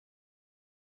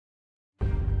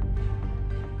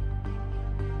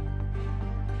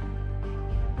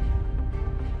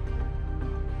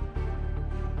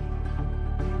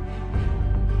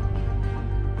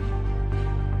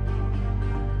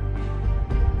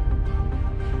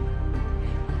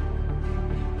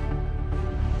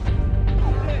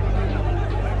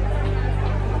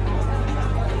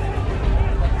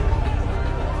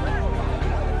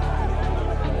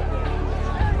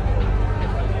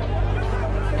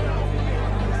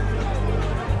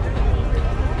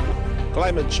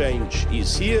climate change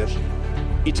is here,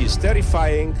 it is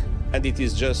terrifying, and it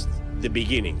is just the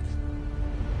beginning.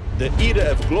 The era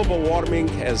of global warming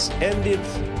has ended,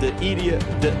 the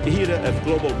era of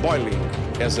global boiling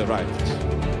has arrived.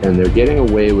 And they're getting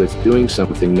away with doing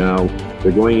something now.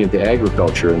 They're going into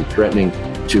agriculture and threatening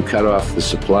to cut off the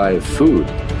supply of food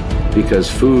because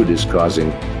food is causing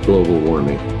global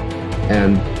warming.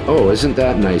 And, oh, isn't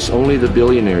that nice? Only the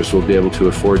billionaires will be able to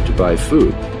afford to buy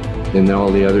food, and then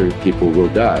all the other people will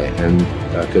die, and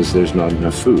because there's not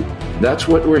enough food. That's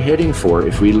what we're heading for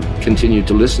if we continue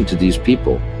to listen to these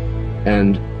people.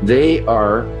 And they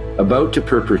are about to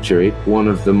perpetrate one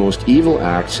of the most evil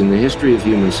acts in the history of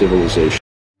human civilization.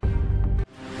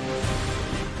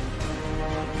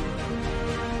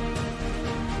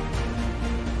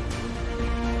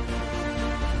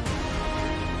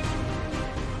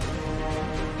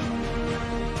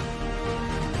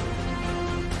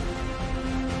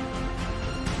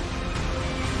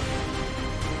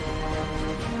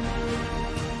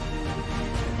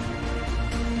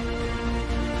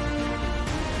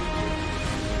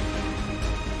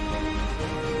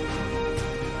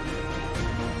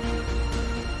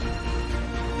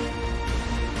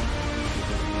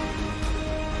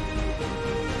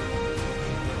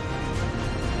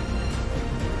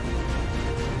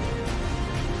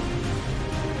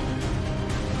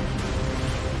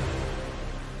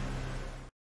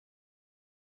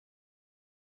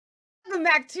 Welcome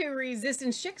back to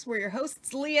Resistance Chicks. We're your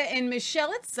hosts, Leah and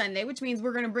Michelle. It's Sunday, which means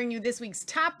we're going to bring you this week's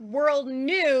top world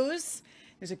news.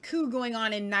 There's a coup going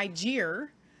on in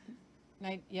Niger.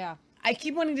 Yeah. I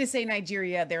keep wanting to say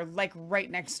Nigeria. They're like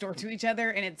right next door to each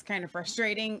other, and it's kind of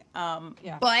frustrating.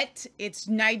 But it's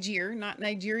Niger, not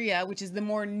Nigeria, which is the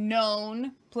more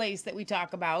known place that we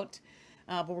talk about.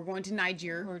 But we're going to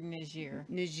Niger. Or Niger.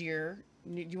 Niger.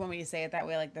 Do you want me to say it that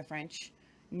way, like the French?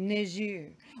 Niger.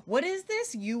 What is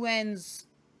this? UN's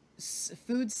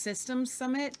Food Systems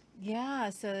Summit? Yeah,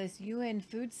 so this UN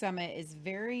Food Summit is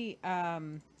very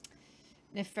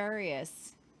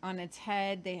nefarious. On its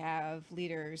head, they have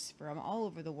leaders from all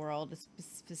over the world,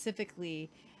 specifically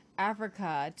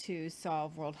Africa, to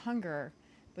solve world hunger.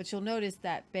 But you'll notice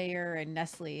that Bayer and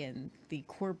Nestle and the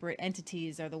corporate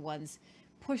entities are the ones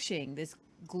pushing this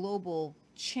global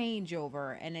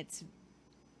changeover, and it's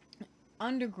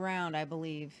underground. I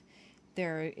believe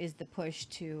there is the push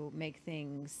to make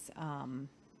things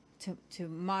to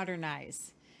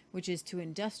modernize, which is to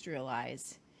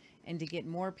industrialize and to get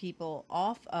more people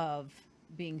off of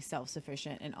being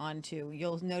self-sufficient and onto.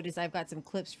 You'll notice I've got some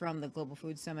clips from the Global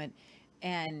Food Summit,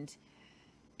 and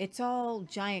it's all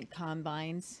giant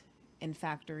combines and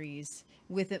factories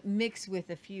with a mix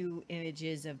with a few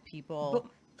images of people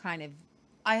kind of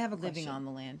I have a living question. on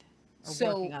the land. Or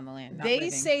So working on the land. Not they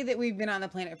living. say that we've been on the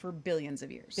planet for billions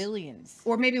of years. Billions.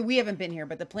 Or maybe we haven't been here,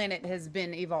 but the planet has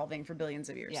been evolving for billions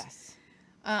of years. Yes.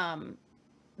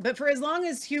 But for as long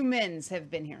as humans have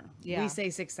been here, Yeah. we say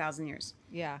 6,000 years,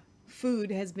 Yeah.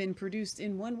 food has been produced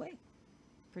in one way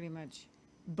Pretty much.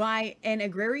 by an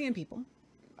agrarian people,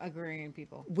 Agrarian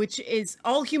people. which is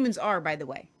all humans are, by the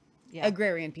way, Yeah.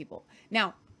 agrarian people.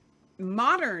 Now,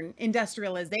 modern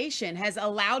industrialization has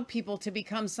allowed people to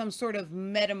become some sort of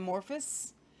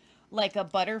metamorphosis, like a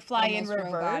butterfly in Almost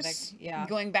reverse, robotic, yeah.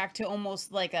 going back to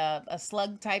almost like a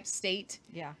slug type state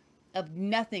Yeah. of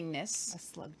nothingness, A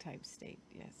slug type state.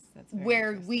 Yes. That's very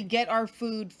where we interesting. get our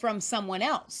food from someone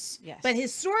else. Yes. But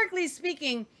historically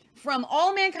speaking, from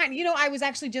all mankind, I was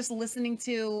actually just listening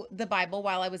to the Bible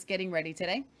while I was getting ready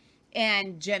today,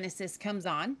 and Genesis comes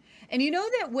on. And you know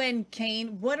that when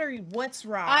Cain, what's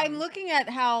wrong? I'm looking at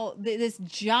how this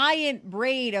giant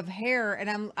braid of hair,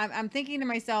 and I'm thinking to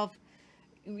myself,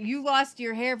 you lost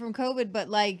your hair from COVID, but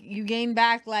like you gained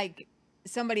back like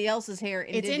somebody else's hair.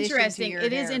 It's interesting.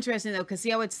 It is interesting though, because see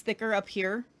how it's thicker up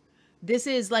here? This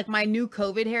is like my new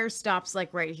COVID hair stops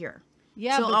like right here.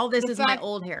 Yeah. So but all this the is my fact-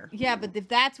 old hair. Yeah, but if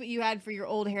that's what you had for your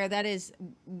old hair, that is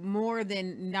more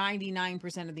than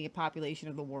 99% of the population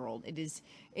of the world.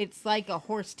 It's like a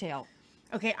horsetail.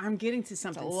 Okay, I'm getting to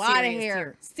something. It's a lot of serious hair.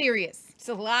 here. Serious. It's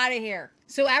a lot of hair.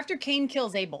 So after Cain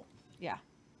kills Abel, Yeah.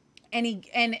 and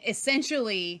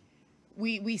essentially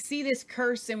we see this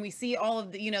curse, and we see all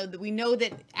of the we know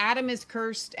that Adam is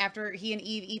cursed after he and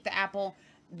Eve eat the apple.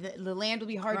 The land will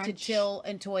be hard to Crunch. till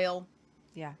and toil.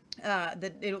 Yeah.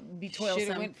 That it'll be Should have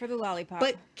toilsome. went for the lollipop.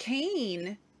 But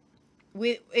Cain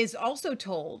is also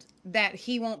told that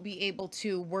he won't be able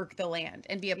to work the land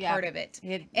and be a Yeah. part of it.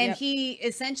 Yep. He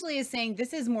essentially is saying,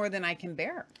 this is more than I can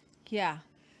bear. yeah.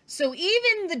 So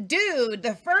even the dude,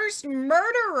 the first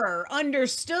murderer,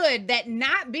 understood that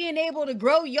not being able to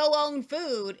grow your own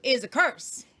food is a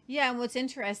curse. Yeah, and what's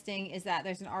interesting is that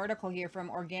there's an article here from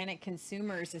Organic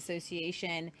Consumers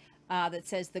Association that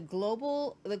says the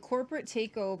corporate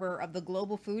takeover of the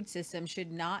global food system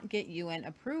should not get UN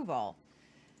approval.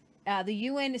 The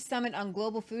UN Summit on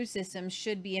Global Food Systems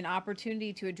should be an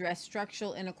opportunity to address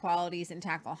structural inequalities and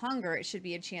tackle hunger. It should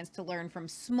be a chance to learn from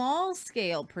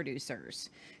small-scale producers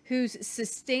whose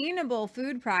sustainable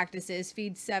food practices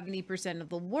feed 70% of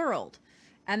the world.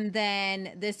 And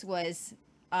then this was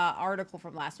article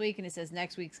from last week, and it says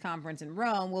next week's conference in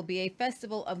Rome will be a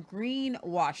festival of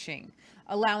greenwashing,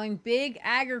 allowing big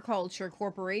agriculture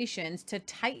corporations to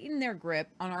tighten their grip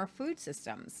on our food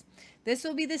systems. This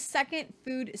will be the second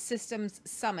Food Systems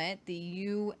Summit,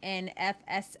 the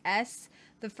UNFSS.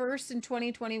 The first in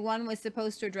 2021 was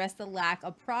supposed to address the lack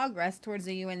of progress towards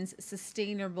the UN's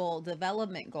Sustainable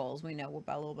Development Goals. We know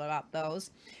a little bit about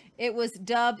those. It was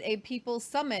dubbed a People's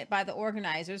Summit by the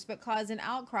organizers, but caused an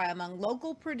outcry among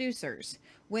local producers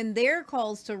when their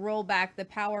calls to roll back the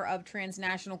power of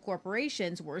transnational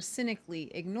corporations were cynically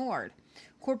ignored.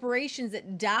 Corporations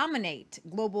that dominate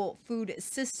global food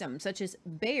systems, such as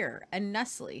Bayer and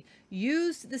Nestle,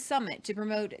 used the summit to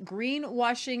promote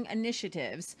greenwashing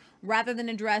initiatives rather than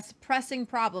address pressing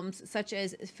problems such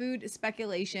as food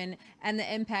speculation and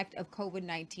the impact of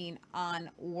COVID-19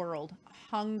 on world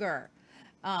hunger.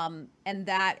 And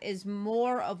that is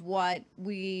more of what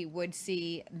we would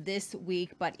see this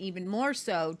week, but even more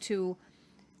so to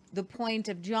the point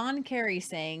of John Kerry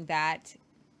saying that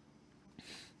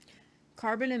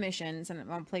carbon emissions, and I'm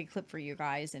going to play a clip for you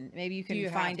guys, and maybe you can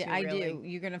find it. I do.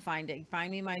 You're going to find it.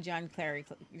 Find me my John Kerry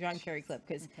clip,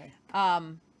 because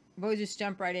we'll just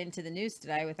jump right into the news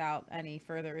today without any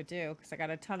further ado, because I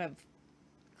got a ton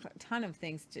of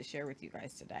things to share with you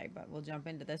guys today, but we'll jump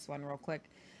into this one real quick.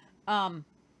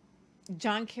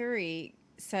 John Kerry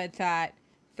said that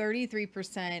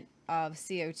 33% of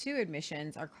CO2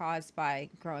 emissions are caused by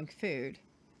growing food,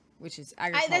 which is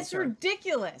agriculture. That's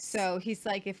ridiculous. So he's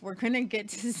like, if we're going to get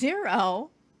to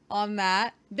zero on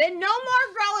that, then no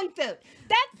more growing food.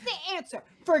 That's the answer.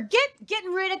 Forget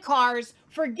getting rid of cars.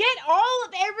 Forget all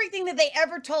of everything that they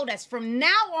ever told us. From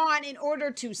now on, in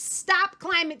order to stop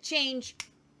climate change,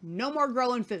 no more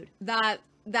growing food. That's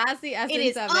the essence of it. It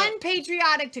is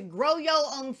unpatriotic to grow your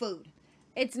own food.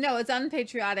 It's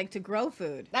unpatriotic to grow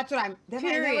food. That's what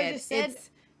Period. I just said.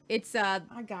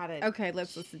 I got it. Okay,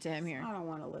 let's listen to him here. I don't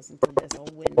want to listen to this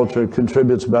old windbag. Agriculture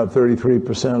contributes about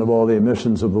 33% of all the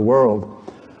emissions of the world,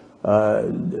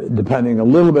 depending a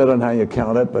little bit on how you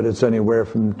count it, but it's anywhere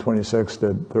from 26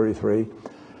 to 33.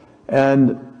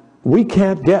 And we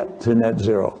can't get to net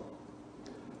zero.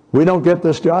 We don't get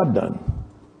this job done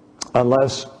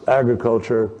unless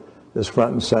agriculture is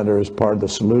front and center as part of the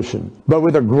solution. But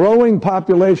with a growing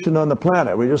population on the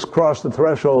planet, we just crossed the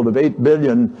threshold of 8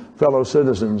 billion fellow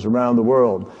citizens around the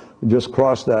world. We just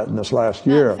crossed that in this last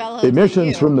year. The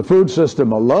emissions from the food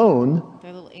system alone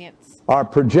are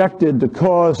projected to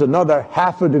cause another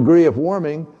 0.5 degree of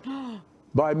warming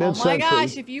by mid-century. Oh my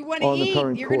gosh, if you want to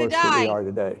eat, you're going to die. That we are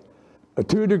today. A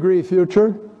 2-degree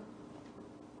future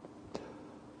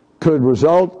could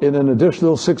result in an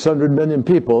additional 600 million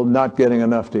people not getting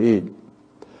enough to eat.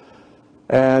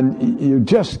 And you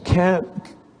just can't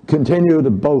continue to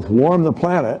both warm the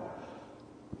planet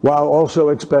while also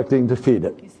expecting to feed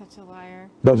it. He's such a liar.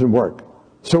 Doesn't work.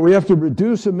 So we have to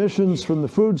reduce emissions from the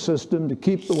food system to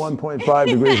keep the 1.5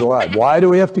 degrees alive. Why do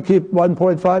we have to keep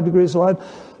 1.5 degrees alive?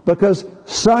 Because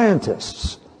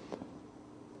scientists,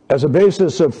 as a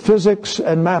basis of physics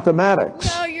and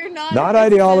mathematics, No, you're not. not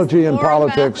ideology and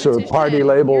politics or party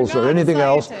labels or anything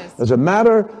else, as a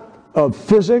matter of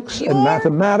physics and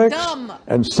mathematics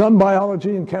and some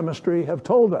biology and chemistry have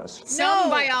told us. Some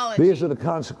biology. These are the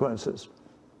consequences.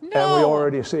 And we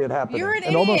already see it happening. You're an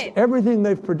and almost idiot. everything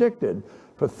they've predicted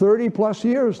for 30 plus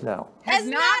years now Has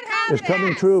not happened. is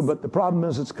coming true, but the problem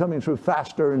is it's coming true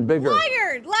faster and bigger.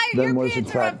 Liar, than your was in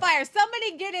pants are on fact. fire.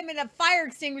 Somebody get him in a fire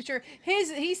extinguisher.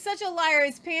 He's such a liar.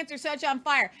 His pants are such on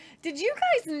fire. Did you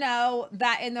guys know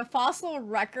that in the fossil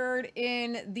record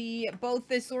in both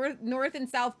the North and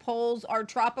South poles are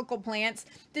tropical plants?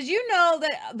 Did you know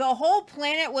that the whole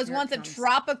planet was once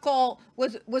tropical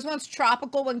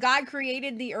when God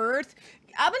created the earth?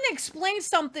 I'm going to explain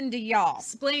something to y'all.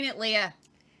 Explain it, Leah.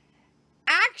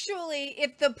 Actually,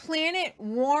 if the planet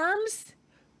warms,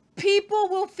 people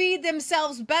will feed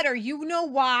themselves better. You know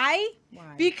why?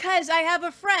 Why? Because I have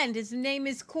a friend. His name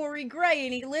is Corey Gray,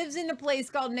 and he lives in a place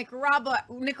called Nicaragua,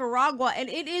 and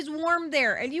it is warm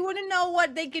there. And you want to know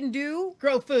what they can do?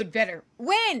 Grow food better.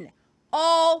 When?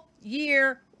 All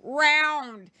year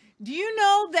round. Do you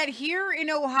know that here in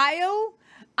Ohio,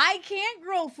 I can't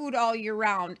grow food all year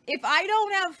round. If I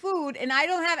don't have food and I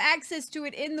don't have access to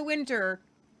it in the winter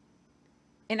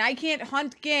and I can't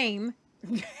hunt game,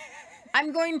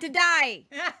 I'm going to die.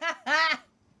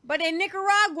 But in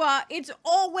Nicaragua, it's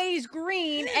always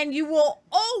green and you will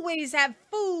always have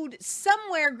food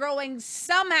somewhere growing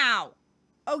somehow.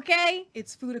 Okay?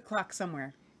 It's food o'clock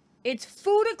somewhere. It's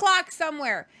food o'clock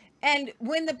somewhere. And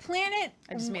when the planet...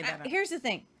 I just made that up. Here's the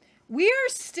thing. We're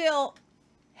still...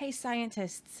 Hey,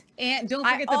 scientists. And don't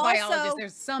forget the biologists.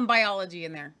 There's some biology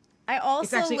in there. I also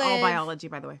It's actually all biology,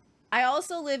 by the way. I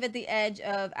also live at the edge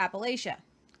of Appalachia.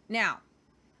 Now,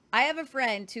 I have a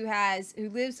friend who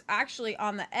lives actually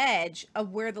on the edge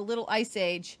of where the little ice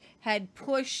age had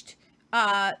pushed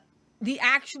the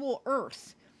actual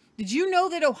Earth. Did you know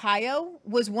that Ohio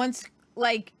was once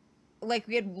like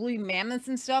we had woolly mammoths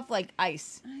and stuff, like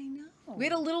ice? I know. We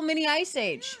had a little mini ice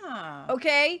age. Yeah.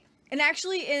 Okay? And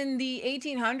actually in the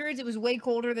 1800s, it was way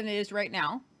colder than it is right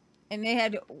now. And they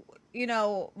had,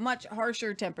 much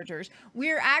harsher temperatures.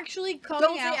 We're actually coming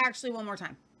Don't out. say actually one more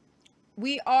time.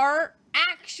 We are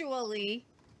actually.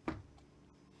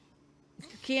 You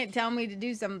can't tell me to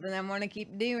do something. I want to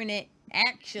keep doing it.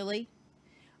 Actually.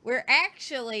 We're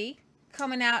actually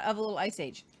coming out of a little ice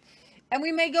age. And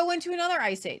we may go into another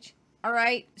ice age. All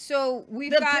right? So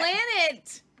we've got. The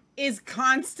planet is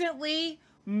constantly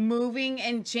moving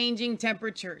and changing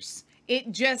temperatures.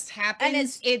 It just happens.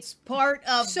 And it's part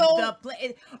of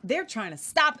they're trying to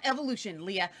stop evolution,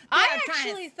 Leah. I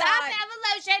actually thought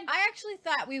evolution. I actually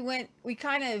thought we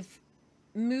kind of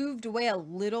moved away a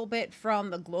little bit from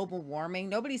the global warming.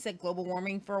 Nobody said global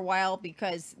warming for a while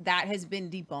because that has been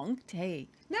debunked. Hey.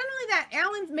 Not only that,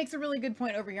 Alan makes a really good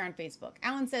point over here on Facebook.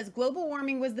 Alan says global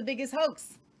warming was the biggest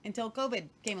hoax until COVID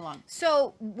came along.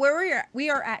 So where we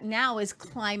are at now is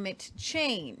climate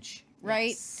change, right?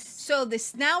 Yes. So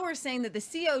now we're saying that the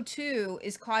CO2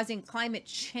 is causing climate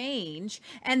change,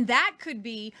 and that could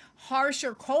be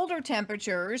harsher, colder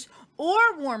temperatures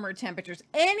or warmer temperatures.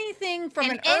 Anything from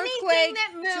an earthquake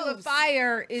to a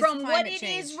fire is from climate what it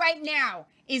change. is right now.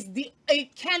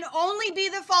 It can only be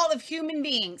the fault of human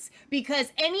beings,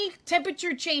 because any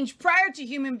temperature change prior to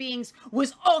human beings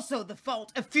was also the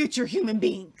fault of future human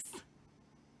beings.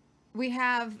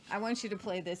 I want you to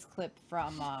play this clip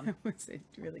from It's a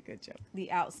really good joke.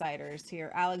 The Outsiders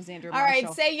here. Alexander All Marshall.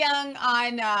 right, Say Young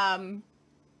on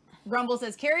Rumble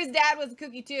says, Carrie's dad was a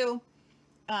kooky too.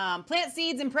 Plant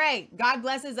seeds and pray. God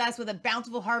blesses us with a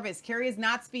bountiful harvest. Carrie is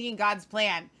not speaking God's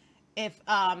plan. If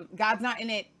God's not in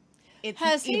it, it's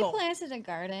Has evil. he planted a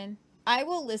garden? I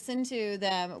will listen to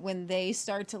them when they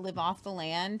start to live off the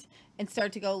land and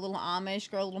start to go a little Amish,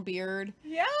 grow a little beard.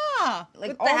 Yeah.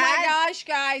 Like, oh my gosh,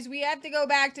 guys, we have to go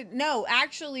back to... No,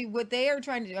 actually, what they are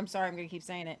trying to do... I'm sorry, I'm going to keep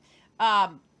saying it.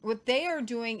 What they are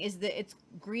doing is that it's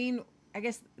green... I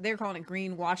guess they're calling it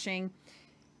greenwashing.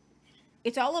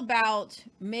 It's all about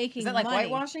making Is that like money.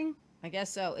 whitewashing? I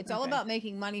guess so. It's all about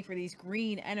making money for these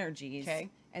green energies and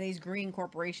these green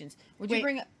corporations. Would you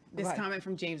bring up... This comment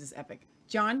from James is epic.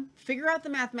 John, figure out the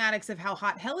mathematics of how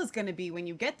hot hell is going to be when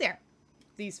you get there.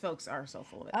 These folks are so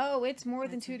full of it. Oh, it's more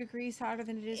than 2 degrees hotter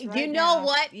than it is right You know now,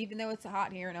 what? Even though it's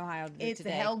hot here in Ohio today. It's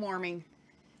the hell warming.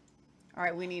 All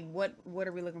right, we need what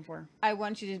are we looking for? I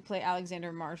want you to play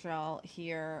Alexander Marshall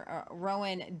here.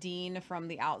 Rowan Dean from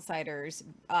The Outsiders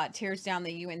tears down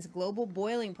the UN's global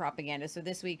boiling propaganda. So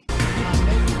this week,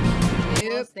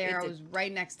 Nope, there. I was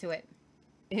right next to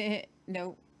it.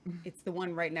 No. It's the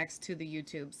one right next to the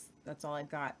YouTubes. That's all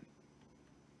I've got.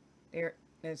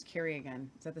 There's Carrie again.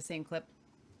 Is that the same clip?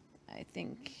 I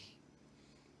think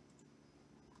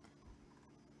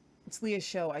it's Leah's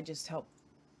show. I just help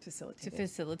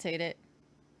facilitate it.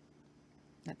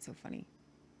 That's so funny.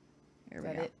 Here we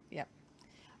go. It? Yep.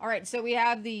 All right. So we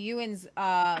have the UN's.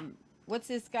 What's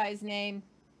this guy's name?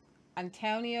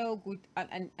 Antonio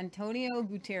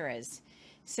Guterres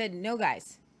said, "No,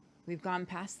 guys, we've gone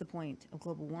past the point of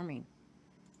global warming.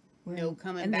 We're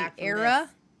coming in back the from era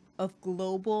this. Of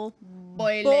global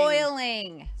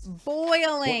boiling.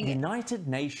 What United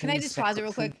Nations. Can I just pause it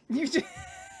real quick?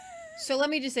 So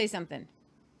let me just say something.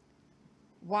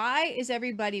 Why is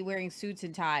everybody wearing suits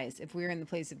and ties if we're in the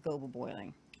place of global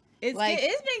boiling? It's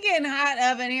been getting hot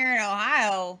up in here in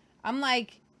Ohio. I'm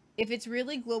like, if it's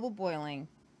really global boiling,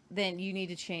 then you need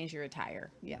to change your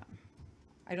attire. Yeah.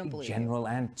 I don't believe General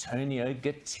Antonio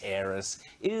Guterres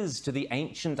is to the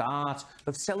ancient art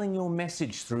of selling your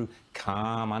message through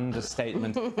calm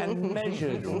understatement and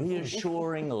measured,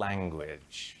 reassuring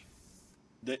language.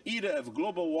 The era of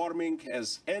global warming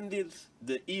has ended.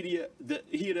 The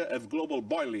era of global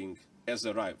boiling has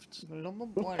arrived. Global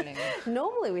boiling.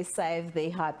 Normally we save the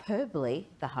hyperbole,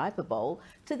 the hyperbole,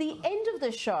 to the end of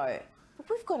the show. But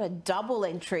we've got a double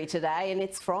entry today, and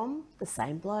it's from the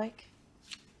same bloke.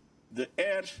 The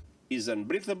air is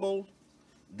unbreathable,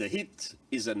 the heat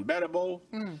is unbearable,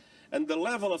 and the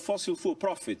level of fossil fuel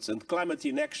profits and climate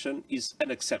inaction is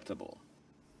unacceptable.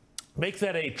 Make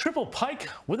that a triple pike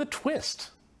with a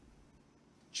twist.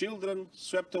 Children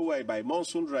swept away by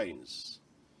monsoon rains,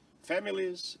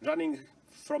 families running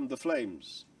from the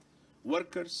flames,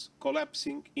 workers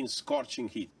collapsing in scorching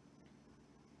heat.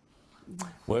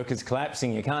 Workers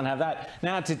collapsing, you can't have that.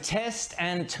 Now, to test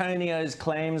Antonio's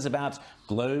claims about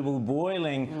global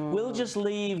boiling, we'll just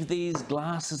leave these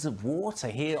glasses of water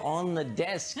here on the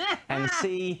desk and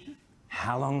see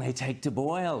how long they take to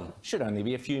boil. Should only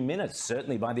be a few minutes,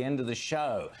 certainly by the end of the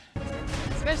show.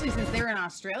 Especially since they're in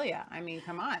Australia. I mean,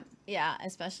 come on. Yeah,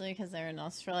 especially because they're in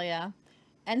Australia.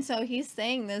 And so he's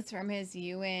saying this from his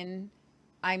UN,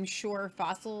 I'm sure,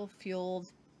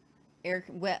 fossil-fueled,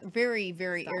 very,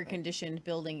 very air-conditioned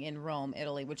building in Rome,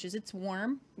 Italy, which is, it's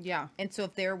warm. Yeah. And so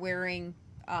if they're wearing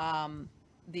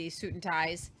the suit and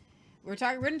ties, we're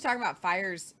going to talk about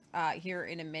fires here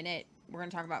in a minute. We're going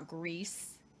to talk about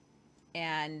Greece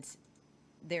and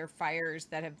their fires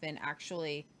that have been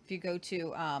actually, if you go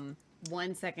to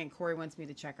 1 second, Corey wants me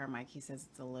to check our mic. He says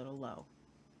it's a little low.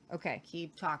 okay.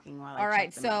 Keep talking while I All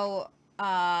right, check the mic. so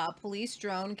a police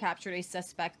drone captured a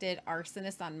suspected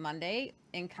arsonist on Monday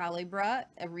in Calabria,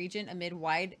 a region amid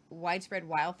widespread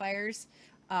wildfires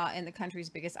in the country's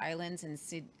biggest islands in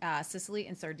Sicily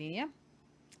and Sardinia.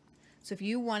 So if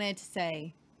you wanted to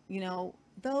say, you know,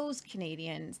 those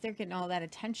Canadians, they're getting all that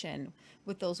attention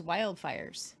with those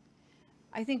wildfires,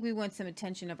 I think we want some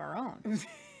attention of our own.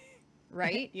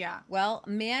 Right? Yeah. Well,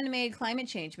 man-made climate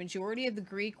change. Majority of the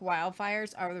Greek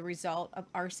wildfires are the result of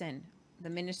arson, the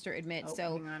minister admits.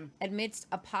 hang on. Amidst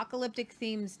apocalyptic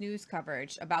themes news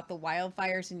coverage about the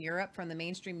wildfires in Europe from the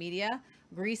mainstream media,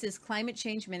 Greece's climate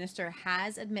change minister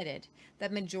has admitted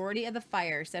that majority of the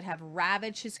fires that have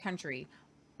ravaged his country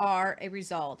are a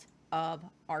result of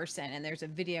arson. And there's a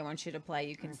video I want you to play.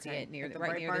 You can see it near Like the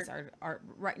right near this Breitbart?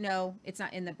 right. No, it's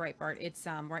not in the Breitbart. It's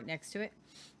right next to it.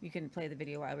 You can play the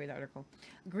video while I read the article.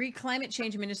 Greek climate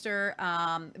change minister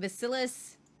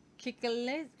Vasilis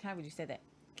Kikalis, how would you say that?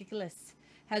 Kikalis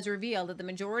has revealed that the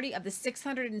majority of the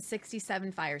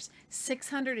 667 fires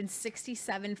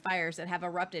that have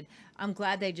erupted. I'm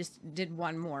glad they just did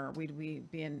one more. We'd be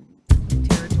in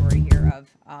territory here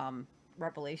of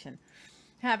revelation.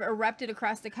 Have erupted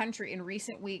across the country in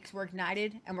recent weeks were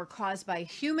ignited and were caused by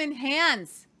human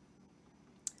hands.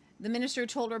 The minister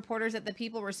told reporters that the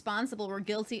people responsible were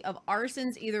guilty of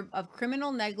arsons, either of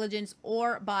criminal negligence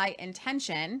or by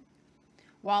intention.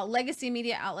 While legacy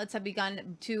media outlets have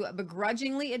begun to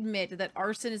begrudgingly admit that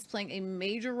arson is playing a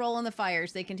major role in the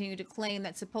fires, they continue to claim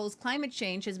that supposed climate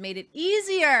change has made it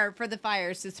easier for the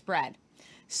fires to spread.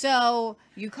 So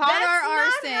you caught our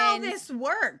arson. That's not how this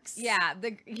works. Yeah,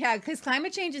 because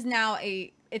climate change is now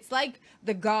it's like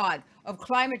the god of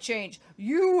climate change.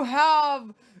 You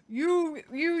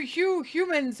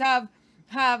humans have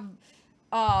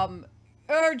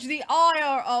urged the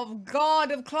ire of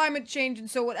god of climate change, and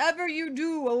so whatever you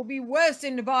do will be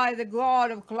worsened by the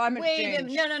god of climate change.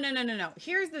 No.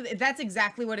 That's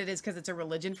exactly what it is, because it's a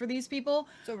religion for these people.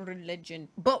 It's a religion.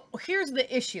 But here's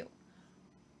the issue.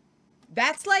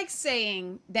 That's like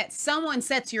saying that someone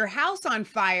sets your house on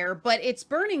fire, but it's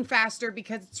burning faster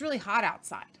because it's really hot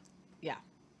outside. Yeah.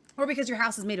 Or because your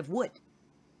house is made of wood.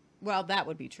 Well, that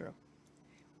would be true.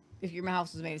 If your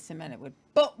house was made of cement, it would.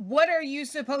 But what are you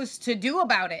supposed to do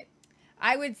about it?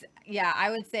 I would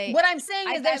say. What I'm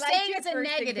saying is they're saying it's a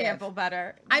negative. Example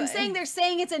better. I'm saying they're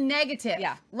saying it's a negative.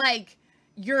 Yeah. Like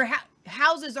your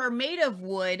houses are made of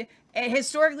wood. And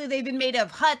historically, they've been made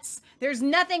of huts. There's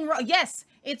nothing wrong. Yes,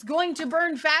 it's going to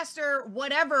burn faster,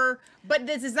 whatever. But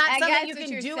this is not something you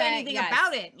can do anything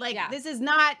about it. Like this is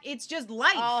not. It's just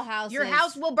life. All houses. Your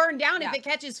house will burn down if it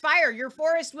catches fire. Your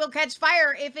forest will catch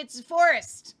fire if it's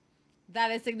forest.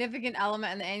 That a significant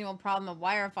element in the annual problem of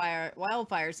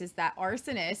wildfires is that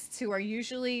arsonists, who are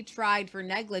usually tried for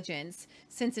negligence,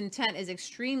 since intent is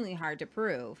extremely hard to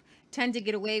prove, tend to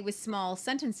get away with small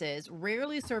sentences,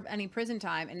 rarely serve any prison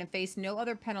time, and face no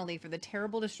other penalty for the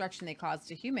terrible destruction they cause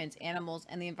to humans, animals,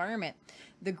 and the environment.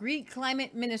 The Greek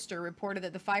climate minister reported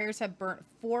that the fires have burnt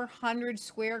 400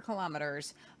 square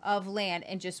kilometers of land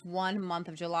in just 1 month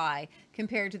of July,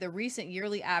 compared to the recent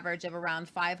yearly average of around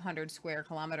 500 square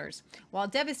kilometers. While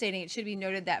devastating, it should be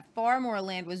noted that far more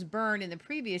land was burned in the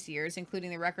previous years,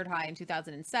 including the record high in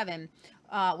 2007,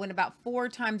 when about 4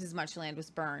 times as much land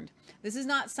was burned. This is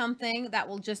not something that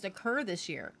will just occur this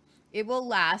year. It will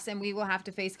last, and we will have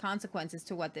to face consequences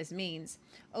to what this means.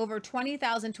 Over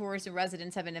 20,000 tourists and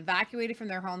residents have been evacuated from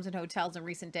their homes and hotels in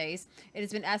recent days. It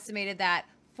has been estimated that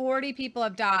 40 people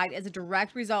have died as a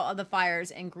direct result of the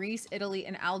fires in Greece, Italy,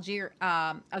 and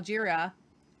Algeria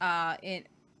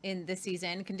in this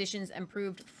season. Conditions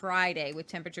improved Friday, with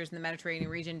temperatures in the Mediterranean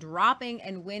region dropping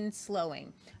and wind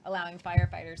slowing, allowing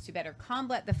firefighters to better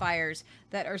combat the fires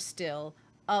that are still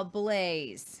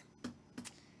ablaze.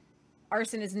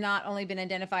 Arson has not only been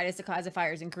identified as the cause of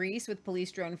fires in Greece, with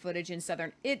police drone footage in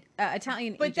southern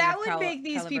Italian. But that would make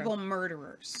these people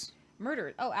murderers.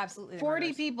 Murdered. Oh, absolutely.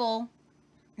 40 people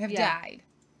have died.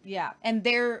 Yeah. And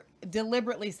they're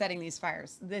deliberately setting these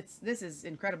fires. This is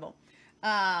incredible.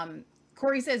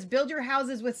 Corey says, build your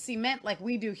houses with cement like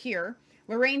we do here.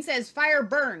 Lorraine says, fire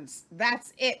burns.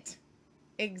 That's it.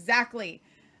 Exactly.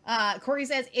 Corey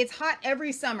says, it's hot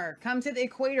every summer. Come to the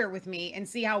equator with me and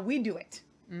see how we do it.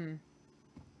 Mm.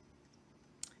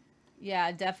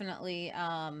 Yeah, definitely.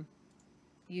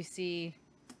 You see,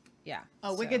 yeah.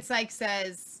 Oh, so. Wicked Psych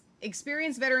says,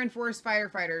 experienced veteran forest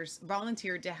firefighters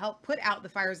volunteered to help put out the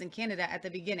fires in Canada at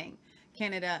the beginning.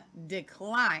 Canada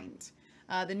declined.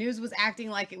 The news was acting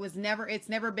like it's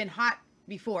never been hot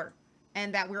before,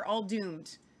 and that we're all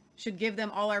doomed. Should give them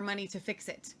all our money to fix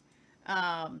it.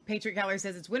 Patriot Keller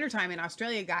says it's wintertime in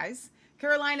Australia, guys.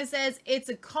 Carolina says it's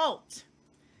a cult.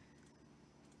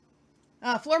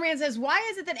 Floorman says, why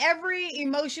is it that every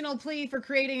emotional plea for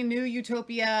creating a new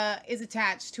utopia is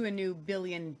attached to a new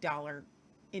billion-dollar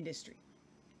industry?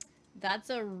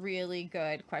 That's a really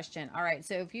good question. All right,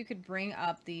 so if you could bring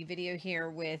up the video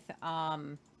here with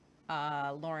Lawrence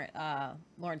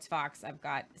Fox. I've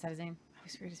got, is that his name? I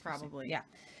was ready, probably. Yeah.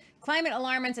 Climate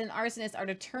alarmists and arsonists are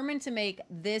determined to make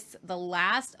this the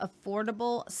last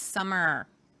affordable summer.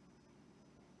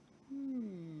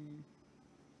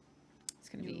 It's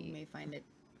gonna be. You may find it.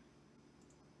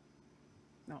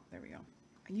 Oh, there we go.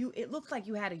 It looked like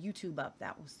you had a YouTube up.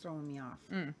 That was throwing me off.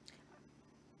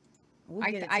 We'll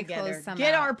get it together.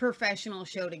 Get our professional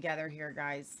show together here,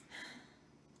 guys.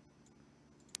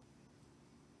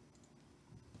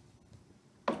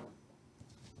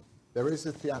 There is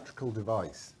a theatrical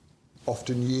device,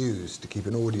 often used to keep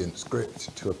an audience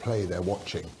gripped to a play they're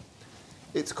watching.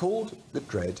 It's called the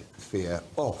dread fear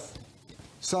off.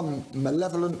 Some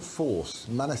malevolent force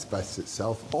manifests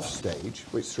itself off stage,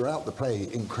 which throughout the play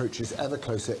encroaches ever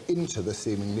closer into the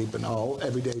seemingly banal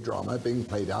everyday drama being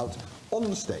played out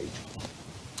on stage.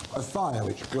 A fire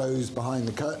which glows behind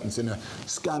the curtains in a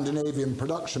Scandinavian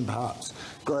production perhaps,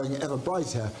 growing ever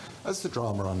brighter as the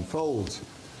drama unfolds.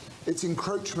 Its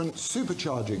encroachment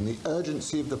supercharging the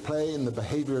urgency of the play and the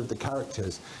behaviour of the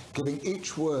characters, giving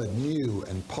each word new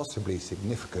and possibly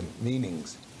significant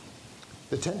meanings.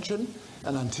 The tension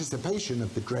and anticipation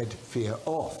of the dread fear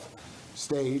off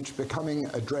stage becoming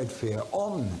a dread fear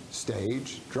on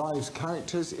stage drives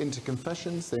characters into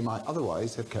confessions they might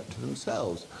otherwise have kept to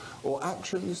themselves, or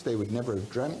actions they would never have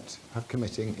dreamt of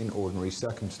committing in ordinary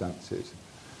circumstances.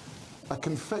 A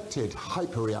confected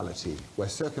hyper-reality where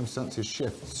circumstances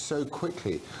shift so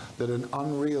quickly that an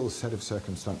unreal set of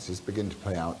circumstances begin to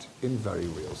play out in very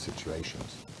real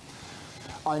situations.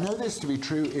 I know this to be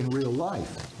true in real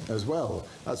life as well.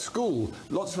 At school,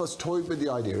 lots of us toyed with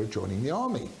the idea of joining the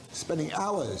army, spending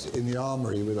hours in the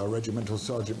armoury with our regimental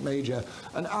sergeant major,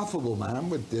 an affable man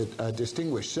with a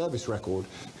distinguished service record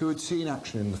who had seen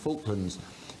action in the Falklands.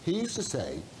 He used to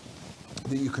say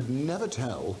that you could never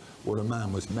tell what a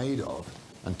man was made of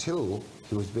until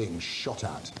he was being shot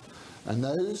at. And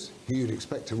those who you'd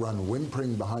expect to run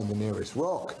whimpering behind the nearest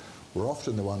rock were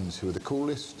often the ones who were the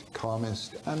coolest,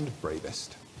 calmest, and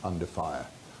bravest under fire.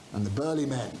 And the burly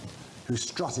men who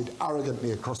strutted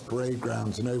arrogantly across parade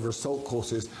grounds and over assault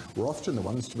courses were often the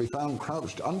ones to be found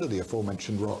crouched under the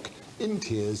aforementioned rock, in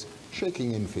tears,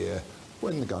 shaking in fear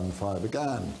when the gunfire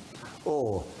began.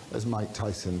 Or, as Mike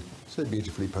Tyson so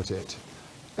beautifully put it,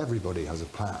 everybody has a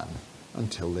plan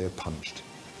until they are punched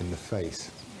in the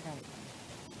face.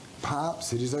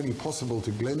 Perhaps it is only possible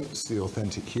to glimpse the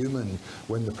authentic human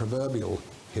when the proverbial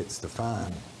hits the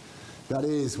fan. That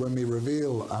is, when we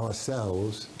reveal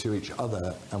ourselves to each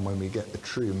other and when we get the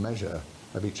true measure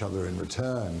of each other in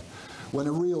return, when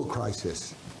a real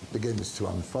crisis begins to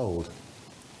unfold.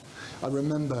 I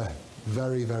remember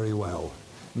very, very well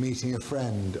meeting a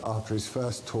friend after his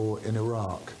first tour in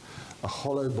Iraq, a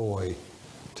hollow boy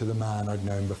to the man I'd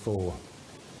known before.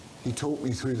 He talked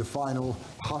me through the final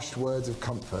hushed words of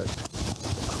comfort.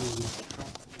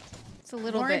 It's a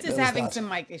little Lawrence bit. is having some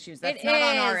mic issues. That's not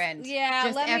on our end. Yeah,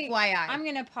 just FYI. I'm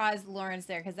going to pause Lawrence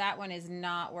there because that one is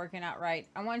not working out right.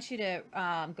 I want you to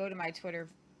go to my Twitter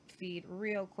feed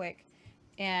real quick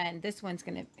And this one's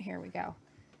going to, here we go.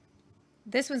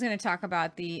 This one's going to talk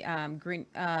about the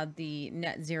the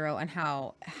net zero and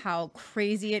how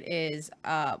crazy it is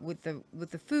with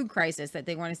the food crisis that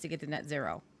they want us to get to net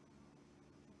zero.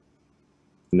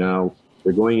 Now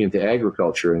they're going into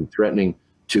agriculture and threatening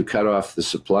to cut off the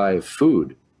supply of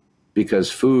food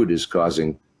because food is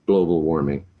causing global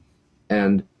warming.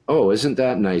 And oh, isn't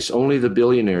that nice? Only the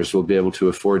billionaires will be able to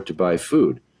afford to buy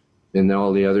food, and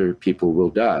all the other people will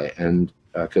die, and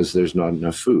because there's not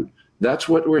enough food. That's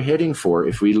what we're heading for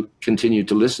if we continue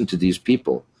to listen to these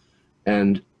people.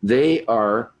 And they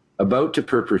are about to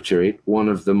perpetrate one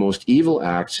of the most evil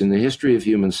acts in the history of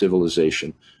human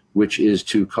civilization, which is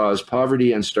to cause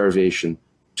poverty and starvation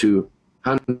to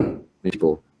hundreds of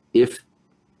people if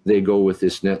they go with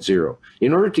this net zero.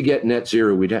 In order to get net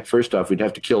zero, first off, we'd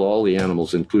have to kill all the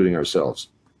animals, including ourselves,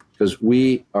 because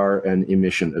we are an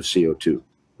emission of CO2.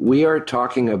 We are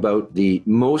talking about the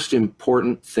most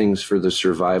important things for the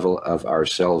survival of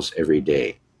ourselves every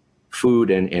day: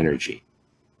 food and energy.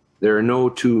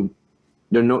 Nothing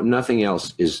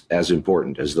else is as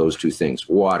important as those two things.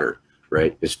 Water,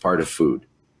 right, is part of food.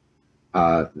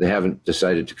 They haven't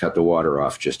decided to cut the water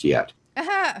off just yet.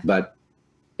 But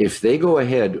if they go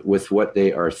ahead with what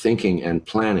they are thinking and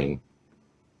planning,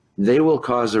 they will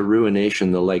cause a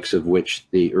ruination the likes of which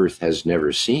the earth has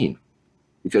never seen.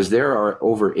 Because there are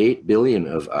over 8 billion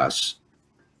of us,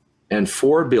 and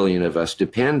 4 billion of us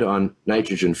depend on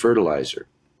nitrogen fertilizer,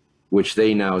 which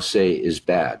they now say is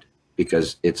bad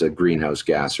because it's a greenhouse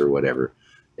gas or whatever.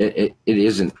 It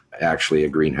isn't actually a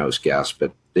greenhouse gas,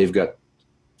 but they've got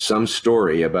some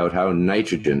story about how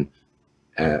nitrogen,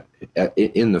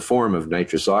 in the form of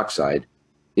nitrous oxide,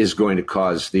 is going to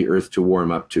cause the earth to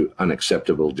warm up to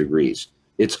unacceptable degrees.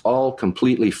 It's all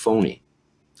completely phony.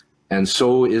 And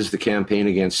so is the campaign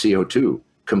against CO2,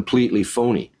 completely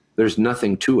phony. There's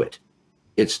nothing to it.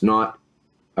 It's not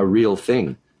a real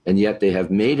thing. And yet they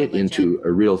have made it into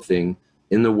a real thing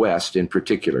in the West in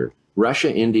particular.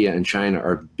 Russia, India, and China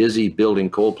are busy building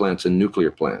coal plants and nuclear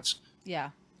plants. Yeah.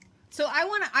 So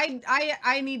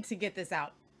I need to get this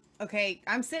out. Okay.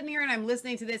 I'm sitting here and I'm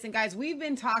listening to this. And guys, we've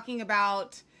been talking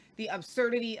about the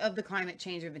absurdity of the climate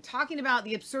change. We've been talking about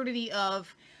the absurdity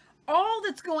of all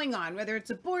that's going on, whether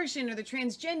it's abortion or the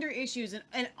transgender issues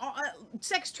and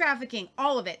sex trafficking,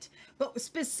 all of it. But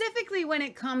specifically when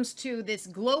it comes to this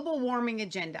global warming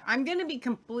agenda, I'm going to be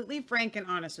completely frank and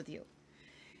honest with you.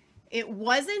 It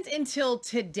wasn't until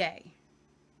today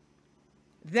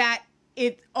that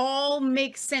it all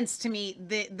makes sense to me,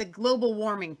 the global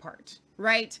warming part,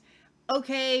 right?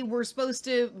 Okay, we're supposed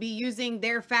to be using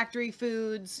their factory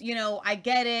foods. You know, I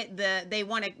get it. They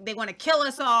want to kill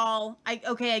us all. I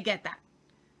get that.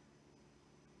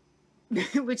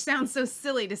 Which sounds so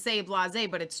silly to say blasé,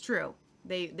 but it's true.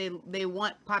 They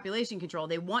want population control.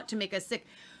 They want to make us sick.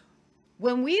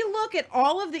 When we look at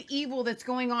all of the evil that's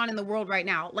going on in the world right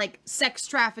now, like sex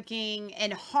trafficking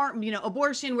and harm,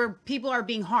 abortion where people are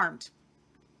being harmed,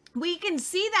 we can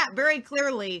see that very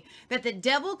clearly, that the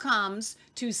devil comes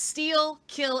to steal,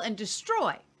 kill, and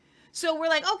destroy. So we're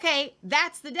like, okay,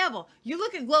 that's the devil. You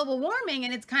look at global warming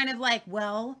and it's kind of like,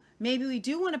 well, maybe we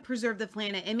do want to preserve the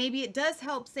planet and maybe it does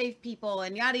help save people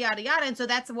and yada, yada, yada. And so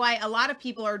that's why a lot of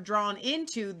people are drawn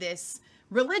into this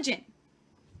religion.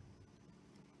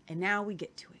 And now we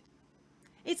get to it.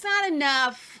 It's not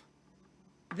enough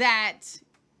that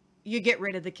you get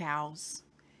rid of the cows.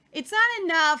 It's not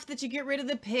enough that you get rid of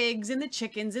the pigs and the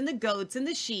chickens and the goats and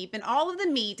the sheep and all of the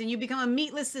meat and you become a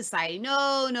meatless society.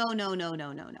 No.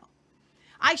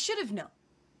 I should have known.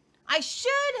 I should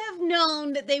have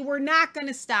known that they were not going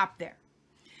to stop there.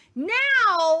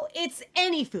 Now it's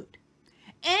any food.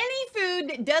 Any food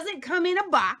that doesn't come in a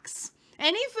box,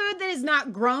 any food that is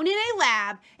not grown in a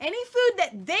lab, any food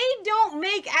that they don't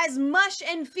make as mush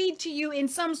and feed to you in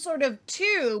some sort of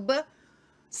tube,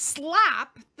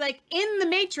 slop, like in the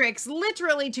Matrix,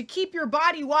 literally to keep your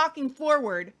body walking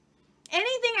forward.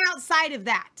 Anything outside of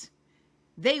that,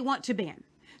 they want to ban.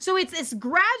 So it's this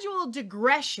gradual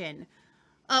digression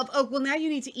of, oh, well, now you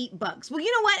need to eat bugs. Well, you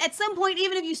know what? At some point,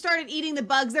 even if you started eating the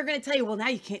bugs, they're going to tell you, well, now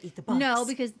you can't eat the bugs. No,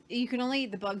 because you can only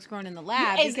eat the bugs grown in the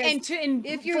lab. And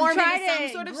if you try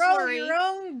to sort of grow your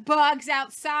own bugs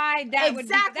outside, that would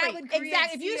create exactly.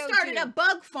 If you started a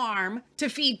bug farm to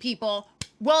feed people,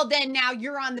 well, then now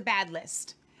you're on the bad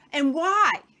list. And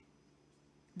why?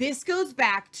 This goes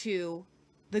back to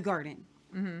the garden.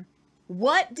 Mm-hmm.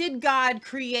 What did God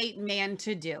create man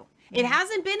to do? Mm-hmm. It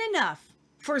hasn't been enough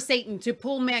for Satan to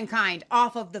pull mankind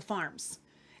off of the farms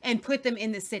and put them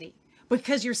in the city,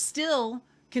 because you're still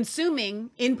consuming,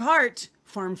 in part,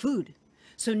 farm food.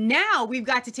 So now we've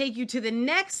got to take you to the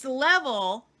next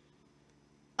level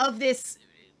of this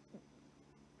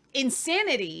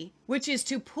insanity, which is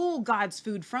to pull God's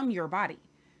food from your body,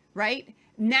 right?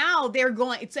 Now they're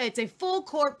going, it's a full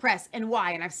court press. And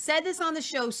why? And I've said this on the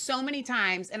show so many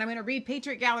times, and I'm going to read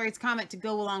Patriot Gallery's comment to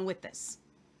go along with this.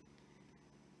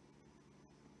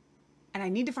 And I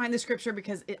need to find the scripture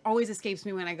because it always escapes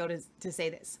me when I go to say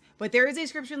this. But there is a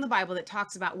scripture in the Bible that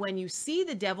talks about when you see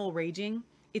the devil raging,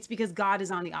 it's because God is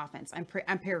on the offense.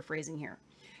 I'm paraphrasing here.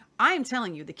 I am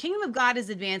telling you, the kingdom of God is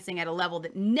advancing at a level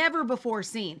that never before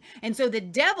seen. And so the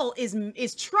devil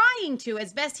is trying to,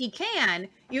 as best he can,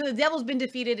 the devil's been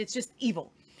defeated, it's just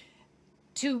evil,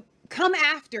 to come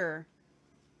after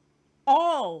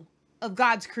all of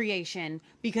God's creation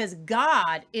because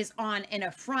God is on an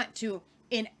affront to,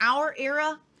 in our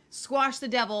era, squash the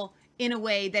devil in a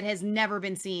way that has never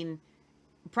been seen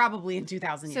probably in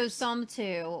 2,000 years. So Psalm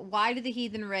 2, why do the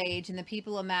heathen rage and the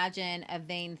people imagine a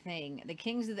vain thing? The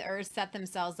kings of the earth set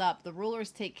themselves up. The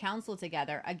rulers take counsel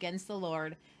together against the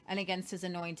Lord and against his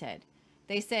anointed.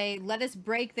 They say, let us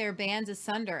break their bands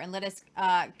asunder and let us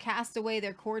cast away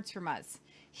their cords from us.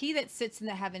 He that sits in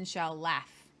the heavens shall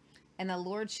laugh, and the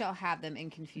Lord shall have them in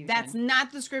confusion. That's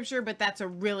not the scripture, but that's a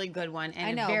really good one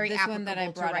and I know, very this applicable one that I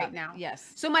to brought right up. now.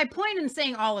 Yes. So my point in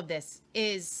saying all of this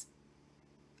is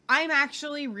I'm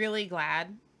actually really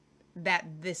glad that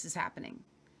this is happening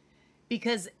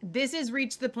because this has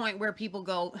reached the point where people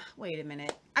go, wait a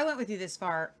minute, I went with you this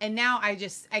far. And now I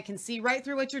can see right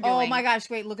through what you're doing. Oh my gosh,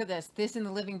 wait, look at this. This in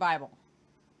the Living Bible.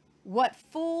 What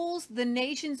fools the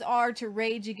nations are to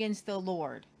rage against the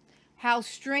Lord. How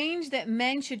strange that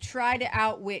men should try to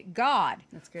outwit God.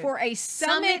 That's good. For a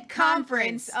summit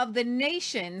conference of the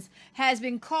nations has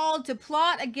been called to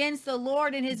plot against the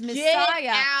Lord and his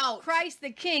Messiah, Christ the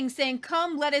King, saying,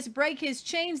 come, let us break his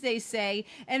chains, they say,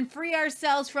 and free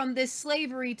ourselves from this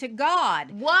slavery to God.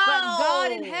 Whoa! But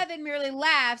God in heaven merely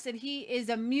laughs, and he is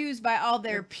amused by all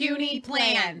their puny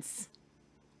plans.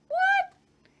 What?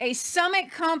 A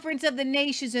summit conference of the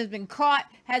nations has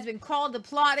been called to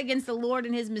plot against the Lord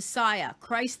and his Messiah,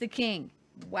 Christ the King.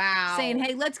 Wow. Saying,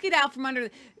 hey, let's get out from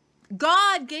under.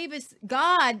 God gave us,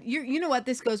 you know what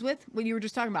this goes with? What you were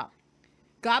just talking about.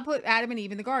 God put Adam and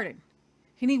Eve in the garden.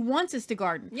 And he wants us to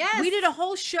garden. Yes. We did a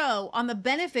whole show on the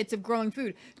benefits of growing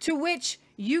food, to which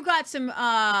you got some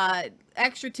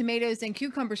extra tomatoes and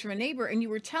cucumbers from a neighbor, and you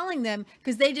were telling them,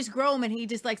 because they just grow them, and he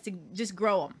just likes to just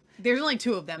grow them. There's only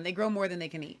 2 of them. They grow more than they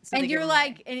can eat. So and you're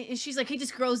like, and she's like, he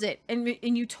just grows it. And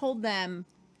you told them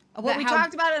what we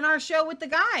talked about in our show with the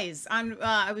guys on,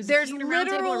 there's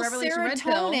literal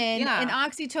serotonin and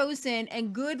oxytocin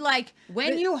and good, like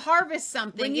when you harvest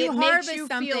something, it makes you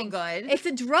feel good. It's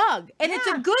a drug, and it's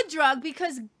a good drug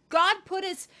because God put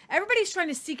us, everybody's trying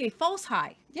to seek a false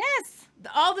high. Yes.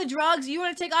 All the drugs you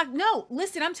want to take off. No,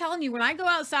 listen, I'm telling you, when I go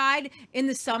outside in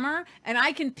the summer and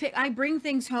I bring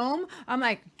things home, I'm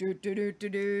like,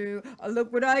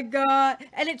 look what I got.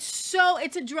 And it's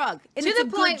a drug. And to it's the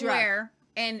point where,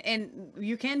 and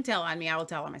you can tell on me, I will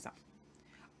tell on myself.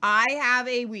 I have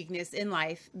a weakness in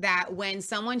life that when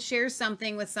someone shares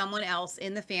something with someone else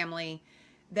in the family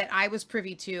that I was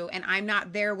privy to, and I'm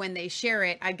not there when they share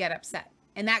it, I get upset.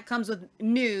 And that comes with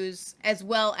news as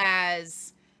well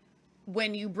as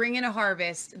when you bring in a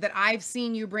harvest that I've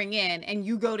seen you bring in and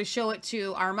you go to show it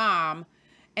to our mom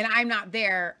and I'm not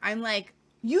there. I'm like,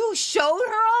 you showed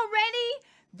her already?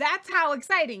 That's how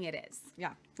exciting it is.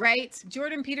 Yeah. Right?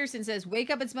 Jordan Peterson says, wake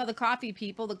up and smell the coffee,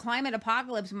 people. The climate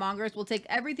apocalypse mongers will take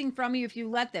everything from you if you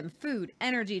let them. Food,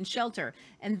 energy, and shelter.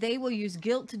 And they will use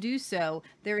guilt to do so.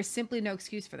 There is simply no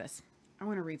excuse for this. I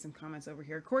want to read some comments over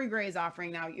here. Corey Gray is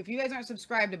offering now. If you guys aren't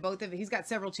subscribed to both of it, he's got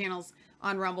several channels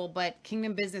on Rumble, but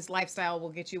Kingdom Business Lifestyle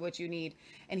will get you what you need.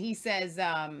 And he says,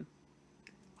 I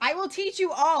will teach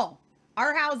you all.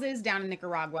 Our houses down in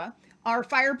Nicaragua are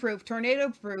fireproof,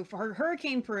 tornado-proof,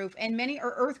 hurricane-proof, and many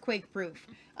are earthquake-proof.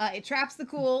 It traps the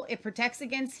cool. It protects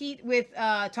against heat with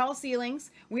tall ceilings.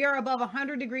 We are above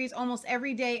 100 degrees almost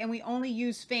every day, and we only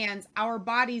use fans. Our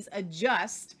bodies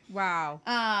adjust. Wow.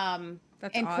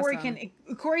 That's and awesome.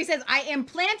 Corey says, I am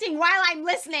planting while I'm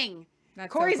listening.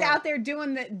 That's Corey's so cool. out there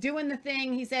doing the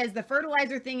thing. He says the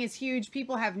fertilizer thing is huge.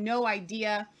 People have no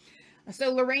idea.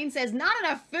 So Lorraine says, not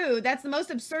enough food. That's the most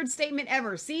absurd statement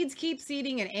ever. Seeds keep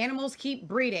seeding and animals keep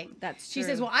breeding. That's She true.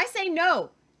 says, well, I say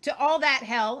no to all that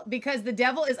hell because the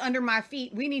devil is under my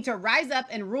feet. We need to rise up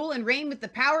and rule and reign with the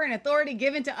power and authority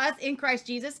given to us in Christ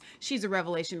Jesus. She's a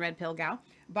Revelation Red Pill gal,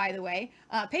 by the way.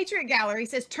 Patriot Gallery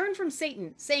says, turn from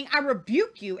Satan, saying, I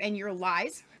rebuke you and your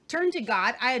lies. Turn to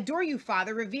God. I adore you,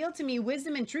 Father. Reveal to me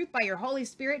wisdom and truth by your Holy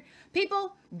Spirit.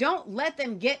 People, don't let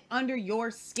them get under your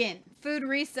skin. Food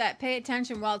reset. Pay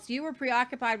attention. Whilst you were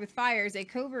preoccupied with fires, a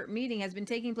covert meeting has been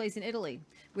taking place in Italy,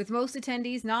 with most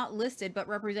attendees not listed but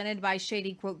represented by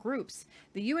shady, quote, groups.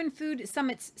 The UN Food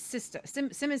Summit's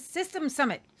System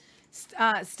Summit,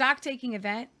 stock-taking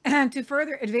event to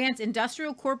further advance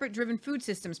industrial corporate-driven food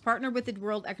systems, partnered with the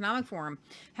World Economic Forum,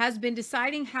 has been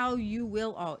deciding how you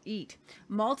will all eat.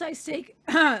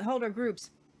 Multi-stakeholder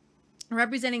groups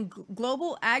representing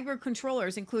global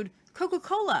agri-controllers include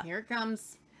Coca-Cola. Here it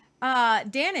comes.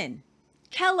 Danone,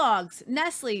 Kellogg's,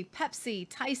 Nestle, Pepsi,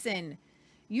 Tyson,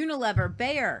 Unilever,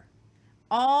 Bayer,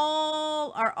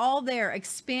 all there,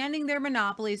 expanding their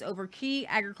monopolies over key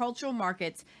agricultural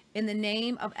markets in the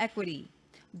name of equity.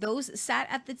 Those sat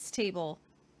at this table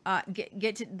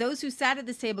those who sat at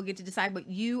this table get to decide what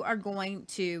you are going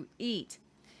to eat.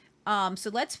 So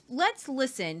let's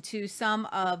listen to some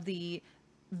of the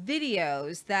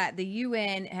videos that the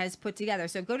UN has put together.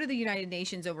 So go to the United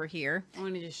Nations over here. I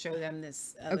want to just show them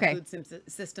this Okay. the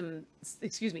food system,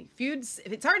 excuse me,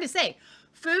 it's hard to say.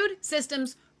 Food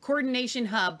Systems Coordination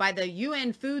Hub by the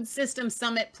UN Food System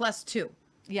Summit +2.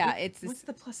 Yeah, What's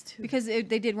the +2? because they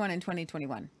did one in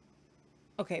 2021.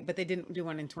 Okay, but they didn't do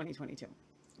one in 2022.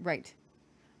 Right.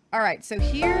 All right. So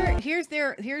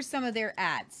here's some of their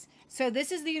ads. So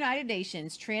this is the United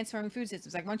Nations transforming food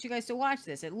systems. I want you guys to watch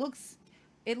this. It looks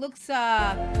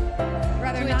rather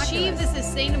To innocuous. achieve the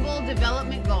Sustainable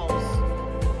Development Goals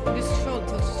Just show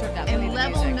that. and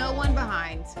level music. no one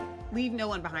behind, leave no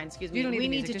one behind, excuse me. You don't need We the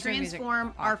need music, to just turn the music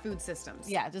transform our food systems.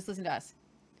 Yeah, just listen to us.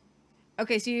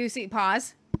 Okay, so you see,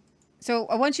 pause. So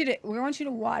we want you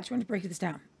to watch. I want to break this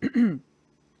down.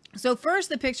 So first,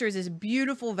 the picture is this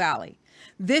beautiful valley.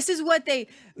 This is what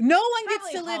no one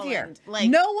gets to Probably live here. Holland, like-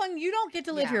 No one, you don't get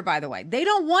to live Yeah. here, by the way. They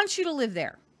don't want you to live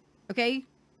there. Okay?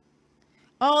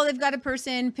 Oh, they've got a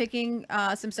person picking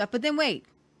some stuff. But then wait,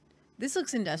 this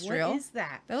looks industrial. What is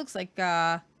that? That looks like Is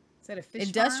that a fish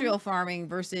industrial farm? farming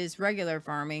versus regular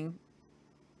farming,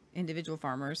 individual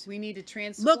farmers. We need to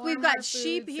transform. Look, we've our got food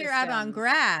sheep here out on systems.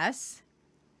 grass.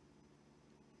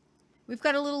 We've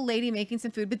got a little lady making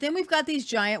some food, but then we've got these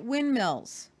giant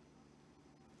windmills.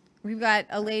 We've got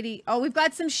a lady. Oh, we've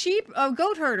got some sheep,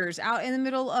 goat herders out in the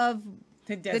middle of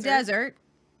The the desert.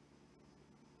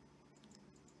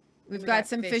 We've We got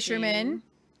some fishermen. fishing.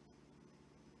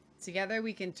 Together,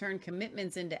 we can turn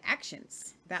commitments into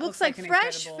actions. That Looks looks like an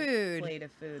fresh incredible food. Plate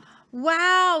of food.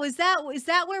 Wow, is that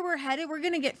where we're headed? We're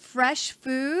gonna get fresh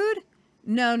food?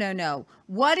 No.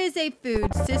 What is a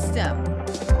food system?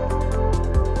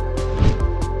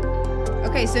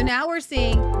 Okay, so now we're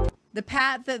seeing the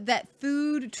path that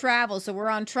food travels. So we're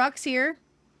on trucks here.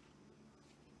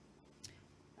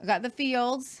 I got the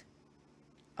fields.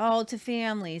 Oh, to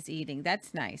families eating.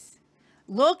 That's nice.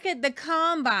 Look at the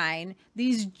combine.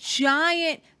 These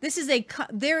giant.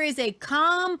 There is a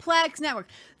complex network.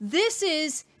 This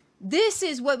is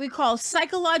what we call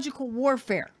psychological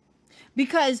warfare,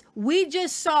 because we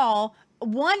just saw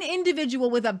one individual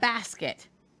with a basket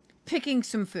picking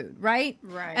some food, right?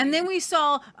 Right. And then we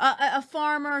saw a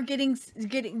farmer doing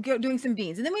some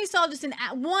beans, and then we saw just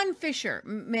one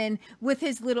fisherman with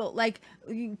his little, like,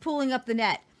 pulling up the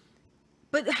net.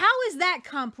 But how is that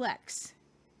complex?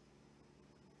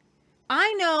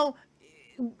 I know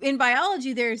in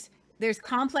biology there's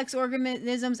complex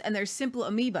organisms and there's simple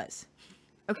amoebas.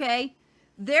 Okay?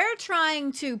 They're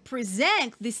trying to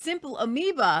present the simple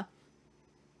amoeba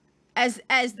as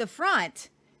the front.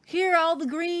 Here, all the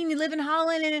green, you live in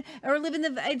Holland or live in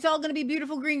it's all going to be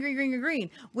beautiful green.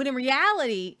 When in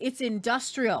reality, it's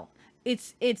industrial.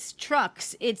 It's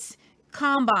trucks, it's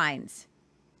combines.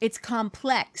 It's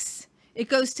complex. It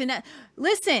goes to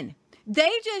listen, they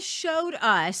just showed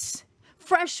us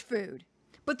fresh food.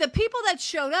 But the people that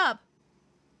showed up,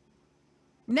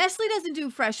 Nestle doesn't do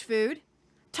fresh food.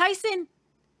 Tyson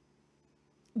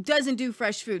doesn't do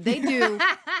fresh food. They do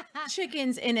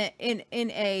chickens in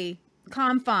a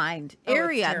confined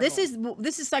area. This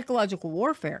is psychological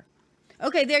warfare.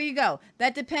 Okay, there you go.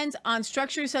 That depends on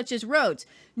structures such as roads.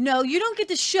 No, you don't get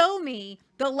to show me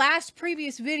the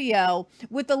previous video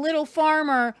with the little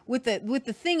farmer with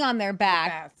the thing on their back.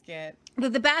 Basket.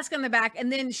 With the basket on the back,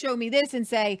 and then show me this and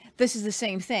say this is the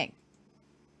same thing.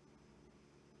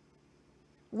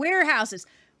 Warehouses.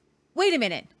 Wait a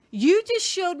minute. You just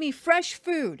showed me fresh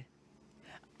food.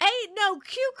 Ain't no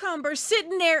cucumber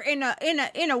sitting there in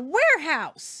a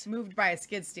warehouse. Moved by a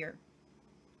skid steer.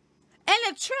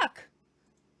 And a truck.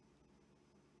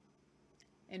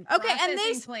 And Okay, and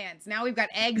processing plants. Now we've got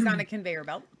eggs on a conveyor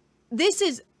belt. This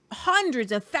is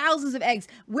hundreds of thousands of eggs.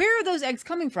 Where are those eggs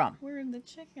coming from? Where are the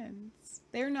chickens?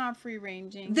 They're not free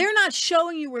ranging. They're not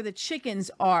showing you where the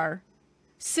chickens are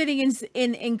sitting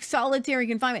in solitary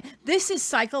confinement. This is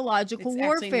psychological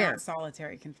warfare. It's actually not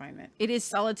solitary confinement. It is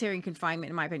solitary confinement,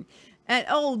 in my opinion.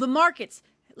 And the markets.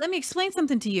 Let me explain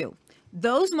something to you.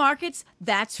 Those markets,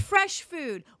 that's fresh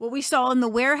food. What we saw in the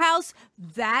warehouse,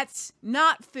 that's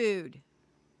not food.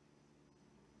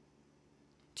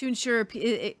 To ensure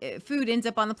food ends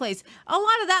up on the place. A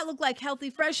lot of that looked like healthy,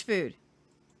 fresh food.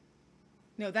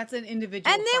 No, that's an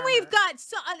individual. And then farmer. we've got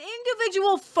an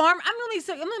individual farm. I'm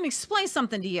going to explain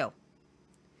something to you.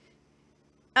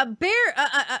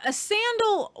 A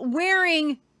sandal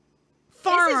wearing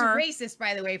farmer. This is racist,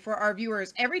 by the way, for our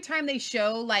viewers. Every time they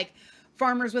show like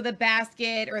farmers with a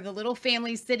basket or the little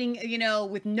families sitting,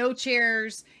 with no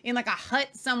chairs in like a hut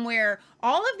somewhere,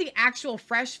 all of the actual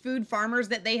fresh food farmers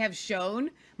that they have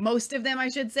shown, most of them, I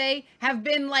should say, have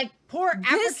been like poor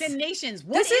African nations.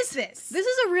 What is this? This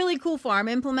is a really cool farm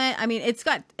implement. I mean, it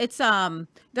looks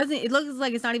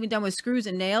like it's not even done with screws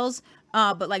and nails,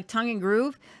 but like tongue and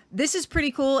groove. This is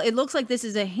pretty cool. It looks like this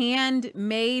is a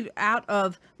handmade out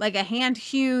of like a hand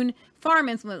hewn farm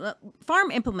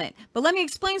implement. But let me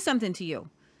explain something to you.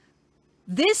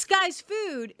 This guy's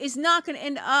food is not going to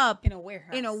end up in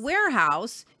a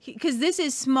warehouse because this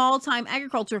is small time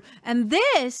agriculture. And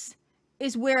this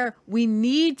is where we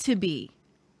need to be.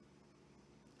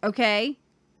 Okay?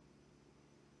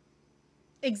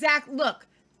 Look.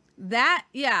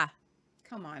 Yeah.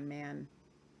 Come on, man.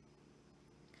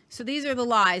 So these are the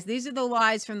lies. These are the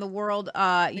lies from the World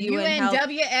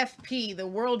UNWFP, the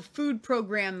World Food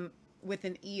Program with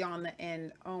an E on the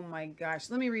end. Oh my gosh.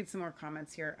 Let me read some more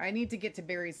comments here. I need to get to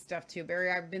Barry's stuff too.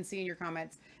 Barry, I've been seeing your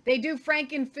comments. They do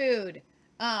Frankenfood.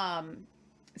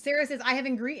 Sarah says, I have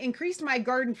increased my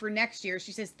garden for next year.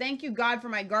 She says, thank you, God, for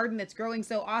my garden that's growing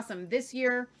so awesome this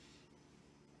year.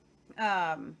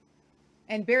 And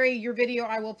Barry, your video,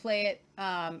 I will play it.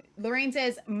 Lorraine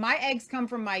says, my eggs come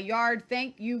from my yard.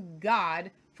 Thank you,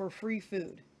 God, for free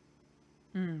food.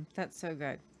 That's so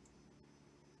good.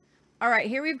 All right,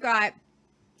 here we've got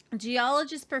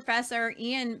geologist Professor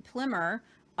Ian Plimmer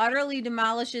utterly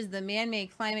demolishes the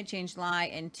man-made climate change lie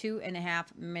in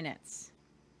 2.5 minutes.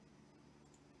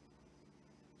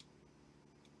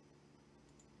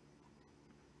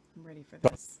 I'm ready for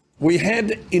this. We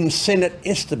had in Senate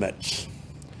estimates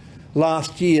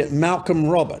last year, Malcolm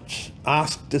Roberts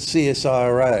asked the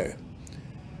CSIRO,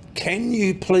 can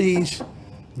you please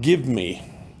give me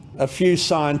a few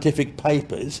scientific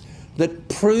papers that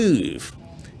prove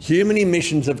human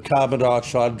emissions of carbon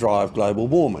dioxide drive global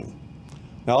warming?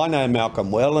 Now, I know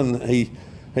Malcolm well, and he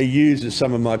uses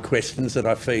some of my questions that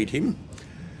I feed him.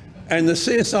 And the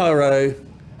CSIRO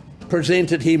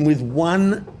presented him with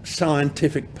one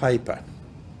scientific paper,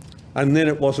 and then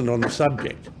it wasn't on the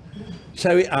subject.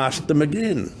 So he asked them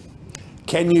again,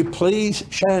 can you please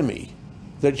show me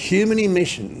that human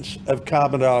emissions of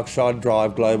carbon dioxide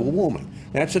drive global warming?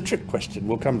 Now, it's a trick question.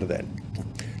 We'll come to that.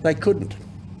 They couldn't.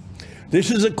 This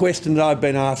is a question that I've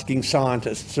been asking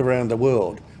scientists around the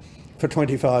world for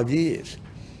 25 years.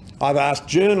 I've asked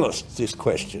journalists this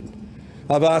question.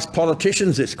 I've asked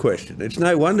politicians this question. It's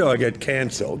no wonder I get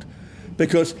cancelled,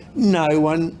 because no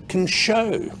one can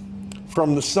show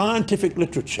from the scientific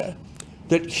literature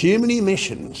that human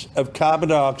emissions of carbon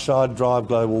dioxide drive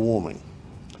global warming.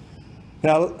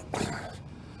 Now,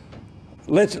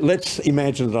 let's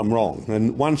imagine that I'm wrong.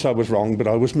 And once I was wrong, but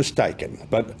I was mistaken.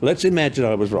 But let's imagine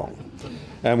I was wrong.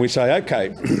 And we say,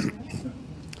 okay,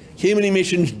 human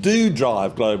emissions do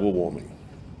drive global warming.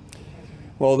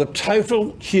 Well, the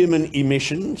total human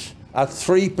emissions are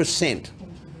 3%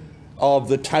 of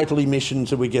the total emissions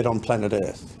that we get on planet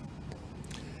Earth.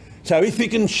 So if you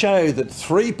can show that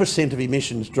 3% of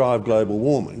emissions drive global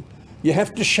warming, you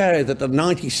have to show that the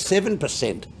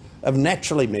 97% of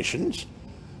natural emissions,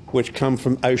 which come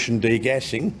from ocean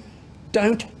degassing,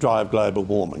 don't drive global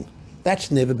warming.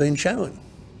 That's never been shown.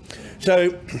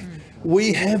 So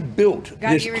we have built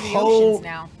this whole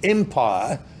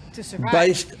empire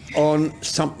based on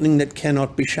something that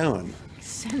cannot be shown.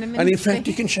 And in fact,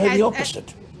 you can show the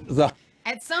opposite.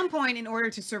 At some point, in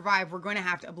order to survive, we're going to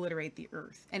have to obliterate the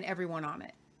Earth and everyone on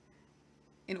it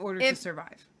in order to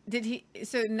survive.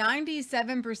 So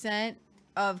 97%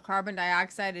 of carbon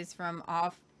dioxide is from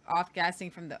off-gassing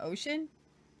from the ocean?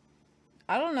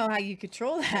 I don't know how you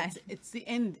control that. It's the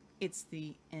end. It's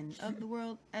the end of the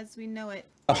world as we know it.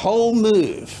 The whole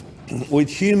move with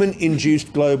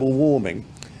human-induced global warming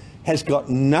has got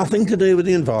nothing to do with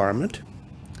the environment.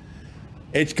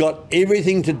 It's got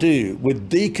everything to do with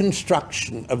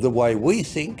deconstruction of the way we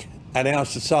think at our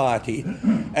society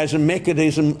as a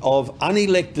mechanism of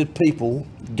unelected people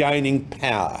gaining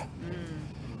power.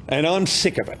 And I'm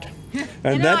sick of it.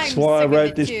 And that's why I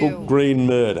wrote this book, Green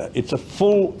Murder. It's a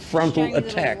full frontal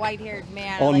attack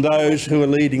on those who are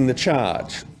leading the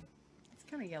charge. It's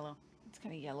kind of yellow. It's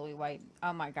kind of yellowy white.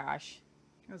 Oh my gosh.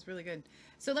 That was really good.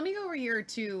 So let me go over here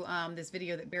to this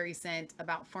video that Barry sent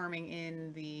about farming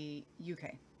in the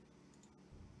UK.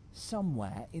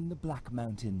 Somewhere in the Black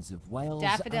Mountains of Wales,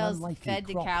 daffodils an unlikely fed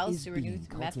to crop cows is to being reduce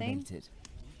methane. cultivated.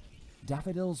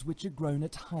 Daffodils, which are grown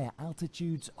at higher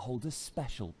altitudes, hold a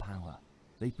special power.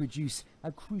 They produce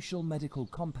a crucial medical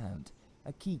compound,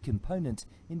 a key component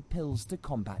in pills to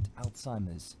combat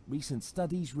Alzheimer's. Recent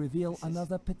studies reveal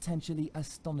another potentially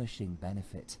astonishing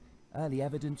benefit. Early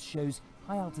evidence shows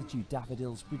high-altitude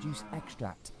daffodils produce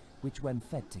extract, which when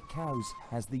fed to cows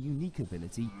has the unique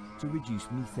ability to reduce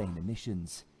methane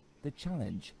emissions. The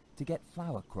challenge, to get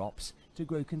flower crops to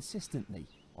grow consistently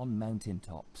on mountain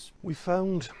tops. We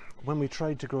found when we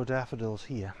tried to grow daffodils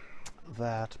here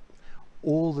that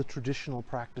all the traditional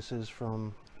practices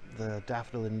from the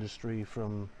daffodil industry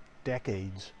from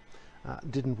decades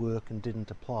didn't work and didn't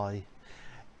apply.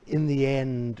 In the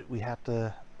end, we had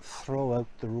to throw out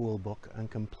the rule book and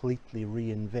completely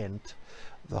reinvent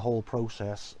the whole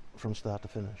process from start to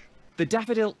finish. The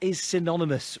daffodil is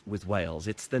synonymous with Wales.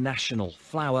 It's the national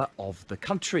flower of the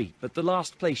country. But the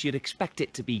last place you'd expect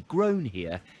it to be grown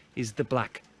here is the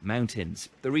Black Mountains.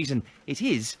 The reason it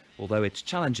is, although it's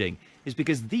challenging, is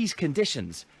because these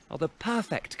conditions are the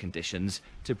perfect conditions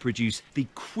to produce the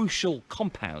crucial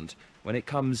compound when it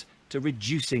comes to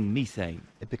reducing methane.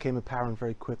 It became apparent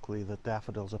very quickly that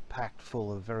daffodils are packed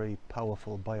full of very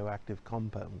powerful bioactive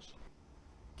compounds.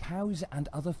 Cows and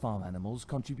other farm animals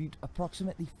contribute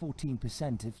approximately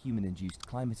 14% of human-induced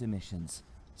climate emissions.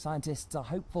 Scientists are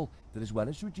hopeful that as well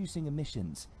as reducing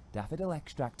emissions, daffodil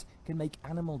extract can make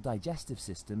animal digestive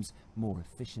systems more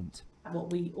efficient. What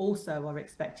we also are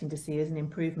expecting to see is an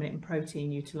improvement in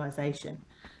protein utilisation,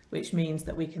 which means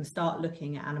that we can start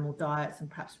looking at animal diets and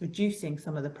perhaps reducing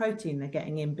some of the protein they're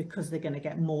getting in because they're going to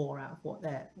get more out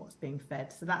of what's being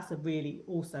fed. So that's a really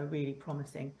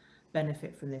promising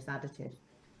benefit from this additive.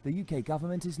 The UK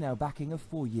government is now backing a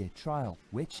 4-year trial,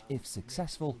 which, if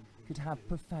successful, could have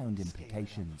profound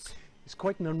implications. It's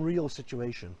quite an unreal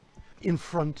situation. In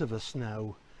front of us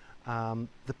now,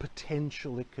 the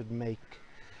potential it could make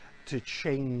to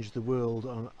change the world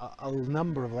on a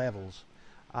number of levels.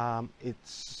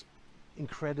 It's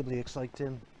incredibly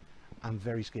exciting and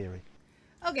very scary.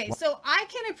 Okay, so I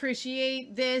can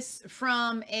appreciate this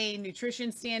from a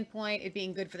nutrition standpoint, it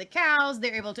being good for the cows.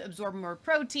 They're able to absorb more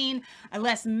protein,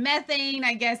 less methane,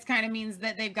 I guess, kind of means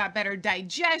that they've got better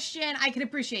digestion. I can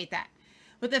appreciate that.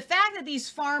 But the fact that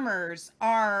these farmers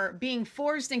are being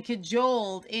forced and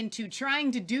cajoled into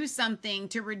trying to do something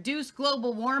to reduce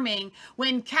global warming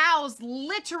when cows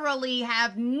literally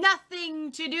have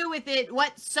nothing to do with it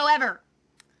whatsoever.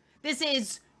 This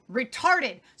is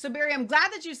retarded. So Barry, I'm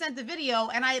glad that you sent the video,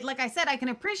 and like I said, I can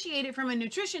appreciate it from a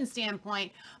nutrition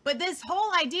standpoint, but this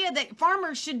whole idea that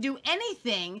farmers should do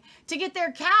anything to get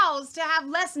their cows to have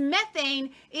less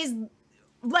methane is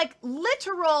like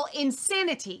literal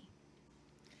insanity.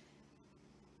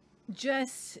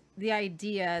 Just the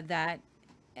idea that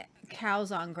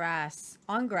cows on grass,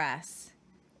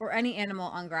 or any animal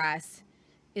on grass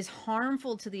is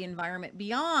harmful to the environment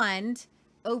beyond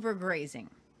overgrazing.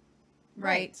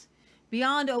 Right.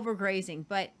 Beyond overgrazing.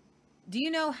 But do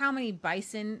you know how many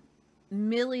bison,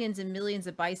 millions and millions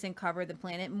of bison cover the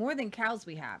planet? More than cows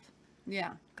we have.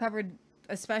 Yeah. Covered,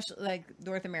 especially like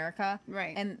North America.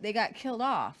 Right. And they got killed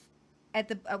off.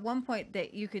 At one point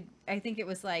that you could, I think it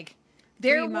was like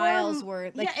 3 There miles were-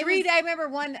 worth. Like yeah, it three, was- I remember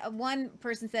one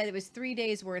person said it was 3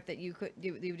 days worth that you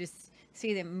would just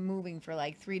see them moving for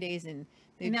like 3 days in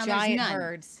the Now there's giant none.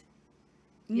 herds.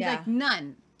 Yeah. Like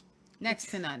none.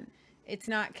 Next to none. It's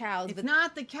not cows. It's but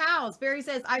not the cows. Barry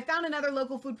says, I found another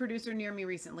local food producer near me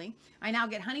recently. I now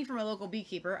get honey from a local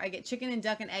beekeeper. I get chicken and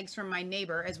duck and eggs from my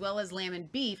neighbor, as well as lamb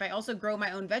and beef. I also grow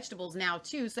my own vegetables now,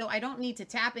 too, so I don't need to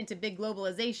tap into big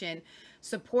globalization.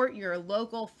 Support your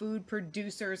local food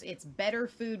producers. It's better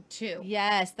food, too.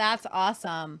 Yes, that's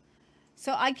awesome.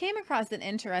 So I came across an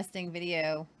interesting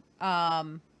video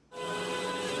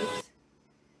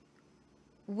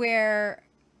where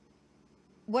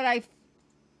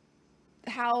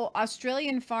how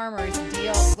Australian farmers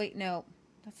deal. Wait, no,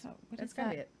 that's not. That's gotta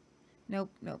be it.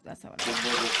 Nope, that's not what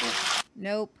I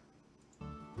Nope.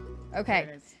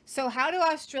 Okay, so how do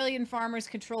Australian farmers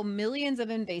control millions of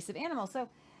invasive animals? So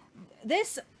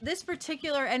this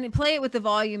particular, and play it with the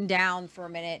volume down for a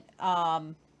minute,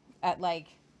 at like,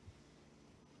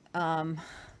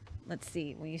 let's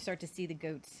see, when you start to see the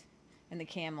goats and the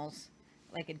camels,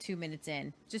 like in 2 minutes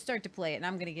in, just start to play it, and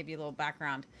I'm going to give you a little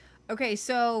background. Okay,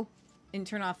 so, and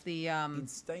turn off the, in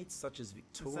states such as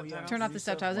Victoria, turn off the New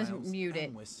South subtitles, just Wales, mute it,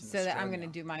 and Western so that I'm going to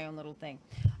Australia. do my own little thing.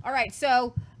 All right,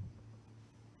 so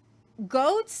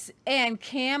goats and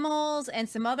camels and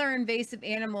some other invasive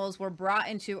animals were brought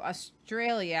into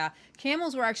Australia.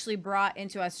 Camels were actually brought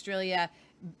into Australia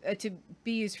to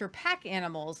be used for pack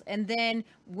animals. And then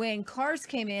when cars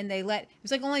came in, it was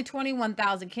like only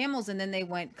 21,000 camels, and then they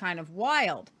went kind of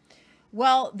wild.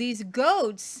 Well, these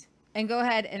goats, and go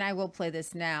ahead and I will play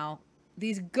this now.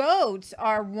 These goats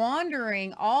are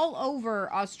wandering all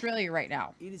over Australia right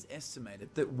now. It is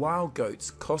estimated that wild goats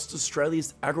cost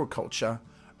Australia's agriculture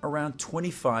around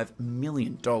 $25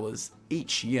 million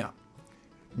each year,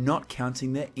 not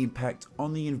counting their impact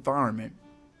on the environment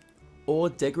or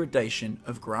degradation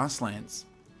of grasslands.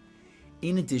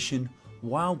 In addition,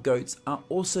 wild goats are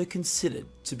also considered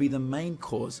to be the main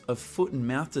cause of foot and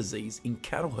mouth disease in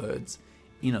cattle herds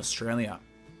in Australia.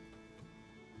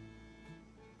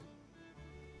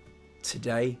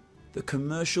 Today, the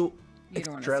commercial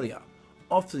Australia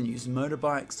often use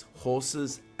motorbikes,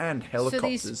 horses, and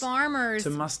helicopters these farmers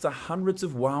to muster hundreds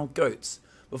of wild goats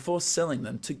before selling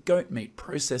them to goat meat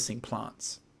processing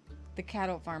plants. The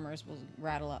cattle farmers will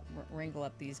wrangle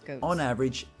up these goats. On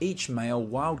average, each male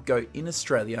wild goat in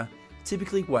Australia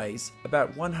typically weighs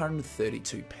about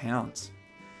 132 pounds,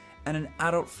 and an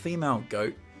adult female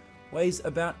goat weighs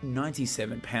about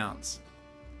 97 pounds.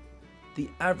 The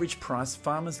average price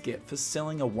farmers get for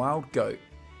selling a wild goat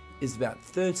is about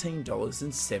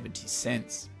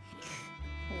 $13.70.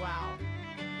 Wow.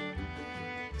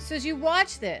 So as you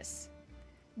watch this,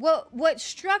 what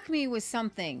struck me was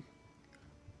something.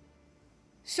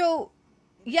 So,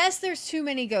 yes, there's too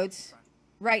many goats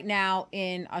right now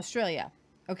in Australia,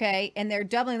 okay? And they're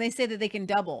doubling. They say that they can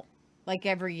double, like,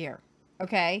 every year,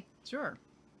 okay? Sure.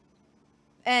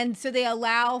 And so they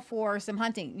allow for some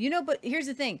hunting. You know, but here's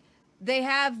the thing. They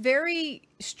have very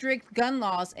strict gun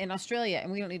laws in Australia,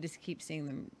 and we don't need to keep seeing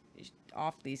them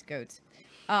off these goats.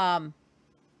 But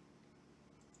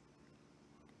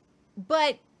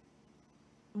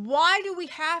why do we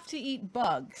have to eat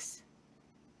bugs?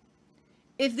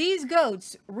 If these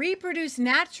goats reproduce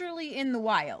naturally in the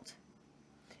wild,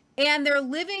 and they're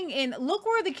living in, look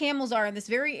where the camels are, in this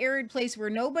very arid place where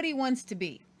nobody wants to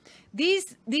be.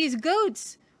 These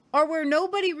goats are where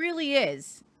nobody really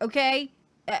is, okay?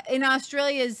 In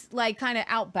Australia's like kind of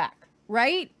outback,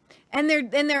 right? And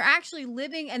they're actually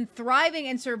living and thriving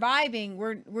and surviving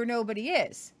where nobody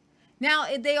is. Now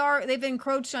they've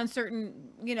encroached on certain,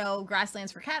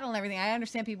 grasslands for cattle and everything. I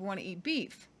understand people want to eat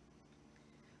beef.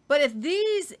 But if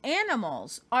these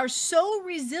animals are so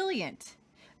resilient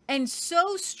and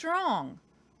so strong,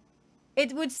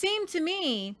 it would seem to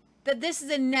me that this is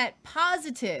a net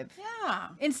positive,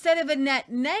 instead of a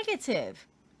net negative.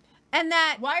 And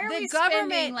that why are we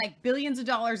spending like billions of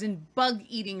dollars in bug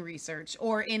eating research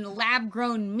or in lab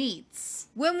grown meats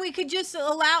when we could just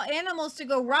allow animals to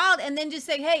go wild and then just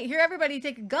say, hey, here, everybody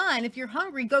take a gun. If you're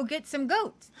hungry, go get some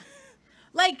goats.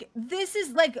 Like, this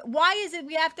is like, why is it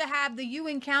we have to have the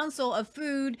UN Council of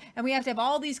Food and we have to have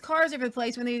all these cars over the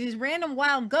place when there's these random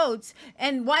wild goats?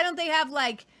 And why don't they have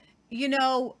like,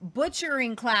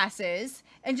 butchering classes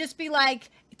and just be like,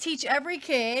 teach every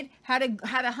kid how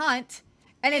to hunt?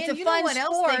 And it's a fun sport.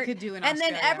 Else they could do in and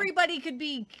Australia? Then everybody could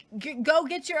go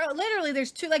get your, literally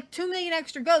there's 2 million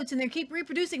extra goats and they keep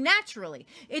reproducing naturally.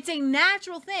 It's a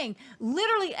natural thing.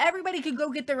 Literally everybody could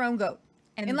go get their own goat.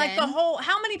 And like the whole,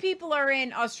 how many people are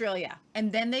in Australia?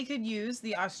 And then they could use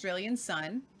the Australian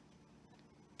sun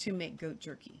to make goat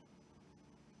jerky.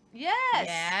 Yes.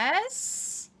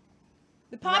 Yes.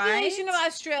 The population of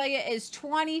Australia is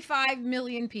 25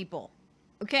 million people.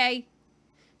 Okay?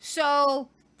 So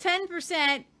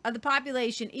 10% of the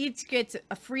population each gets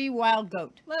a free wild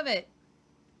goat. Love it.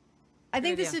 I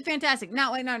think this is fantastic.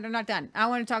 No, wait, no, I'm not done. I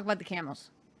want to talk about the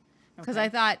camels. Because I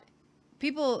thought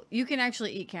you can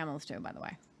actually eat camels too, by the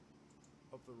way.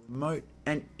 Of the remote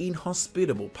and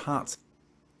inhospitable parts of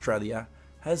Australia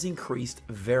has increased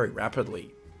very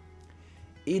rapidly.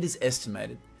 It is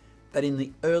estimated that in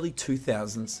the early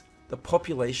 2000s, the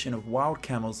population of wild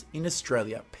camels in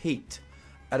Australia peaked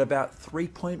at about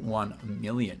 3.1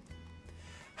 million.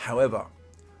 However,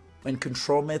 when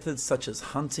control methods such as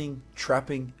hunting,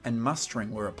 trapping, and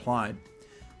mustering were applied,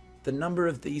 the number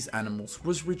of these animals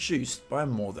was reduced by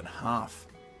more than half.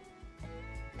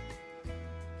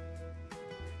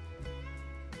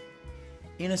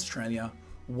 In Australia,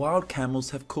 wild camels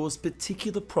have caused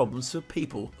particular problems for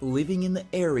people living in the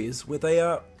areas where they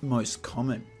are most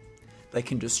common. They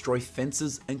can destroy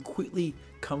fences and quickly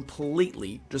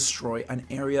completely destroy an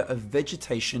area of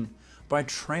vegetation by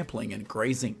trampling and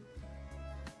grazing.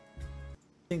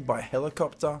 By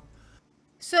helicopter.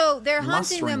 So they're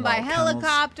hunting them by mustering wild camels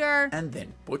helicopter. And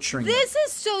then butchering This them.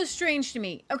 is so strange to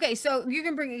me. Okay, so you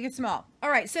can bring it small. All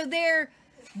right, so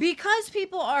because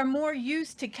people are more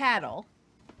used to cattle,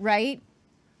 right?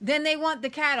 Then they want the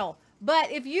cattle.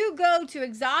 But if you go to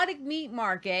exotic meat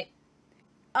market,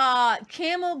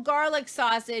 camel garlic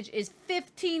sausage is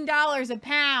 $15 a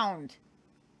pound.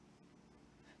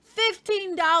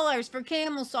 $15 for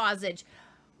camel sausage.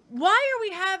 Why are we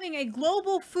having a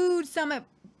global food summit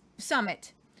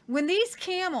when these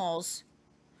camels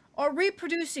are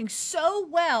reproducing so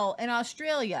well in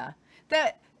Australia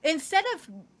that instead of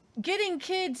getting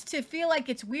kids to feel like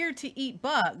it's weird to eat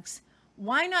bugs,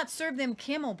 why not serve them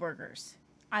camel burgers?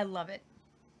 I love it.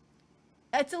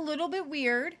 It's a little bit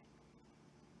weird,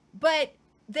 but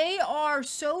they are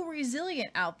so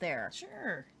resilient out there.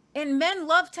 Sure. And men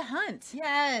love to hunt.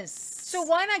 Yes. So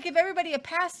why not give everybody a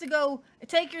pass to go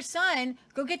take your son,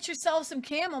 go get yourself some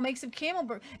camel, make some camel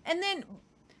burger, and then,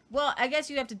 well, I guess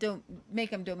you'd have to make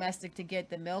them domestic to get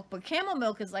the milk, but camel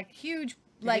milk is like huge,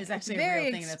 like it's actually very a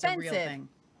real thing. expensive. That's a real thing.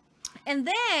 And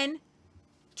then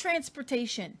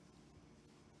transportation.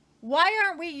 Why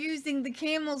aren't we using the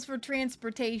camels for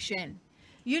transportation?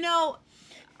 You know,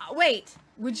 wait,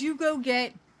 would you go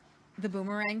get the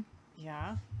boomerang?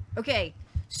 Yeah. Okay,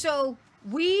 so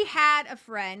we had a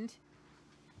friend.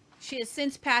 She has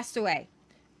since passed away.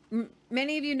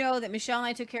 Many of you know that Michelle and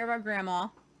I took care of our grandma,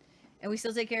 and we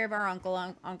still take care of our uncle.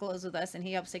 Uncle is with us, and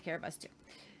he helps take care of us too.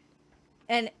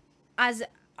 And as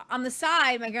on the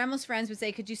side, my grandma's friends would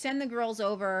say, could you send the girls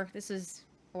over, this was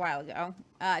a while ago,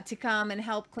 to come and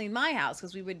help clean my house,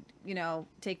 because we would,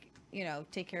 take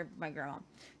care of my grandma.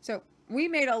 So we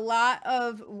made a lot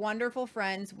of wonderful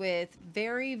friends with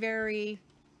very, very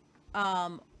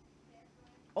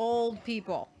old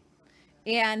people.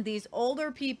 And these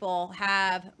older people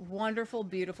have wonderful,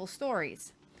 beautiful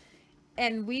stories.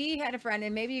 And we had a friend,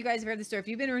 and maybe you guys have heard the story. If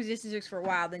you've been in Resistance for a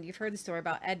while, then you've heard the story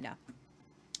about Edna.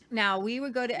 Now, we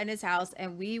would go to Edna's house,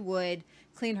 and we would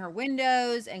clean her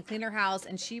windows and clean her house,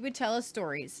 and she would tell us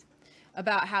stories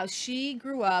about how she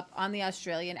grew up on the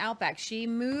Australian outback. She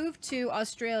moved to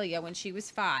Australia when she was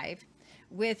 5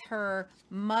 with her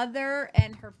mother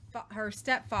and her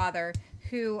stepfather,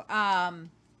 who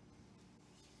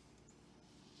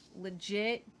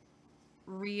legit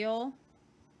real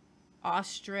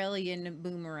Australian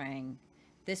boomerang.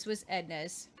 This was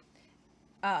Edna's.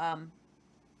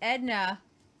 Edna,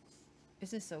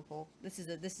 this is so cool. This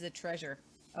is a treasure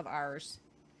of ours.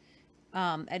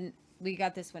 And we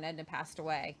got this when Edna passed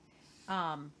away.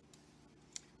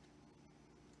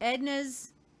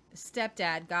 Edna's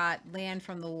stepdad got land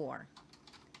from the war,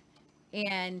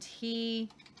 and he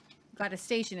got a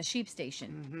sheep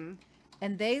station. Mm-hmm.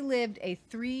 And they lived a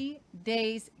 3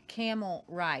 days camel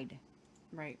ride.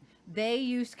 Right. They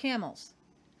used camels.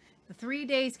 The 3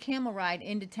 days camel ride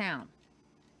into town.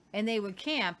 And they would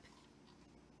camp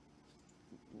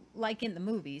like in the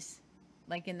movies,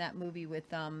 like in that movie with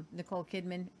Nicole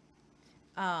Kidman.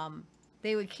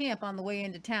 They would camp on the way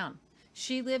into town.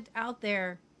 She lived out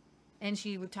there, and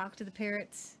she would talk to the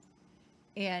parrots,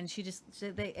 and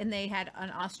they had an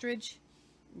ostrich.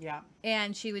 Yeah.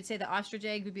 And she would say the ostrich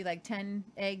egg would be like 10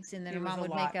 eggs, and then her mom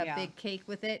would make a big cake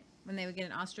with it when they would get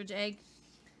an ostrich egg.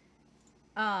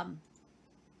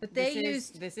 But this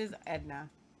is Edna.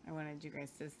 I wanted you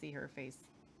guys to see her face.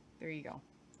 There you go.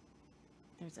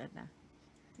 There's Edna.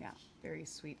 Yeah, very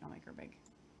sweet. I'll make her big.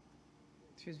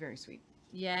 She was very sweet.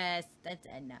 Yes, that's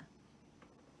Edna.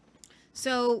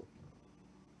 So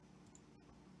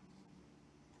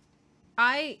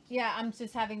I'm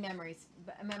just having memories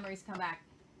come back.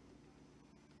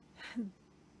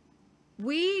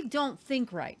 We don't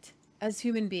think right as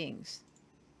human beings.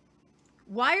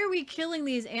 Why are we killing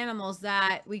these animals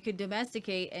that we could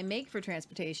domesticate and make for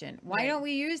transportation? Why don't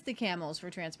we use the camels for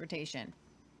transportation?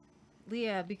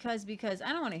 Leah, because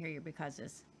I don't want to hear your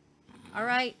becauses. All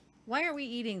right? Why aren't we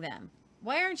eating them?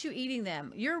 Why aren't you eating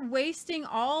them? You're wasting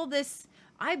all this.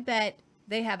 I bet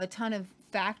they have a ton of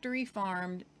factory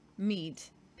farmed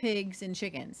meat, pigs and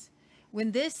chickens.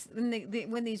 When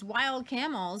these wild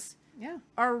camels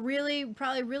are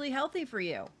probably really healthy for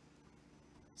you.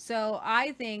 So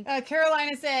I think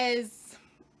Carolina says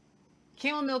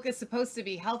camel milk is supposed to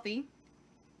be healthy.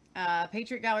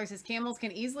 Patriot Gallery says camels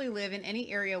can easily live in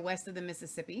any area west of the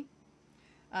Mississippi.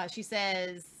 She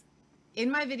says,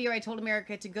 in my video, I told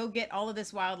America to go get all of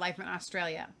this wildlife in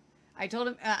Australia. I told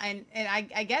him, and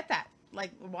I get that.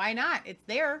 Like, why not? It's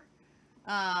there.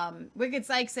 Wicked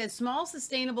Psych says small,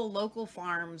 sustainable local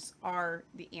farms are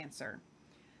the answer.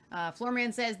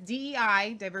 Floorman says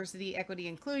DEI, diversity, equity,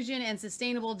 inclusion, and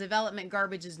sustainable development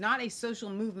garbage is not a social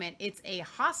movement. It's a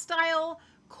hostile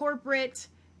corporate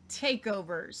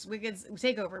takeover.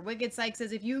 Wicked Sykes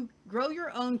says if you grow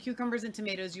your own cucumbers and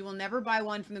tomatoes, you will never buy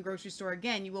one from the grocery store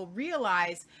again. You will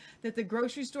realize that the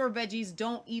grocery store veggies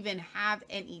don't even have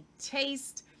any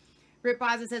taste. Rip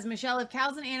Baza says, Michelle, if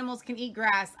cows and animals can eat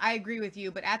grass, I agree with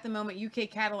you. But at the moment, UK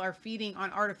cattle are feeding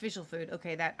on artificial food.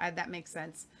 Okay, that makes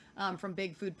sense. From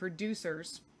big food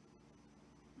producers.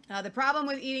 The problem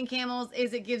with eating camels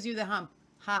is it gives you the hump.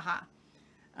 Haha.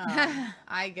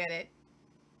 I get it.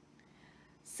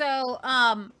 So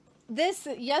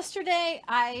yesterday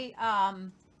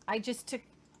I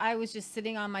was just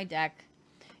sitting on my deck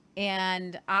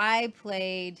and I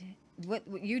played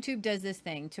what YouTube does this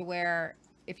thing to where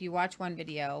if you watch one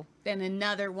video, then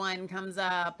another one comes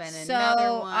up and so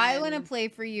another one. I want to play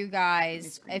for you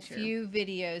guys a few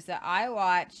videos that I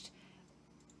watched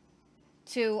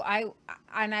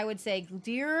I would say,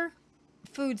 dear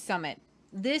Food Summit,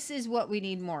 this is what we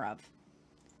need more of.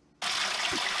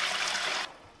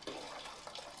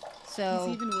 So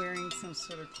he's even wearing some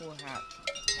sort of cool hat.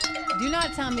 Do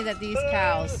not tell me that these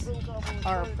cows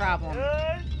are a problem.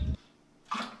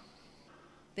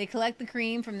 They collect the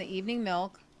cream from the evening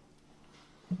milk.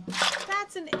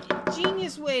 That's a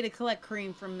genius way to collect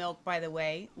cream from milk, by the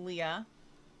way, Leah.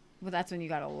 Well, that's when you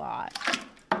got a lot.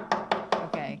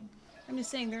 Okay. I'm just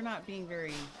saying they're not being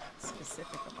very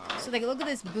specific about it. So look at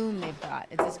this boom they've got.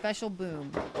 It's a special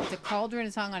boom. It's a cauldron.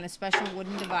 It's hung on a special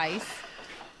wooden device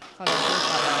called a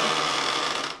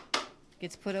bullfrog.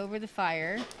 Gets put over the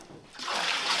fire. A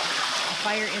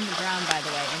fire in the ground, by the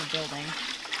way, in a building.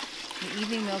 The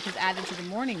evening milk is added to the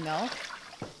morning milk.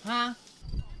 Huh?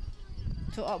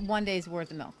 So 1 day's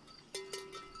worth of milk.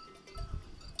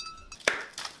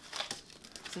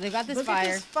 So they've got this Look fire.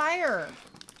 At this fire.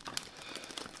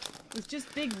 With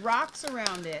just big rocks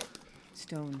around it.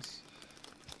 Stones.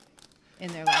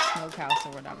 In their like smokehouse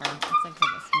or whatever. It's like a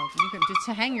smoke. You can just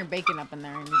hang your bacon up in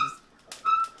there and you just.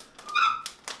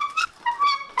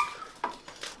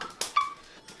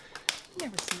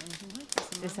 Never seen anything like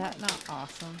this. Is that not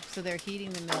awesome? So they're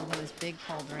heating the milk in this big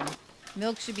cauldron.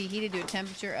 Milk should be heated to a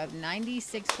temperature of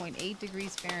 96.8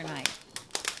 degrees Fahrenheit.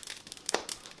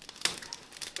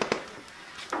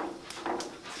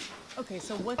 Okay,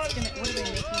 so what are they making out of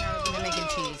it? They're making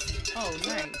cheese. Oh,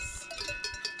 nice.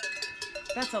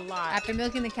 That's a lot. After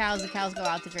milking the cows go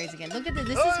out to graze again. Look at this.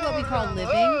 This is what we call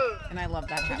living, and I love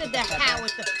that hat. Look at the hat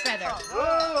with the feather.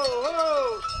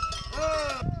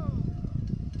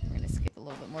 We're gonna skip a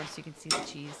little bit more so you can see the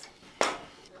cheese.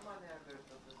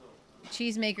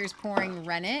 Cheesemaker's pouring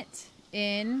rennet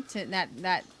in to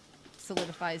that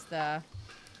solidifies the.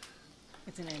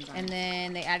 It's an enzyme. And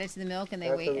then they add it to the milk and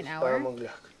they wait an hour.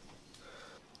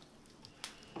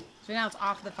 So now it's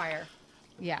off the fire.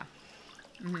 Yeah.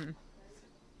 Mm-hmm.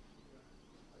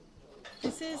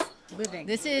 This is living.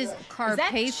 This is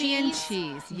Carpathian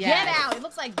cheese. Yes. Get out! It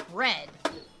looks like bread.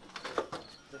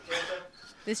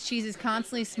 This cheese is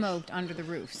constantly smoked under the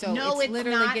roof, so No, it's it's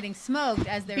literally not, getting smoked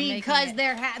as they're making it. Because they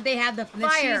had the And the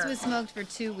fire. cheese was smoked for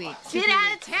 2 weeks. Get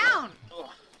out of town!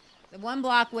 The one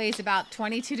block weighs about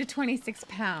 22 to 26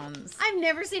 pounds. I've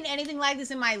never seen anything like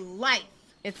this in my life.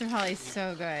 It's probably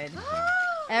so good.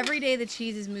 Every day the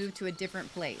cheese is moved to a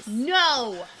different place.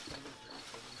 No!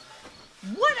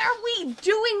 What are we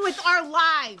doing with our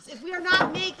lives if we are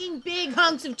not making big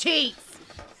hunks of cheese?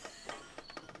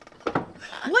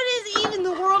 What is even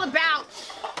the world about?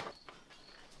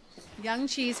 Young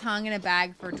cheese hung in a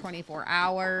bag for 24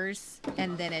 hours,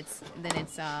 and then it's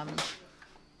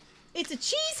a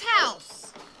cheese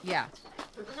house. Yeah.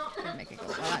 I'll make it go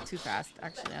not too fast.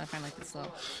 Actually, I kind of like it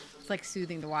slow. It's like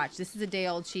soothing to watch. This is a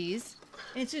day-old cheese.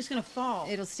 And it's just gonna fall.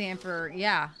 It'll stand for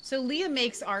So Leah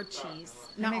makes our cheese.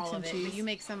 Not make all some of it, cheese. but you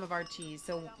make some of our cheese.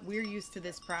 So we're used to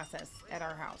this process at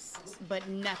our house, but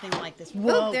nothing like this.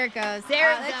 Whoa! Oh, there it goes.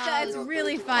 There it It's goes.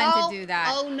 really fun to do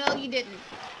that. Oh no, you didn't.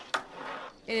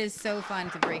 It is so fun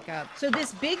to break up. So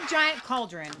this big giant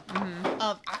cauldron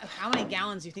of how many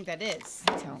gallons do you think that is?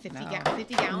 I don't 50 know.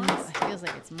 50 gallons? It feels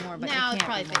like it's more, but No, it it's can't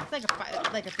probably be more.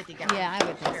 it's like a 50 gallon. Yeah, I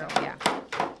would think so. barrel.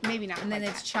 Yeah. Maybe not. And then quite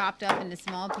it's that. chopped up into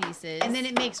small pieces. And then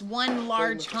it makes one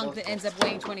large hunk that ends up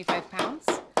weighing 25 pounds.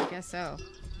 I guess so.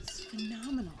 It's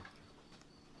phenomenal.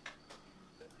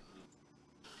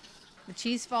 The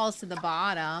cheese falls to the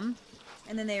bottom.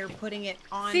 And then they are putting it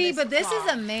on. See, this but this cloth.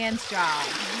 is a man's job.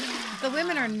 The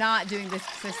women are not doing this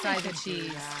size of We could do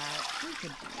cheese. that. We could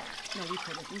do that. No, we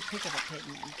couldn't. We pick up a pig,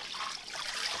 man.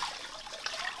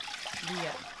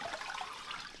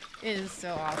 Yeah. It is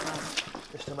so awesome.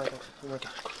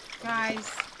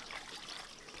 Guys,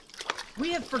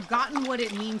 We have forgotten what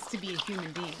it means to be a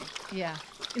human being. Yeah.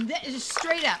 And that is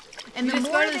straight up. And You the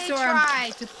just more go to the they store.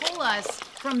 try to pull us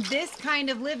from this kind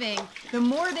of living, the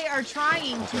more they are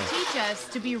trying to teach us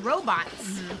to be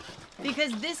robots.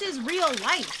 Because this is real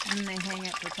life. And they hang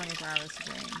it for 24 hours to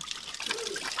drain.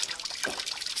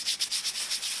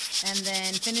 And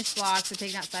then finished blocks are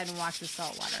taken outside and washed with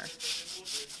salt water.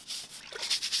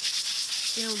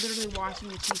 They're literally washing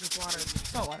the cheese with water.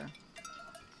 Salt water.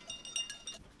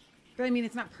 But I mean,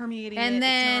 it's not permeating it. And It's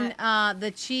then not...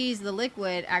 the cheese, the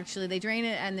liquid, actually, they drain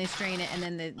it and they strain it, and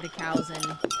then the cows and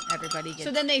everybody gets...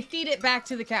 So then they feed it back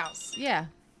to the cows. Yeah.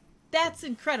 That's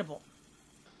incredible.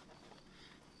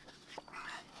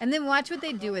 And then watch what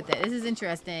they do with it. This is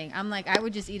interesting. I'm like, I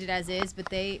would just eat it as is, but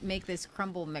they make this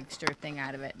crumble mixture thing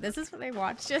out of it. This is what I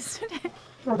watched yesterday.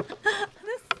 This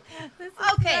is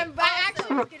Okay, I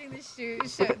actually was getting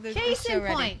the Case in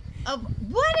point of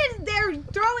what is they're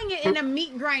throwing it in a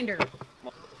meat grinder.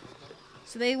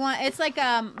 So they want, it's like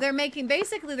they're making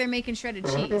shredded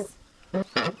cheese,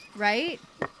 right?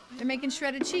 They're making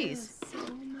shredded cheese,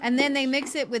 and then they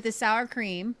mix it with the sour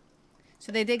cream.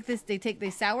 So they take this, they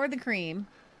sour the cream,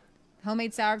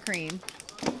 homemade sour cream,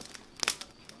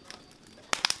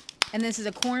 and this is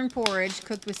a corn porridge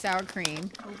cooked with sour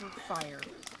cream over fire.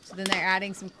 So then they're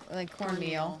adding some like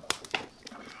cornmeal.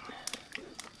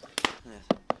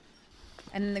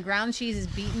 And then the ground cheese is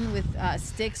beaten with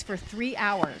sticks for 3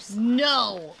 hours.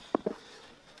 No.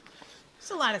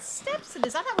 There's a lot of steps to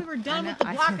this. I thought we were done with the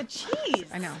block of cheese.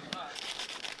 I know.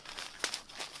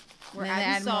 We're and then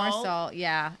adding add more salt. salt,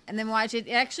 yeah. And then watch it.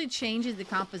 It actually changes the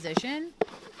composition.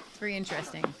 It's very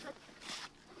interesting.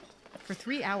 For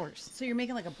 3 hours. So you're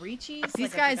making like a brie cheese?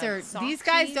 These like these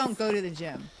guys don't go to the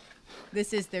gym.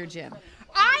 This is their gym.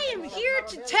 I am here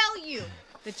to tell you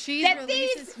the cheese that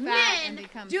releases these fat and men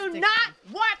becomes do sticky. not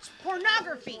watch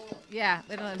pornography. Yeah,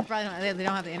 they don't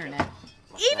have the internet.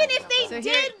 Even if they So did,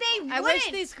 here- they I wouldn't.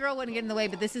 wish this girl wouldn't get in the way,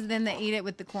 but this is then they eat it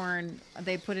with the corn.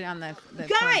 They put it on the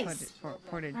Guys, corn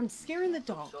ported. I'm scaring the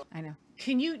dog. I know.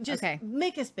 Can you just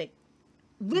make us big?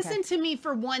 Listen to me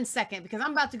for 1 second because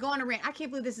I'm about to go on a rant. I can't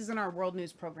believe this isn't our world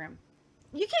news program.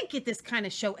 You can't get this kind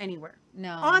of show anywhere.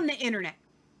 No. On the internet.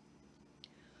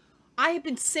 I have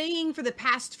been saying for the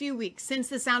past few weeks since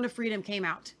The Sound of Freedom came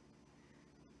out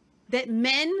that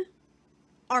men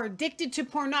are addicted to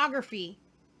pornography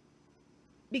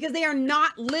because they are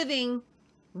not living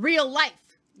real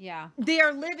life. Yeah. They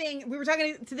are living, we were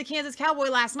talking to the Kansas Cowboy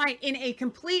last night, in a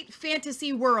complete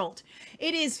fantasy world.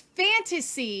 It is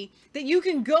fantasy that you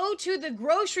can go to the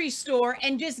grocery store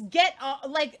and just get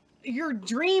like your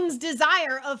dream's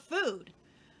desire of food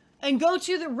and go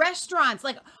to the restaurants.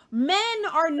 Like, men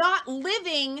are not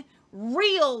living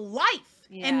real life.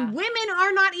 Yeah. And women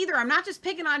are not either. I'm not just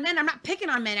picking on men. I'm not picking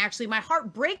on men, actually. My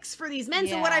heart breaks for these men.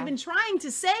 So what Yeah. I've been trying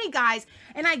to say, guys,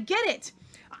 and I get it,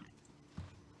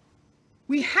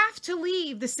 we have to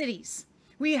leave the cities.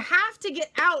 We have to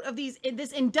get out of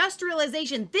this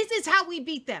industrialization. This is how we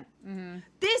beat them.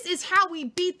 This is how we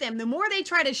beat them. The more they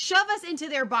try to shove us into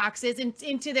their boxes,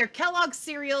 into their Kellogg's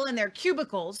cereal and their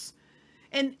cubicles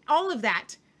and all of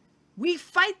that, we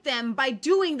fight them by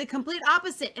doing the complete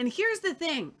opposite. And here's the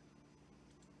thing.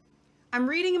 I'm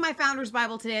reading in my Founder's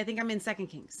Bible today. I think I'm in 2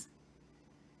 Kings.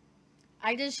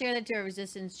 I just shared that to a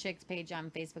Resistance Chicks page on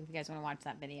Facebook if you guys want to watch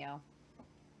that video.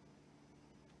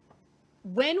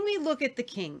 When we look at the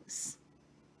kings,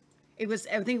 I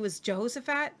think it was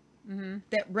Jehoshaphat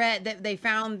that they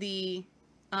found the,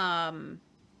 or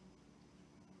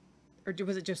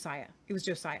was it Josiah? It was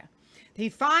Josiah. He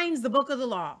finds the book of the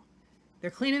law. They're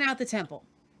cleaning out the temple.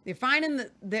 They're finding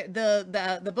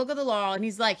the book of the law, and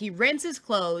he's like, he rents his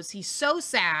clothes. He's so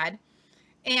sad.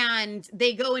 And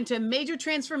they go into major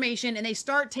transformation, and they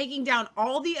start taking down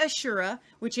all the Ashura,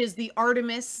 which is the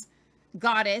Artemis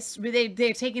goddess.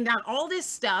 They're taking down all this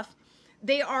stuff.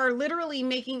 They are literally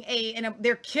making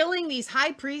they're killing these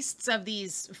high priests of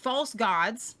these false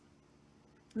gods.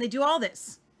 They do all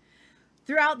this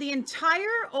throughout the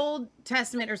entire Old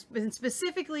Testament, or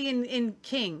specifically in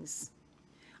Kings.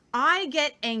 I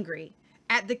get angry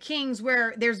at the kings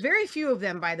where there's very few of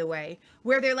them, by the way,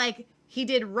 where they're like, he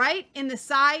did right in the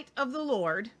sight of the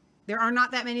Lord. There are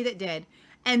not that many that did.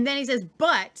 And then he says,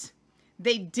 but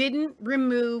they didn't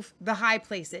remove the high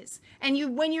places.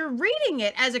 And when you're reading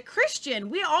it as a Christian,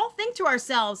 we all think to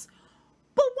ourselves,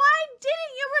 but why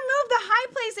didn't you remove the high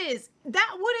places?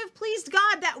 That would have pleased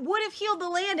God. That would have healed the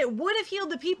land. It would have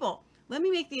healed the people. Let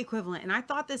me make the equivalent. And I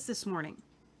thought this morning.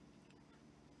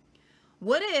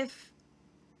 What if,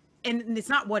 and it's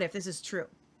not what if, this is true.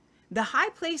 The high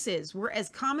places were as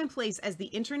commonplace as the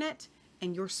internet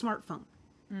and your smartphone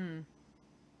and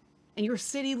your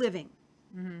city living.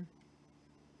 Mm-hmm.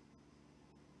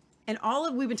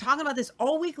 And we've been talking about this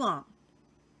all week long.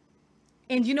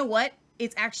 And you know what?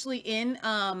 It's actually in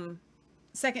 2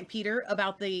 Peter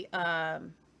about the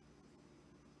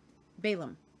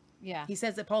Balaam. Yeah. He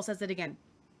says that, Paul says it again.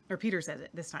 Or Peter says it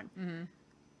this time. Mm-hmm.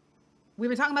 We've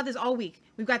been talking about this all week.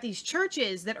 We've got these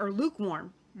churches that are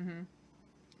lukewarm. Mm-hmm.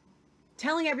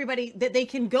 Telling everybody that they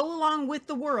can go along with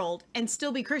the world and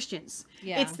still be Christians.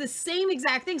 Yeah. It's the same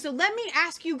exact thing. So let me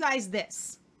ask you guys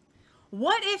this.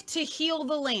 What if to heal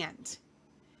the land,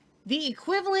 the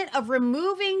equivalent of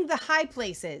removing the high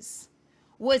places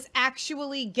was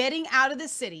actually getting out of the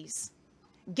cities,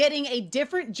 getting a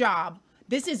different job?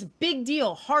 This is big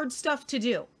deal, hard stuff to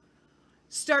do.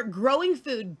 Start growing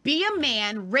food, be a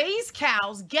man, raise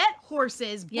cows, get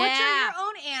horses, butcher your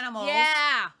own animals.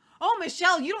 Yeah. Oh,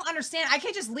 Michelle, you don't understand. I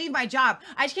can't just leave my job.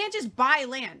 I can't just buy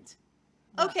land.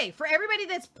 Okay, for everybody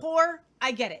that's poor,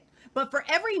 I get it. But for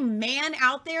every man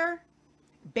out there,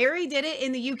 Barry did it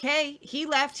in the UK. He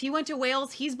left. He went to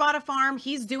Wales. He's bought a farm.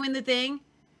 He's doing the thing.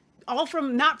 All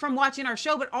from, not from watching our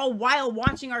show, but all while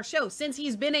watching our show. Since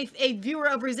he's been a viewer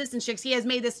of Resistance Chicks, he has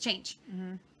made this change.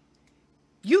 Mm-hmm.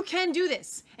 You can do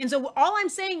this. And so all I'm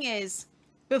saying is,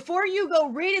 before you go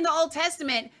reading the Old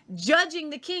Testament, judging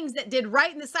the kings that did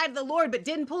right in the sight of the Lord, but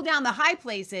didn't pull down the high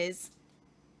places,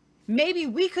 maybe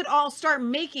we could all start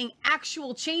making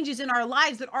actual changes in our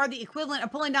lives that are the equivalent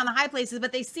of pulling down the high places,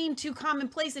 but they seem too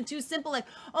commonplace and too simple. Like,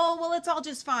 oh, well, it's all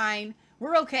just fine.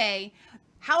 We're okay.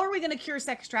 How are we going to cure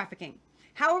sex trafficking?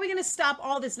 How are we going to stop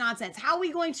all this nonsense? How are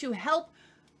we going to help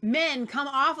men come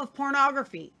off of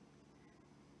pornography?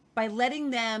 By letting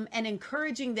them and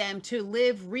encouraging them to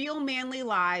live real manly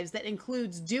lives that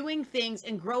includes doing things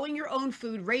and growing your own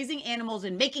food, raising animals,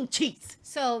 and making cheese.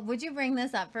 So would you bring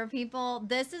this up for people?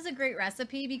 This is a great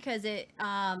recipe because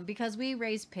because we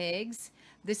raise pigs.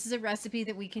 This is a recipe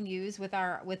that we can use with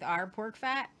our pork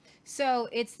fat. So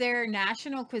it's their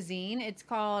national cuisine. It's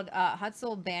called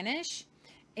Hutzel Banish.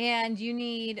 And you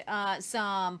need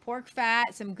some pork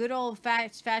fat, some good old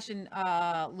fashioned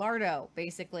lardo,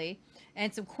 basically,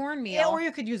 and some cornmeal. Yeah, or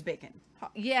you could use bacon.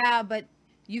 Yeah, but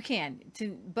you can.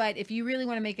 But if you really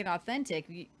want to make it authentic,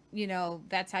 you know,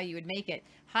 that's how you would make it.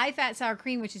 High fat sour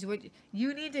cream, which is what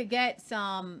you need to get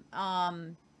some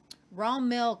raw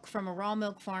milk from a raw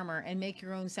milk farmer and make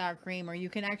your own sour cream, or you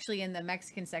can actually in the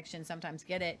Mexican section sometimes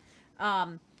get it.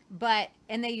 And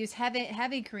they use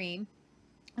heavy cream.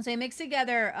 So they mix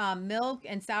together milk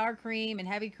and sour cream and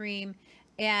heavy cream,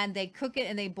 and they cook it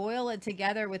and they boil it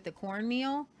together with the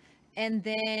cornmeal, and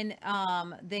then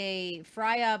they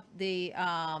fry up the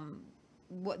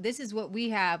this is what we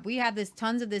have. We have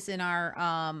tons of this in our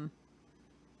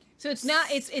so it's not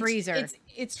freezer.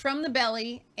 It's from the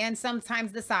belly and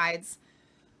sometimes the sides,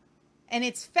 and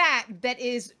it's fat that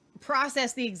is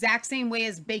processed the exact same way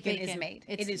as bacon is made.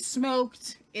 It is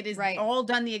smoked. It is all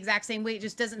done the exact same way. It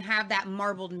just doesn't have that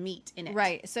marbled meat in it.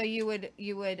 Right. So you would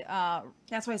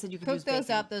that's why I said you could cook use those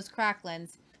bacon. up, those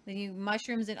cracklins. Then you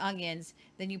mushrooms and onions.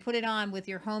 Then you put it on with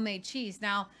your homemade cheese.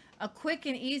 Now, a quick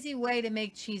and easy way to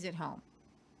make cheese at home.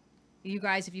 You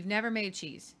guys, if you've never made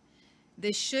cheese,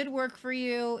 this should work for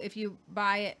you if you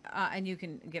buy it, and you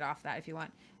can get off that if you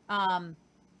want.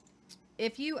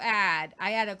 If you I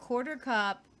add a quarter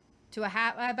cup to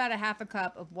about a half a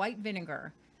cup of white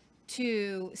vinegar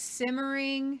to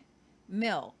simmering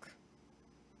milk,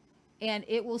 and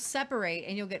it will separate,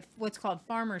 and you'll get what's called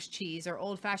farmer's cheese or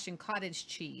old-fashioned cottage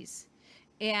cheese.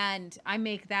 And I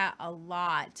make that a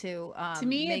lot to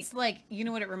me it's like, you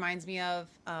know what it reminds me of?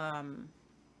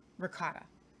 Ricotta.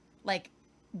 Like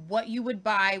what you would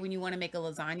buy when you want to make a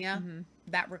lasagna. Mm-hmm.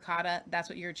 That ricotta, that's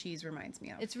what your cheese reminds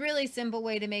me of. It's really simple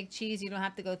way to make cheese. You don't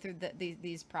have to go through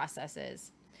these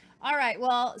processes. All right.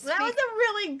 Well, that was a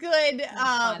really good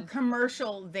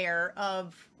commercial there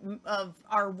of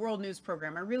our world news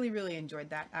program. I really, really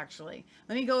enjoyed that, actually.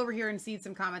 Let me go over here and see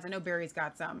some comments. I know Barry's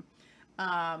got some.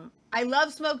 I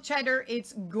love smoked cheddar.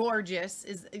 It's gorgeous.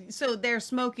 So they're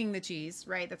smoking the cheese,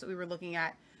 right? That's what we were looking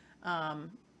at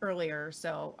earlier.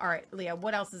 So, all right, Leah,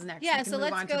 what else is next? Yeah, so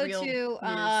let's go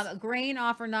to grain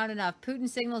offer not enough. Putin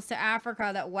signals to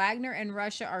Africa that Wagner and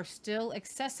Russia are still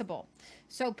accessible.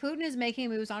 So Putin is making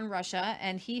moves on Russia,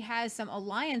 and he has some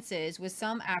alliances with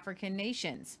some African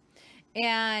nations.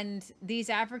 And these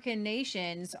African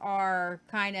nations are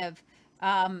kind of...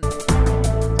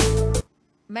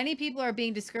 many people are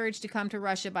being discouraged to come to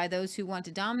Russia by those who want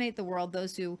to dominate the world,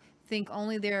 those who think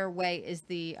only their way is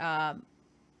the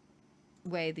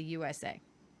way, the USA.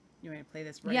 You want me to play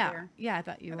this right here? Yeah, I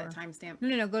thought you were. That timestamp?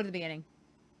 No, go to the beginning.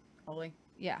 Holy?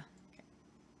 Yeah. Okay.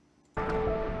 I'm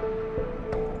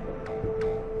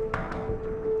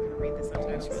gonna read this up.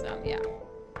 Scroll down, yeah.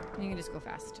 You can just go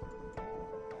fast.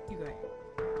 You go ahead.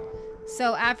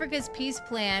 So Africa's peace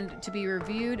plan to be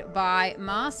reviewed by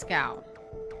Moscow.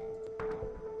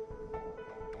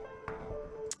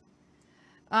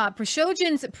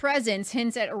 Prigozhin's presence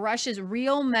hints at Russia's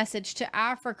real message to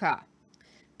Africa.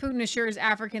 Putin assures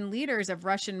African leaders of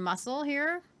Russian muscle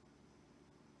here.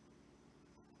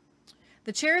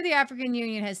 The chair of the African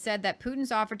Union has said that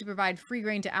Putin's offer to provide free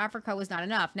grain to Africa was not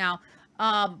enough. Now,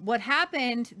 what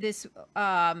happened this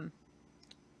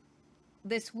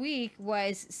week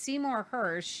was Seymour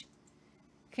Hersh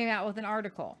came out with an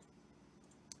article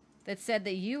that said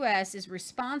the U.S. is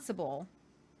responsible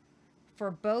for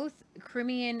both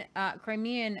Crimean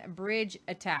bridge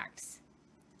attacks.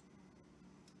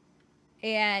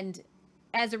 And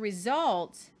as a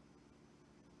result,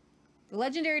 the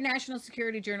legendary national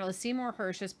security journalist Seymour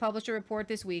Hersh has published a report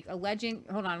this week alleging,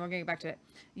 hold on, we're going to get back to it.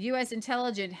 U.S.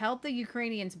 intelligence helped the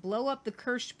Ukrainians blow up the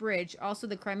Kerch Bridge, also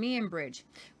the Crimean Bridge,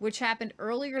 which happened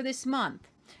earlier this month,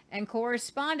 and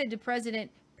corresponded to President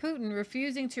Putin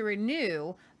refusing to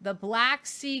renew the Black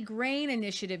Sea Grain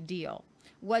Initiative deal.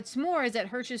 What's more is that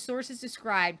Hersh's sources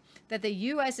described that the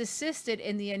U.S. assisted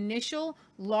in the initial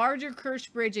larger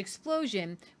Kerch Bridge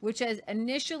explosion, which has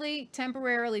initially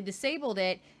temporarily disabled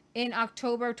it in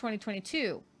October of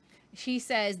 2022. She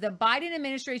says the Biden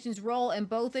administration's role in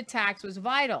both attacks was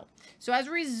vital. So as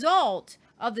a result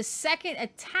of the second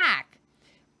attack,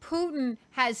 Putin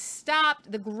has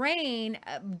stopped the grain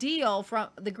deal from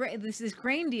this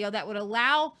grain deal that would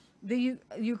allow the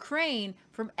Ukraine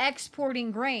from exporting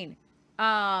grain.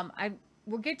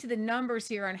 We'll get to the numbers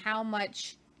here on how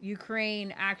much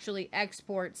Ukraine actually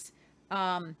exports.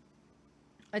 Let's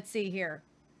see here.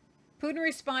 Putin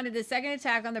responded to the second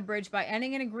attack on the bridge by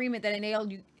ending an agreement that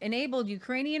enabled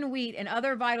Ukrainian wheat and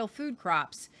other vital food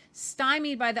crops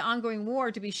stymied by the ongoing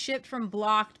war to be shipped from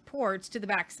blocked ports to the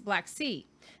Black Sea.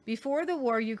 Before the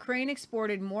war, Ukraine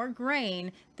exported more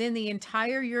grain than the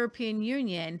entire European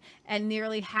Union and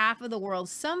nearly half of the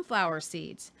world's sunflower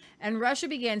seeds. And Russia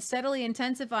began steadily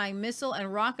intensifying missile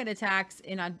and rocket attacks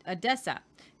in Odessa.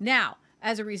 Now,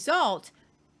 as a result,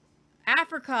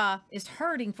 Africa is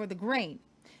hurting for the grain.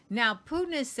 Now,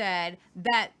 Putin has said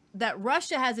that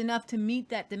Russia has enough to meet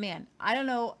that demand. I don't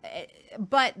know,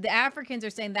 but the Africans are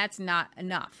saying that's not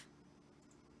enough.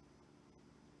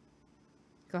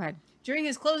 Go ahead. During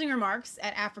his closing remarks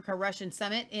at Africa-Russian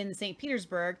Summit in St.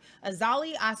 Petersburg,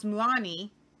 Azali Asmouni,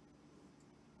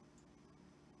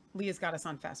 Leah's got us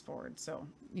on fast forward, so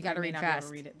you got to read fast. Be able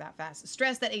to read it that fast.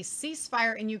 Stressed that a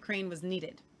ceasefire in Ukraine was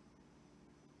needed.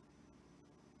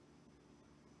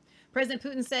 President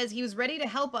Putin says he was ready to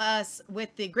help us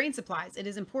with the grain supplies. It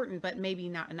is important, but maybe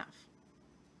not enough.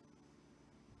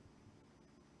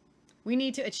 We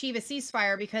need to achieve a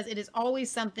ceasefire because it is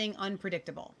always something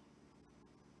unpredictable.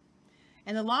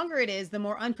 And the longer it is, the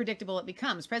more unpredictable it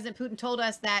becomes. President Putin told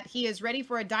us that he is ready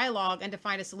for a dialogue and to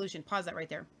find a solution. Pause that right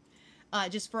there.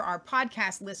 Just for our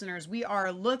podcast listeners, we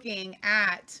are looking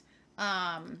at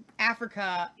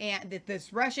Africa and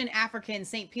this Russian-African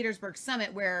St. Petersburg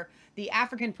summit where the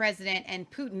African president and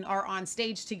Putin are on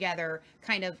stage together,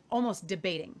 kind of almost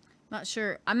debating.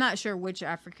 I'm not sure which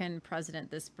African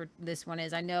president this one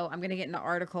is. I know I'm going to get an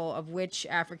article of which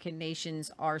African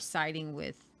nations are siding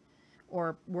with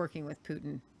or working with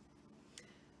Putin.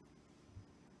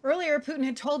 Earlier, Putin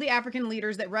had told the African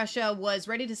leaders that Russia was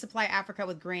ready to supply Africa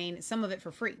with grain, some of it for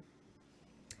free.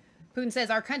 Putin says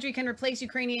our country can replace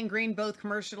Ukrainian grain both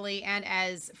commercially and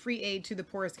as free aid to the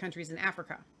poorest countries in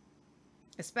Africa,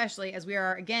 especially as we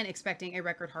are again expecting a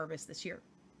record harvest this year.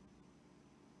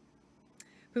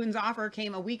 Putin's offer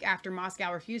came a week after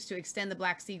Moscow refused to extend the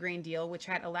Black Sea grain deal, which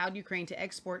had allowed Ukraine to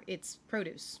export its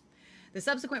produce. The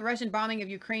subsequent Russian bombing of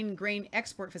Ukraine grain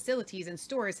export facilities and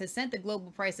stores has sent the global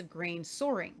price of grain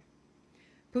soaring.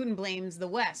 Putin blames the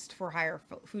West for higher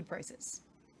food prices.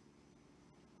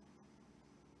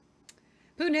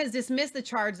 Putin has dismissed the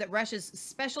charge that Russia's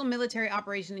special military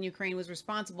operation in Ukraine was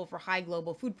responsible for high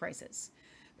global food prices.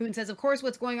 Putin says, of course,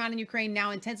 what's going on in Ukraine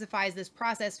now intensifies this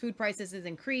process. Food prices has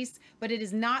increased, but it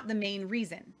is not the main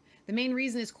reason. The main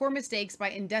reason is core mistakes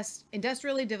by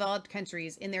industrially developed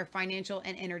countries in their financial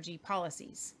and energy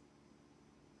policies.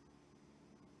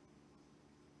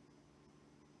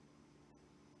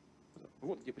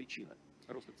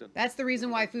 That's the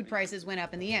reason why food prices went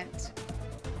up in the end.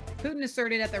 Putin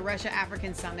asserted at the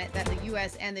Russia-African summit that the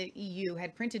U.S. and the EU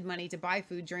had printed money to buy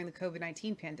food during the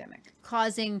COVID-19 pandemic,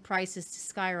 causing prices to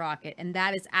skyrocket. And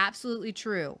that is absolutely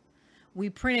true. We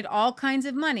printed all kinds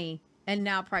of money, and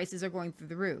now prices are going through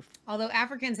the roof. Although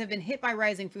Africans have been hit by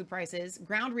rising food prices,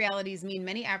 ground realities mean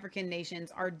many African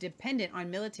nations are dependent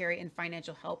on military and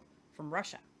financial help from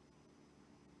Russia.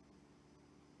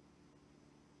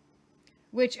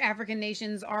 Which African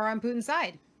nations are on Putin's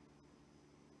side?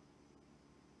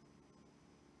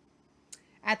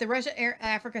 At the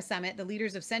Russia-Africa Summit, the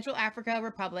leaders of Central Africa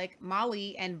Republic,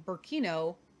 Mali, and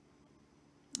Burkina...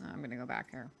 I'm going to go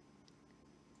back here.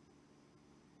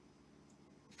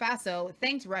 Faso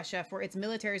thanked Russia for its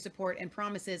military support and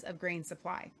promises of grain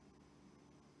supply.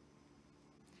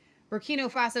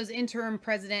 Burkina Faso's interim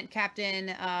president,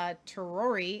 Captain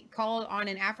Traoré, called on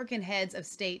an African heads of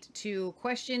state to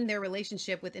question their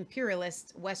relationship with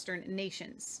imperialist Western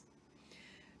nations.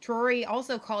 Traoré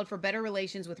also called for better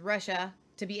relations with Russia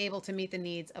to be able to meet the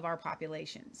needs of our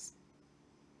populations.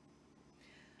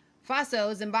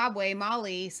 Faso, Zimbabwe,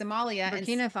 Mali, Somalia,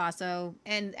 Burkina Faso,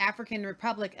 and African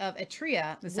Republic of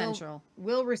Eritrea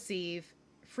will receive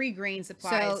free grain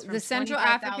supplies. So from the Central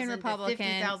African Republic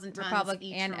and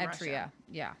Eritrea. Russia.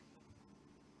 Yeah.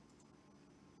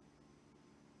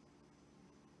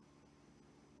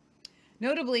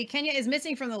 Notably, Kenya is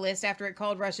missing from the list after it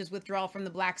called Russia's withdrawal from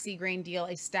the Black Sea grain deal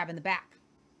a stab in the back.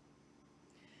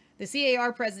 The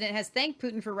CAR president has thanked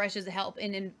Putin for Russia's help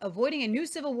in avoiding a new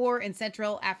civil war in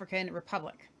Central African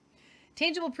Republic.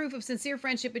 Tangible proof of sincere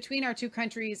friendship between our two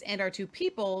countries and our two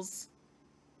peoples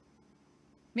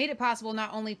made it possible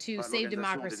not only to save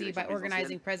democracy by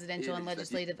organizing presidential and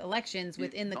legislative elections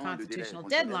within the constitutional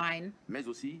deadline,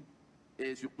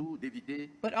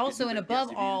 but also and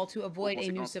above all to avoid a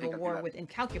new civil war with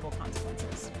incalculable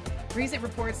consequences. Recent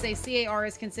reports say CAR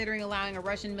is considering allowing a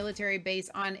Russian military base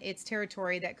on its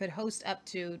territory that could host up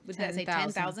to, would that say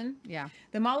 10,000? Yeah.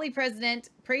 The Mali president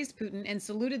praised Putin and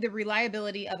saluted the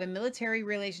reliability of a military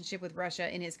relationship with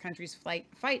Russia in his country's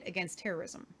fight against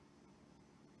terrorism.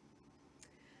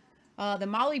 The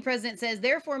Mali president says,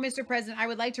 therefore, Mr. President, I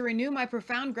would like to renew my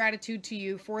profound gratitude to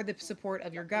you for the support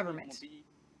of your government.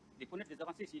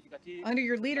 Under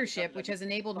your leadership, which has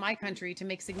enabled my country to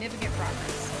make significant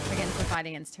progress against the fight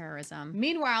against terrorism.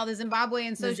 Meanwhile, the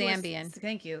Zimbabwean socialist,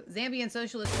 Zambian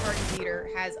Socialist Party leader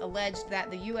has alleged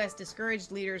that the U.S.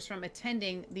 discouraged leaders from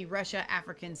attending the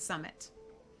Russia-African Summit.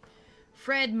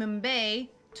 Fred Mumbe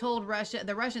told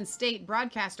the Russian state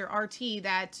broadcaster RT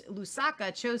that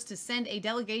Lusaka chose to send a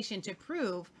delegation to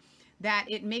prove that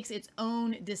it makes its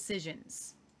own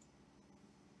decisions.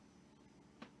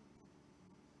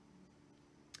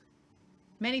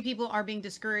 Many people are being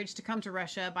discouraged to come to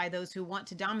Russia by those who want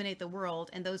to dominate the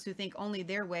world and those who think only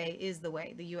their way is the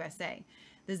way, the USA.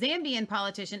 The Zambian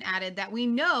politician added that we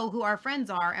know who our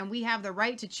friends are and we have the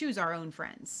right to choose our own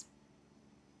friends.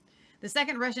 The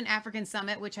second Russian-African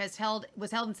Summit, which was held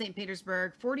in St.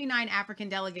 Petersburg, 49 African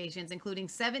delegations, including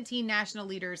 17 national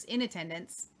leaders in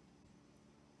attendance.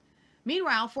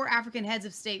 Meanwhile, 4 African heads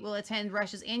of state will attend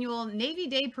Russia's annual Navy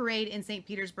Day parade in St.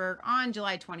 Petersburg on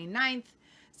July 29th.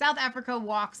 South Africa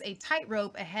walks a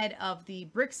tightrope ahead of the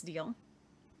BRICS deal.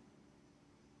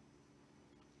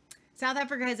 South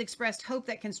Africa has expressed hope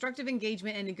that constructive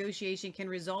engagement and negotiation can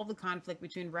resolve the conflict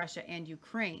between Russia and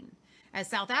Ukraine. As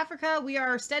South Africa, we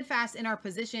are steadfast in our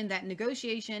position that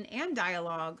negotiation and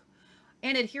dialogue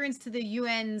and adherence to the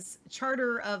UN's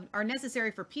Charter are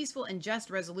necessary for peaceful and just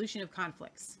resolution of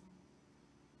conflicts.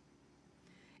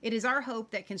 It is our hope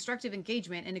that constructive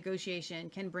engagement and negotiation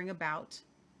can bring about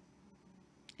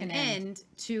an end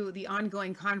to the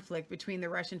ongoing conflict between the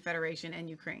Russian Federation and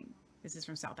Ukraine. This is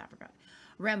from South Africa.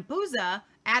 Ramaphosa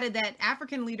added that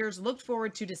African leaders looked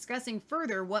forward to discussing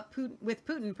further with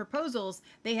Putin proposals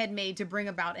they had made to bring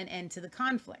about an end to the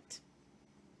conflict.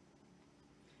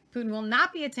 Putin will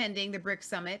not be attending the BRICS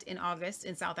summit in August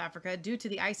in South Africa due to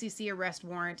the ICC arrest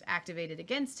warrant activated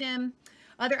against him.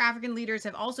 Other African leaders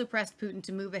have also pressed Putin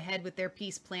to move ahead with their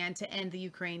peace plan to end the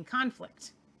Ukraine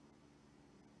conflict.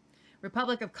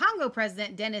 Republic of Congo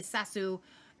President Denis Sassou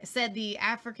said the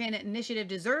African initiative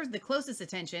deserves the closest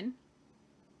attention.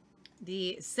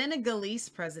 The Senegalese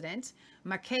president,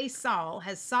 Macky Sall,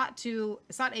 has sought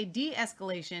a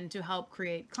de-escalation to help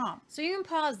create calm. So you can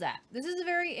pause that. This is a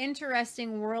very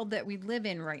interesting world that we live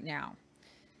in right now.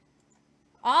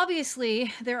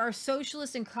 Obviously, there are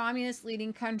socialist and communist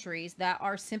leading countries that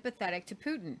are sympathetic to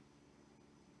Putin.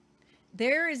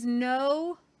 There's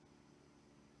no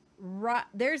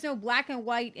black and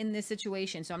white in this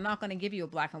situation, so I'm not going to give you a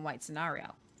black and white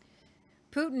scenario.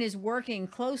 Putin is working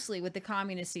closely with the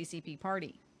communist CCP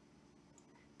party.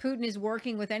 Putin is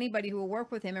working with anybody who will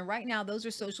work with him, and right now those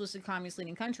are socialist and communist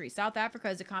leading countries. South Africa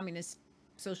is a communist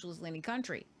socialist leading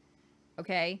country.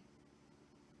 Okay?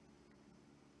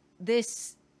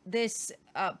 This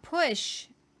push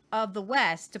of the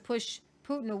West to push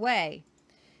Putin away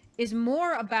is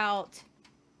more about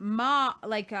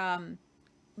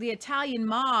the Italian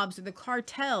mobs or the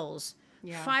cartels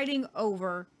fighting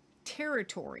over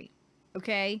territory.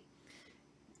 Okay?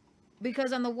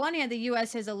 because on the one hand, the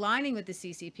U.S. is aligning with the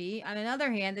CCP. On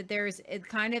another hand, that there's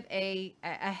kind of a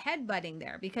headbutting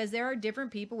there, because there are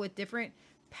different people with different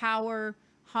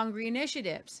power-hungry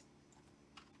initiatives.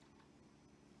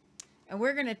 And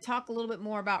we're going to talk a little bit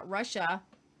more about Russia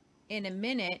in a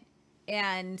minute,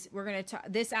 and we're going to talk.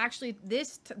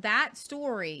 That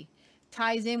story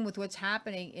ties in with what's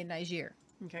happening in Niger.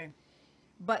 Okay.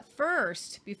 But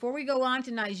first, before we go on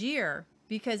to Niger,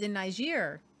 because in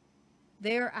Niger,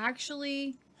 they're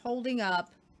actually holding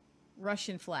up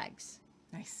Russian flags.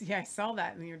 Nice. Yeah, I saw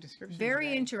that in your description.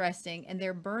 Very interesting. And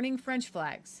they're burning French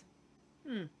flags.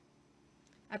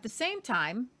 At the same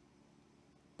time,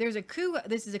 there's a coup.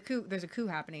 This is a coup. There's a coup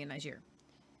happening in Niger.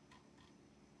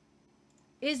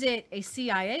 Is it a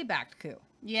CIA-backed coup?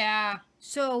 Yeah.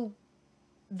 So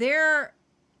they're...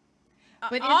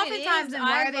 But oftentimes,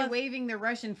 why are they waving the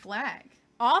Russian flag?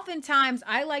 Oftentimes,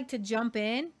 I like to jump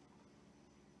in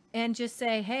and just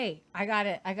say, "Hey, I got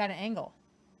an angle."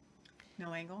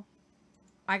 No angle.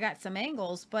 I got some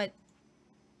angles, but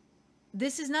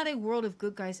this is not a world of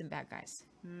good guys and bad guys.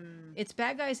 It's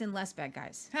bad guys and less bad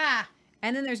guys. Ha!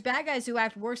 And then there's bad guys who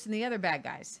act worse than the other bad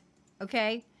guys.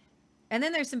 Okay? And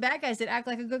then there's some bad guys that act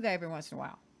like a good guy every once in a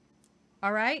while.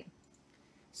 All right?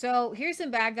 So here's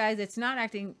some bad guys that's not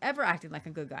ever acting like a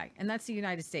good guy. And that's the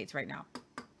United States right now.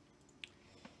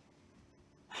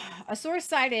 A source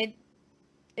cited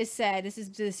said, this is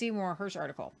the Seymour Hersh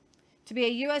article, to be a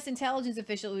U.S. intelligence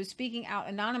official who's speaking out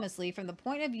anonymously from the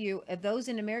point of view of those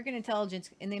in the American intelligence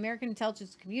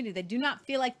community that do not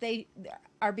feel like they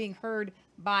are being heard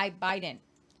by Biden.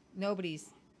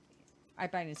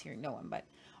 Biden is hearing no one, but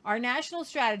our national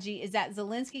strategy is that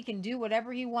Zelensky can do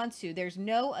whatever he wants to. There's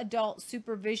no adult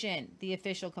supervision, the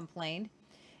official complained.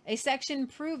 A section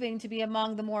proving to be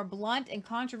among the more blunt and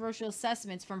controversial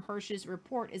assessments from Hersh's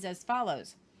report is as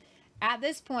follows. At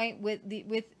this point, with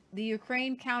the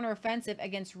Ukraine counteroffensive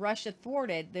against Russia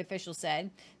thwarted, the official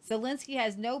said, Zelensky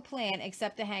has no plan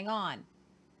except to hang on.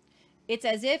 It's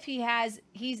as if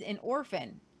he's an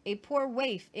orphan, a poor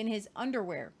waif in his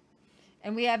underwear.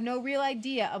 And we have no real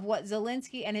idea of what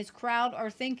Zelensky and his crowd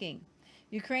are thinking.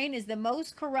 Ukraine is the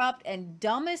most corrupt and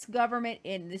dumbest government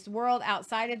in this world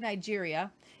outside of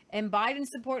Nigeria, and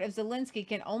Biden's support of Zelensky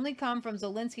can only come from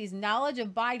Zelensky's knowledge of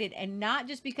Biden and not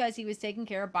just because he was taking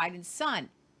care of Biden's son.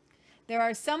 There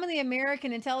are some in the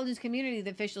American intelligence community,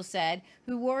 the official said,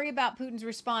 who worry about Putin's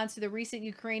response to the recent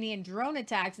Ukrainian drone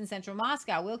attacks in central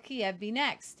Moscow. Will Kiev be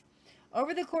next?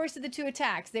 Over the course of the two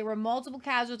attacks, there were multiple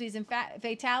casualties and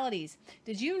fatalities.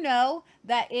 Did you know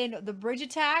that in the bridge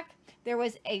attack, there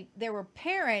were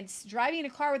parents driving in a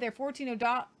car with their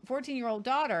 14-year-old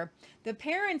daughter. The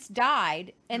parents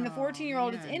died, and the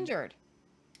 14-year-old is injured.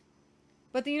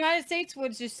 But the United States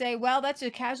would just say, well, that's a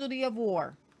casualty of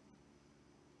war.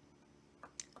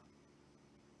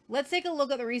 Let's take a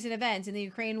look at the recent events in the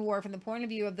Ukraine war from the point of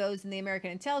view of those in the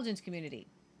American intelligence community.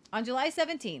 On July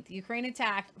 17th, Ukraine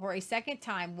attacked for a second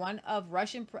time one of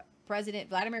Russian President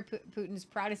Vladimir Putin's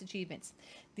proudest achievements,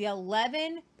 the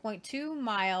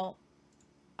 11.2-mile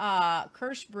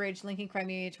Kerch Bridge linking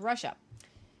Crimea to Russia.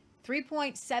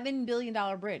 $3.7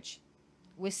 billion bridge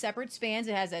with separate spans.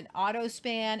 It has an auto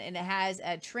span and it has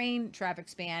a train traffic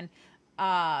span.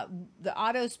 The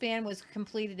auto span was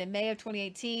completed in May of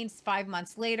 2018. 5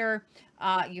 months later,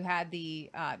 you had the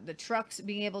trucks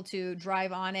being able to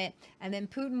drive on it, and then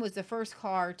Putin was the first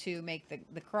car to make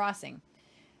the crossing.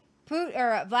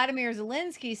 Vladimir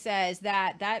Zelensky says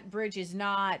that bridge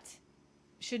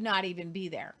should not even be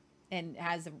there, and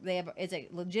is a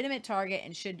legitimate target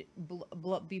and should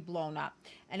be blown up.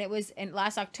 And it was in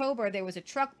last October there was a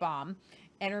truck bomb.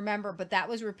 And remember, but that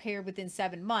was repaired within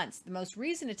 7 months. The most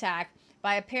recent attack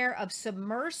by a pair of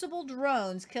submersible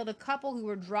drones killed a couple who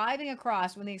were driving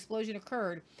across when the explosion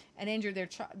occurred and injured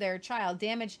their child.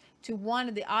 Damage to one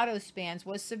of the auto spans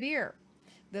was severe.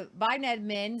 The Biden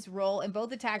admin's role in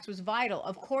both attacks was vital.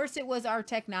 Of course, it was our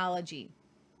technology,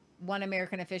 one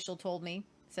American official told me,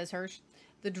 says Hersh.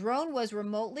 The drone was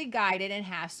remotely guided and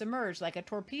half submerged like a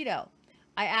torpedo.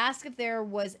 I asked if there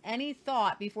was any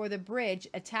thought before the bridge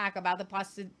attack about the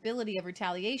possibility of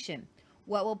retaliation.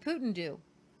 What will Putin do?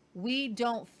 We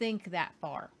don't think that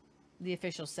far, the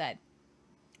official said.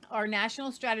 Our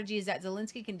national strategy is that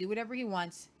Zelensky can do whatever he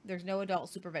wants. There's no adult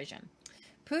supervision.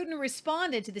 Putin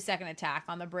responded to the second attack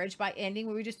on the bridge by ending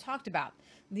what we just talked about,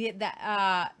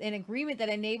 an agreement that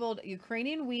enabled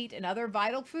Ukrainian wheat and other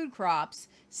vital food crops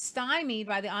stymied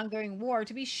by the ongoing war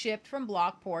to be shipped from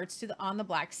bloc ports on the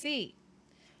Black Sea.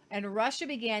 And Russia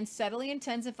began steadily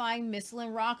intensifying missile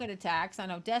and rocket attacks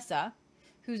on Odessa,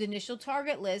 whose initial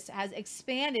target list has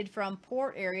expanded from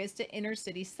port areas to inner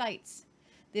city sites.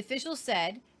 The official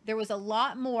said there was a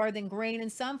lot more than grain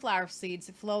and sunflower seeds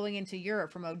flowing into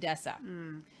Europe from Odessa.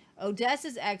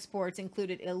 Odessa's exports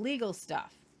included illegal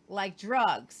stuff like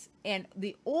drugs and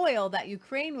the oil that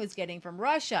Ukraine was getting from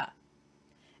Russia.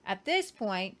 At this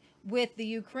point, with the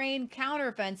Ukraine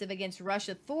counteroffensive against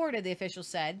Russia thwarted, the official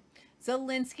said,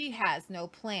 Zelensky has no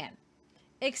plan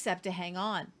except to hang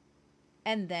on.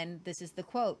 And then this is the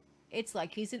quote. It's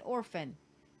like he's an orphan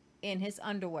in his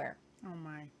underwear. Oh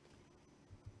my.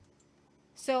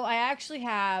 So I actually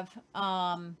have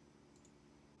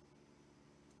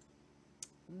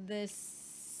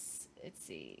this, let's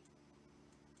see.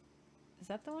 Is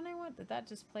that the one I want? Did that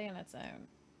just play on its own?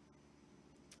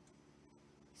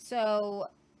 So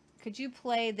could you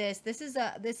play this? This is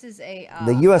a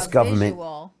the U.S. government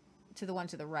visual to the one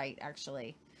to the right,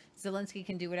 actually. Zelensky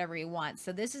can do whatever he wants.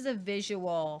 So this is a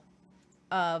visual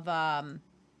of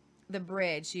the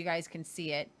bridge, so you guys can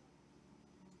see it.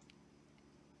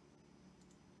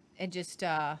 And just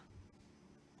I'm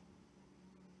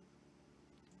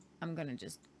gonna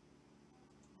just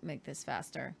make this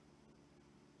faster.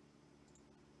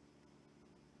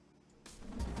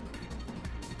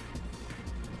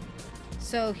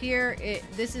 So here,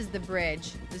 this is the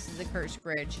bridge. This is the Kerch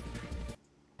Bridge.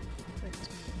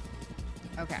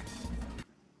 Okay.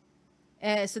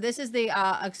 So this is the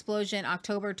explosion,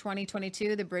 October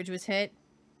 2022. The bridge was hit.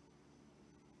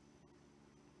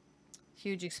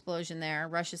 Huge explosion there.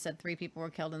 Russia said 3 people were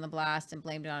killed in the blast and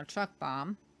blamed it on a truck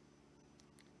bomb.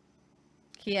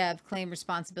 Kiev claimed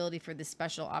responsibility for this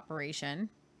special operation.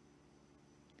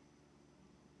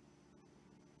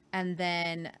 And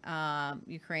then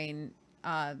Ukraine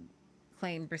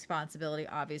claimed responsibility,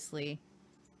 obviously,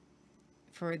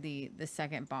 for the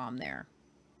second bomb there.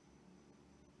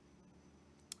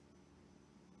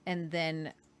 And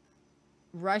then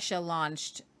Russia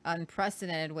launched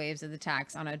unprecedented waves of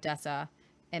attacks on Odessa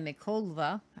and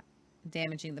Mykolaiv,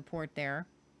 damaging the port there.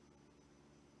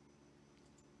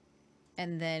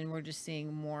 And then we're just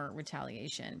seeing more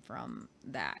retaliation from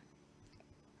that.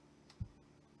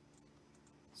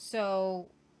 So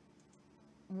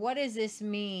what does this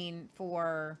mean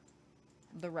for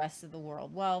the rest of the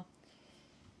world? Well,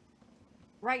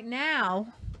 right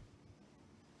now,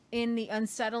 in the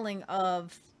unsettling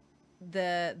of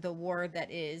the war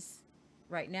that is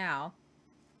right now,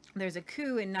 there's a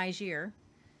coup in Niger,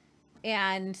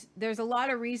 and there's a lot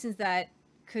of reasons that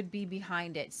could be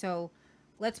behind it. So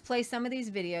let's play some of these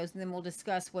videos, and then we'll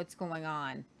discuss what's going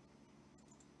on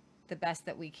the best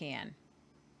that we can.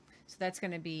 So that's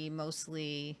going to be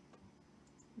mostly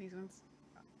these ones.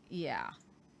 Yeah.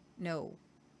 No.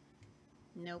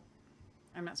 Nope.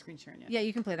 I'm not screen sharing yet. Yeah,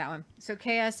 you can play that one. So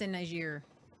chaos in Niger.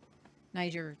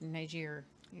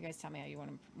 You guys tell me how you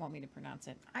want me to pronounce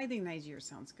it. I think Niger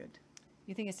sounds good.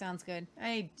 You think it sounds good?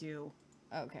 I do.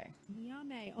 Okay.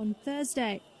 Niamey on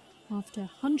Thursday, after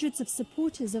hundreds of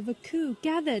supporters of a coup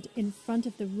gathered in front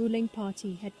of the ruling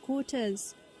party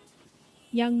headquarters.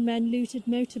 Young men looted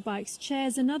motorbikes,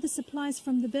 chairs and other supplies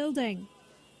from the building.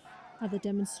 Other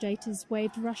demonstrators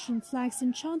waved Russian flags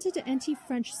and chanted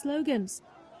anti-French slogans,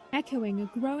 echoing a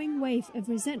growing wave of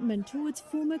resentment towards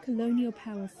former colonial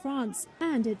power France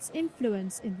and its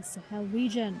influence in the Sahel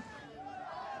region.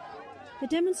 The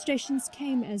demonstrations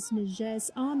came as Niger's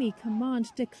army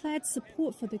command declared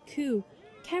support for the coup,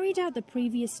 carried out the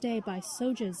previous day by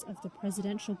soldiers of the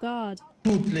Presidential Guard.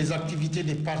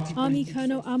 Army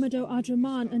Colonel Amadou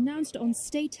Abdraman announced on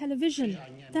state television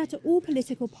that all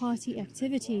political party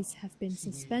activities have been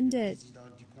suspended.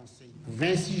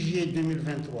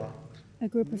 A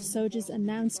group of soldiers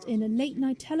announced in a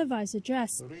late-night televised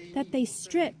address that they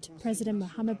stripped President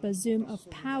Mohamed Bazoum of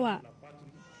power.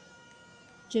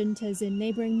 Juntas in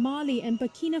neighboring Mali and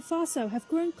Burkina Faso have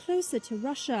grown closer to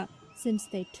Russia since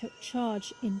they took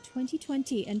charge in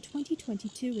 2020 and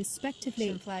 2022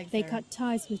 respectively. They cut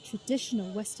ties with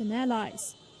traditional Western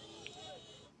allies.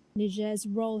 Niger's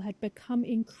role had become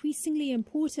increasingly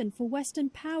important for Western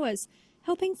powers,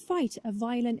 helping fight a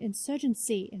violent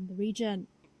insurgency in the region.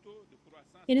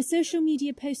 In a social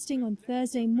media posting on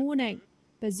Thursday morning,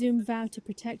 Bazoum vowed to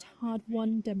protect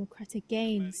hard-won democratic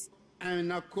gains.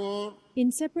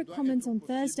 In separate comments on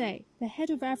Thursday, the head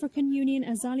of African Union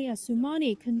Azali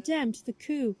Assoumani condemned the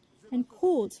coup and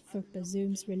called for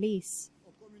Bazoum's release.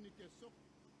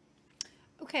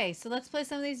 Okay, so let's play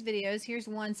some of these videos. Here's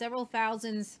one. Several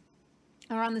thousands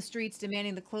are on the streets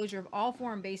demanding the closure of all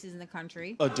foreign bases in the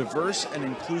country. A diverse and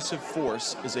inclusive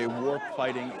force is a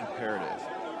war-fighting imperative.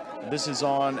 This is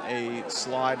on a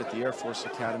slide at the Air Force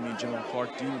Academy. General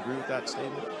Clark, do you agree with that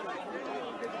statement?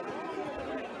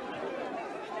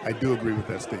 I do agree with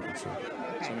that statement, sir.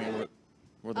 So, I mean,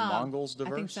 Were the Mongols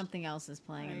diverse? I think something else is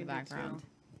playing in the background.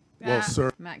 Well,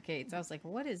 sir. Matt Gates. I was like,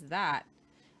 what is that?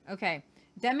 Okay.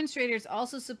 Demonstrators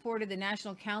also supported the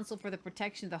National Council for the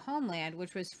Protection of the Homeland,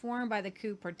 which was formed by the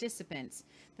coup participants.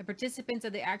 The participants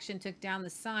of the action took down the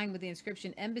sign with the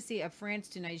inscription Embassy of France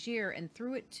to Niger and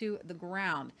threw it to the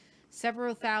ground.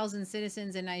 Several thousand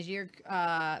citizens in Niger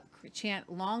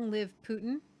chant, "Long live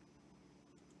Putin."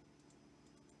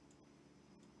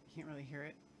 Can't really hear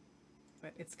it,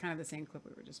 but it's kind of the same clip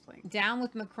we were just playing. Down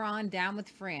with Macron, down with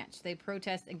France. They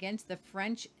protest against the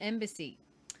French embassy.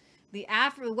 The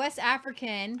West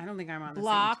African I don't think I'm on the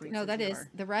bloc. same tweets No, as that you is are.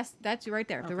 the rest. That's right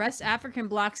there. Okay. The West African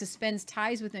bloc suspends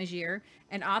ties with Niger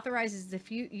and authorizes the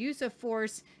use of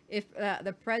force if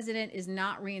the president is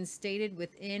not reinstated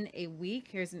within a week.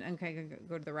 Here's an okay.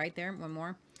 Go to the right there. One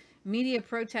more. Media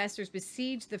protesters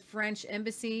besieged the French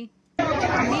embassy.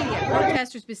 Media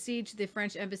protesters besieged the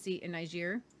French embassy in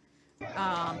Niger.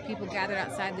 People gathered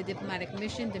outside the diplomatic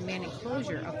mission demanding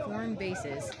closure of foreign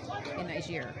bases in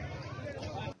Niger.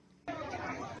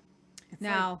 It's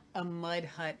Now, like a mud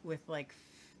hut with like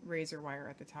razor wire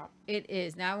at the top. it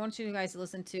is. Now I want you guys to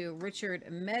listen to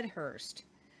Richard Medhurst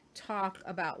talk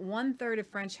about 1/3 of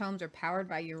French homes are powered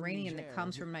by uranium that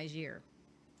comes from Niger.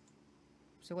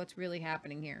 So what's really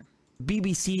happening here?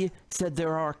 BBC said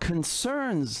there are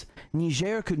concerns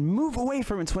Niger could move away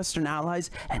from its Western allies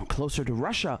and closer to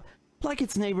Russia, like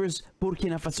its neighbors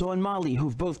Burkina Faso and Mali,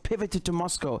 who've both pivoted to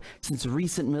Moscow since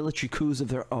recent military coups of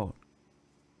their own.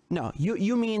 No,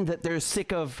 you mean that they're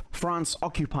sick of France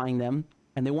occupying them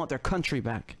and they want their country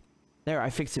back. There, I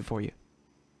fixed it for you.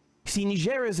 See,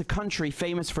 Niger is a country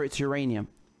famous for its uranium.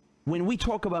 When we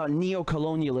talk about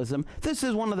neo-colonialism, this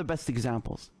is one of the best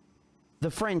examples. The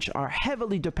French are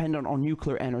heavily dependent on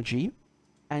nuclear energy,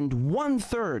 and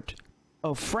 1/3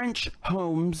 of French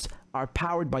homes are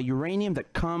powered by uranium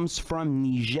that comes from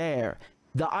Niger,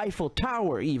 the Eiffel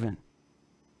Tower even.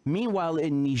 Meanwhile,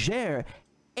 in Niger,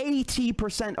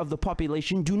 80% of the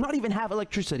population do not even have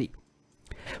electricity.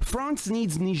 France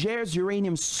needs Niger's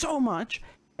uranium so much,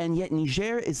 and yet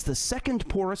Niger is the second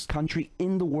poorest country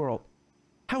in the world.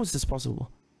 How is this possible?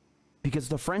 Because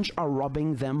the French are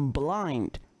robbing them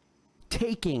blind,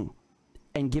 taking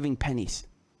and giving pennies.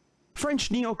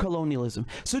 French neo-colonialism.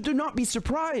 So do not be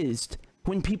surprised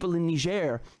when people in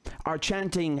Niger are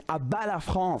chanting "À bas la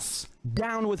France,"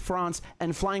 down with France,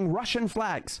 and flying Russian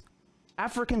flags.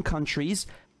 African countries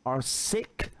are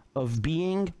sick of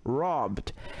being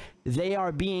robbed. They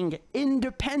are being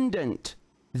independent.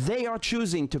 They are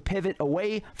choosing to pivot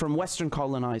away from Western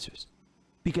colonizers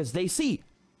because they see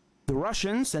the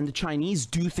Russians and the Chinese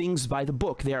do things by the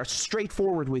book. They are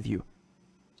straightforward with you.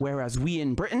 Whereas we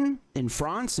in Britain, in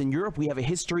France, in Europe, we have a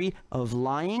history of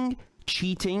lying,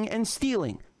 cheating, and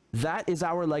stealing. That is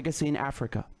our legacy in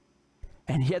Africa.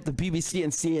 And yet the BBC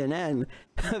and CNN,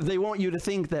 they want you to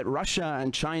think that Russia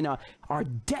and China are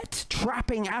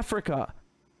debt-trapping Africa,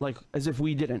 like as if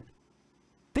we didn't.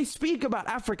 They speak about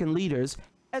African leaders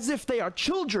as if they are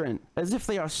children, as if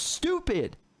they are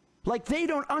stupid, like they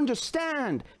don't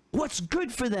understand what's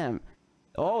good for them.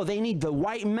 Oh, they need the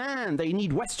white man. They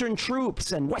need Western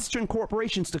troops and Western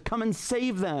corporations to come and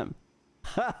save them.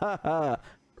 Ha ha ha.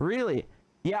 Really?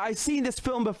 Yeah, I've seen this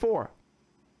film before.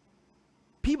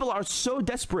 People are so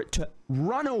desperate to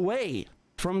run away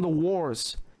from the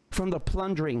wars, from the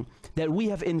plundering that we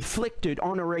have inflicted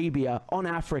on Arabia, on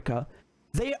Africa.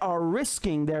 They are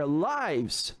risking their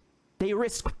lives. They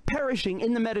risk perishing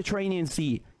in the Mediterranean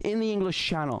Sea, in the English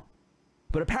Channel.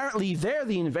 But apparently they're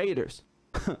the invaders.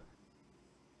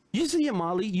 You see in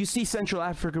Mali, you see Central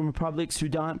African Republic,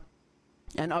 Sudan,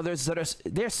 and others that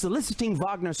they're soliciting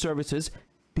Wagner services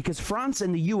because France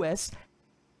and the US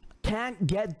can't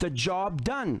get the job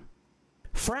done.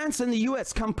 France and the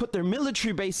US come put their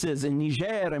military bases in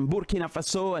Niger and Burkina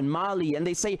Faso and Mali, and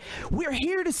they say, we're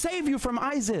here to save you from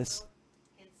ISIS.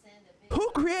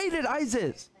 Who created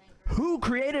ISIS? Who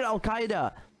created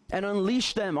Al-Qaeda and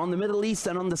unleashed them on the Middle East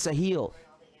and on the Sahel?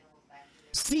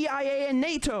 CIA and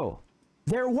NATO.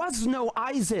 There was no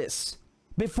ISIS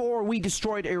before we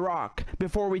destroyed Iraq,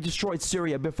 before we destroyed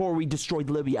Syria, before we destroyed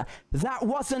Libya. That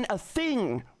wasn't a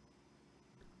thing.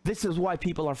 This is why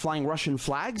people are flying Russian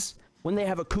flags when they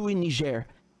have a coup in Niger.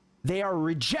 They are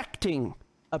rejecting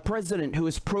a president who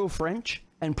is pro-French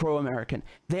and pro-American.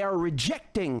 They are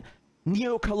rejecting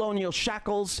neo-colonial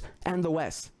shackles and the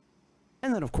West.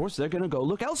 And then, of course, they're going to go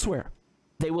look elsewhere.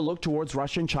 They will look towards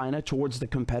Russia and China, towards the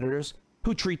competitors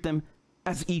who treat them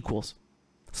as equals.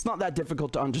 It's not that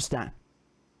difficult to understand.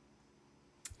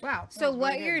 Wow. So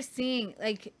what you're seeing,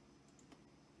 like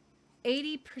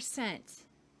 80%,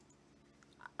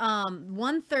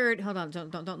 1/3. Hold on,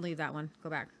 don't leave that one. Go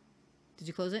back. Did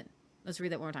you close it? Let's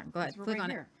read that one more time. Go ahead. We're Click right on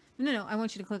here. it. No, I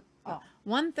want you to click. Oh.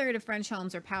 1/3 of French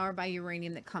homes are powered by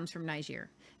uranium that comes from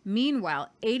Niger. Meanwhile,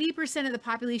 80% of the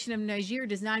population of Niger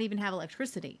does not even have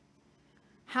electricity.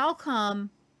 How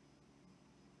come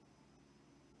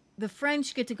the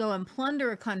French get to go and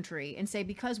plunder a country and say,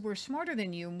 because we're smarter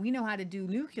than you and we know how to do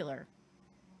nuclear,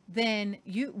 then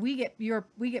we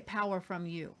get power from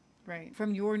you, right?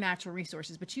 From your natural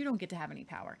resources, but you don't get to have any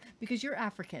power because you're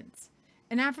Africans.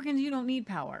 And Africans, you don't need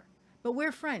power. But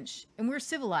we're French and we're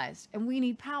civilized and we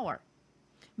need power.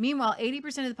 Meanwhile,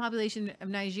 80% of the population of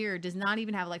Niger does not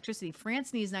even have electricity.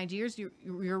 France needs Niger's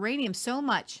uranium so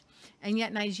much. And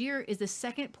yet Niger is the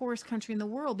second poorest country in the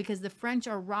world because the French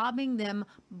are robbing them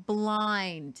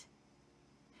blind.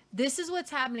 This is what's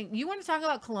happening. You want to talk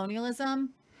about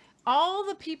colonialism? All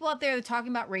the people out there that are talking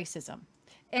about racism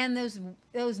and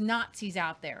those Nazis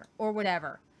out there or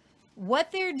whatever,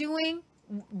 what they're doing,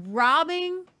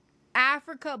 robbing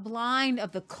Africa blind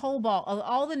of the cobalt, of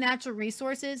all the natural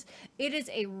resources. It is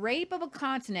a rape of a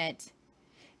continent.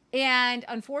 And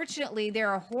unfortunately, there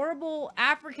are horrible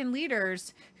African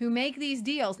leaders who make these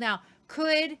deals. Now,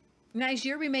 could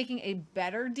Niger be making a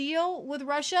better deal with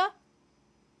Russia?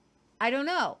 I don't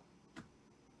know.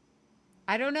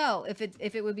 I don't know if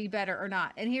it would be better or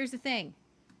not. And here's the thing.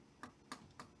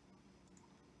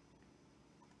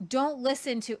 Don't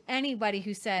listen to anybody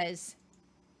who says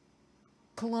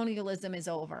colonialism is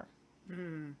over.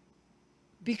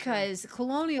 Because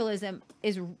colonialism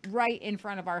is right in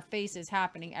front of our faces,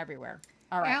 happening everywhere.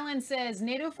 All right. Alan says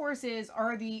NATO forces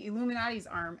are the Illuminati's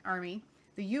army.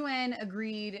 The UN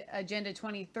agreed Agenda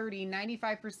 2030,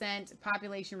 95%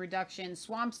 population reduction,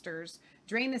 swampsters,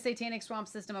 drain the satanic swamp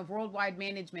system of worldwide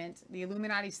management, the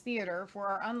Illuminati's theater for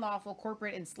our unlawful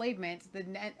corporate enslavement, the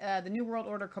New World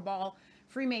Order cabal,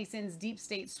 Freemasons, deep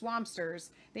state swampsters.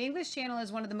 The English Channel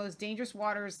is one of the most dangerous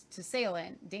waters to sail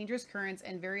in, dangerous currents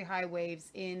and very high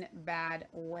waves in bad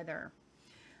weather.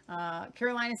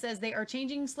 Carolina says they are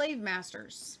changing slave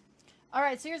masters. All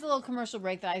right, so here's a little commercial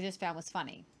break that I just found was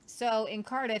funny. So in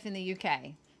Cardiff in the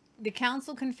UK, the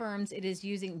council confirms it is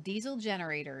using diesel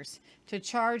generators to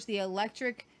charge the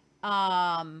electric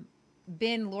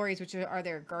bin lorries, which are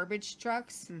their garbage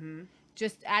trucks.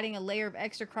 Just adding a layer of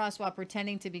extra cross while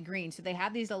pretending to be green. So they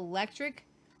have these electric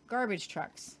garbage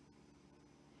trucks,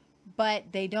 but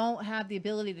they don't have the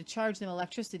ability to charge them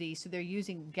electricity. So they're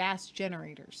using gas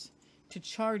generators to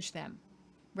charge them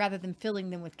rather than filling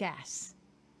them with gas.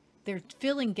 They're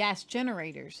filling gas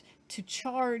generators to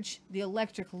charge the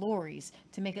electric lorries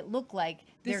to make it look like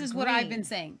they're This is what I've been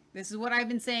saying. This is what I've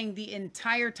been saying the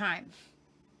entire time.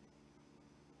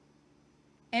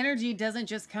 Energy doesn't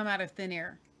just come out of thin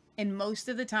air. And most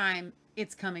of the time,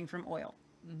 it's coming from oil.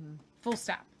 Full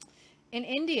stop. In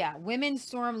India, women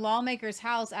storm lawmaker's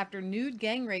house after nude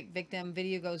gang rape victim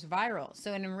video goes viral.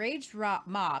 So an enraged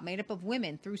mob made up of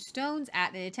women threw stones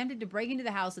at and attempted to break into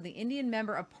the house of the Indian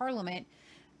member of parliament.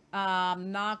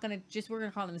 We're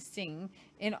gonna call them Singh,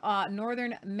 in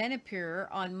northern Manipur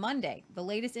on Monday. The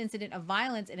latest incident of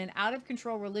violence in an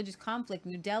out-of-control religious conflict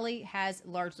New Delhi has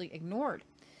largely ignored.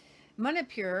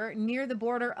 Manipur, near the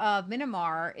border of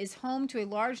Myanmar, is home to a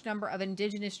large number of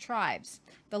indigenous tribes,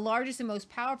 the largest and most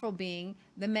powerful being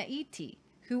the Meitei,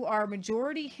 who are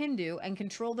majority Hindu and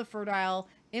control the fertile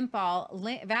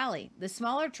Imphal Valley. The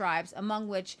smaller tribes, among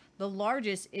which the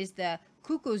largest is the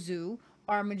Kukozu,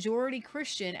 are majority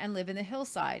Christian and live in the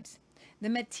hillsides. The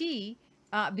Meitei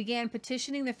began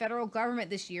petitioning the federal government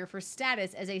this year for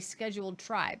status as a scheduled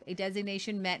tribe, a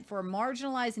designation meant for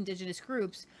marginalized indigenous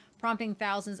groups, prompting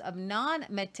thousands of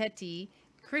non-Meitei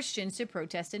Christians to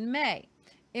protest in May.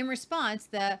 In response,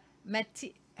 the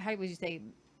Meitei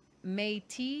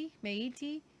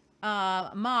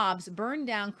mobs burned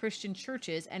down Christian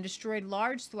churches and destroyed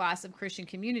large swaths of Christian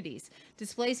communities,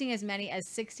 displacing as many as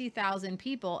 60,000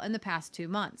 people in the past 2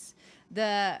 months.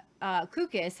 The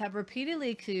Kukis have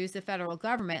repeatedly accused the federal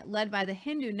government, led by the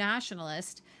Hindu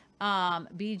nationalist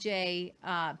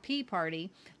BJP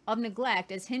party, of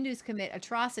neglect as Hindus commit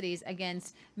atrocities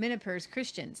against Manipur's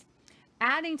Christians.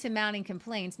 Adding to mounting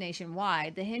complaints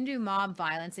nationwide, the Hindu mob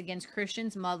violence against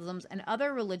Christians, Muslims, and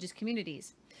other religious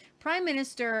communities. Prime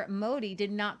Minister Modi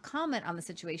did not comment on the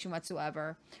situation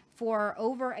whatsoever for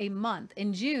over a month.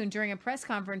 In June, during a press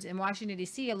conference in Washington,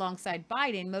 D.C., alongside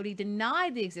Biden, Modi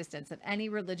denied the existence of any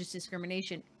religious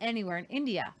discrimination anywhere in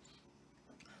India.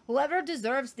 Whoever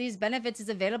deserves these benefits is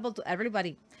available to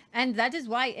everybody. And that is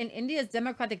why in India's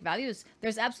democratic values,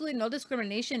 there's absolutely no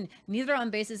discrimination, neither on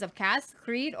basis of caste,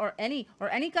 creed, or any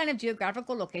kind of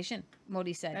geographical location,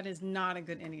 Modi said. That is not a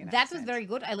good Indian That accent. was very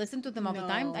good. I listened to them all the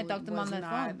time. I talked to them on the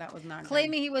phone. That was not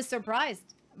claiming he was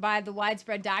surprised by the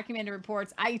widespread documented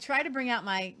reports. I try to bring out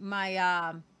my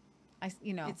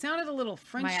It sounded a little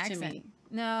French to me.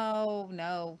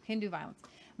 No, Hindu violence.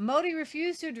 Modi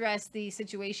refused to address the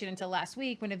situation until last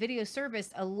week when a video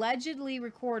surfaced allegedly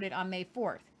recorded on May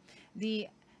 4th. The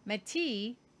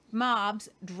Metis mobs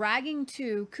dragging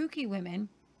two Kuki women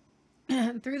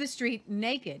through the street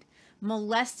naked,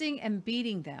 molesting and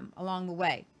beating them along the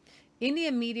way.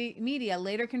 Indian media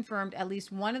later confirmed at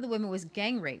least one of the women was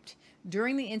gang raped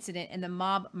during the incident, and the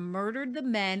mob murdered the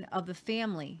men of the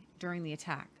family during the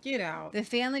attack. Get out. The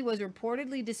family was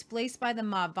reportedly displaced by the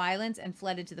mob violence and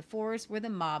fled into the forest where the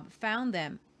mob found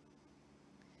them.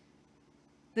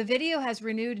 The video has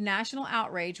renewed national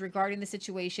outrage regarding the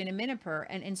situation in Manipur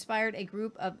and inspired a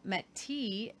group of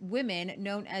Metis women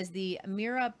known as the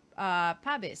Mira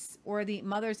Pabis, or the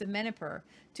Mothers of Manipur,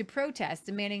 to protest,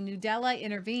 demanding New Delhi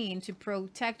intervene to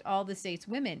protect all the state's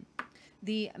women.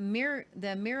 The Mira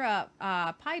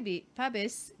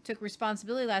Pabis took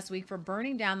responsibility last week for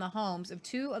burning down the homes of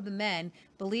two of the men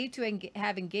believed to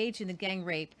have engaged in the gang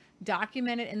rape,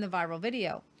 documented in the viral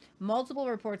video. Multiple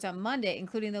reports on Monday,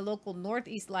 including the local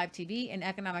Northeast Live TV and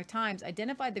Economic Times,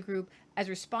 identified the group as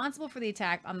responsible for the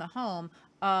attack on the home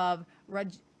of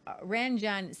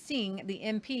Ranjan Singh, the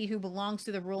MP who belongs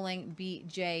to the ruling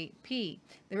BJP.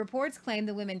 The reports claim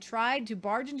the women tried to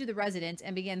barge into the residence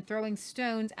and began throwing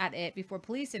stones at it before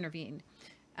police intervened.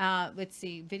 Let's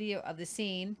see, video of the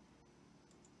scene.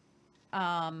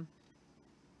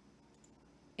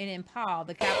 In Impal,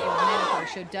 the capital of Manipur,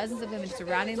 showed dozens of women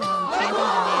surrounding the home, chanting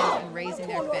demands and raising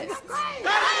their fists.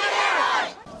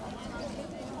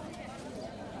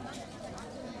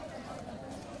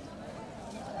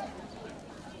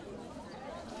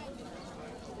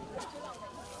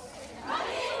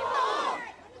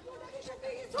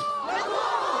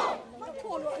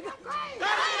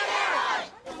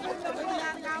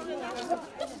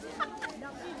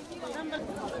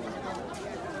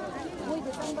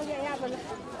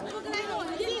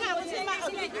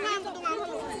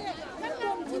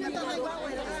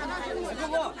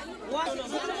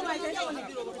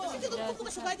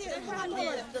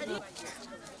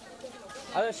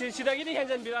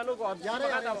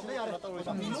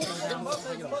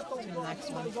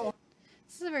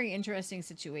 This is a very interesting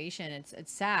situation.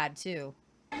 It's sad too.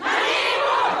 Okay,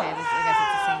 I guess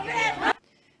it's the same video.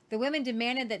 The women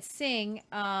demanded that Singh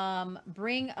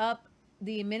bring up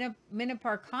the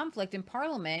Manipur conflict in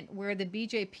Parliament, where the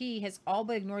BJP has all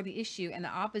but ignored the issue, and the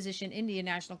opposition Indian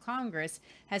National Congress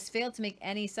has failed to make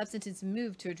any substantive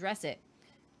move to address it.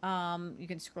 You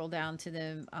can scroll down to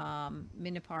the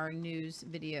Manipur news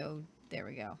video. There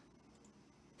we go.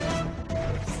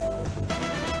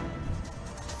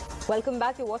 Welcome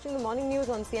back. You're watching the morning news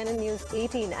on CNN News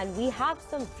 18, and we have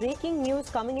some breaking news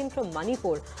coming in from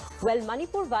Manipur. Well,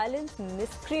 Manipur violence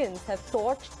miscreants have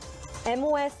torched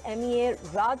MOS MEA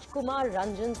Rajkumar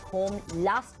Ranjan's home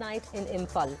last night in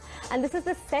Imphal. And this is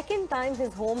the second time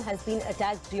his home has been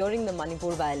attacked during the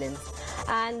Manipur violence.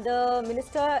 And the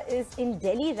minister is in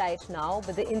Delhi right now,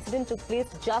 but the incident took place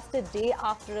just a day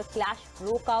after a clash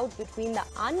broke out between the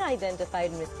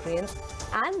unidentified miscreants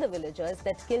and the villagers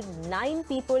that killed 9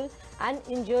 people and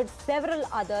injured several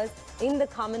others in the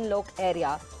Khamanlok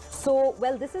area. So,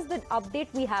 well, this is the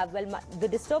update we have. Well, the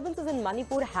disturbances in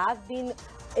Manipur have been,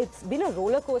 it's been a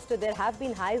roller coaster. There have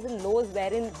been highs and lows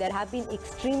wherein there have been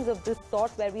extremes of this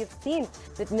sort, where we've seen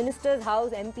that minister's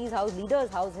house, MP's house, leader's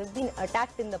house has been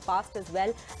attacked in the past as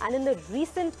well. And in the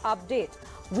recent update,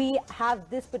 we have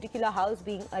this particular house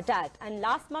being attacked. And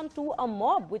last month too, a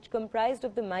mob which comprised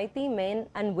of the Metis men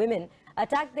and women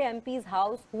attacked the MP's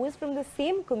house, who is from the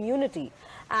same community.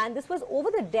 And this was over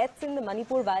the deaths in the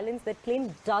Manipur violence that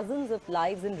claimed dozens of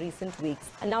lives in recent weeks.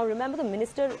 And now remember, the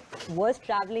minister was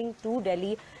traveling to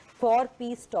Delhi for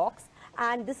peace talks.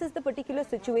 And this is the particular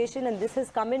situation, and this has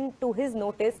come into his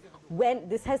notice when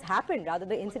this has happened. Rather,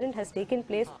 the incident has taken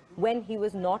place when he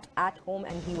was not at home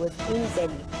and he was in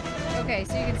Delhi. Okay,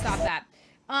 so you can stop that.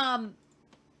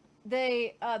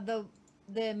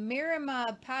 The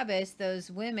Mirama Pabis,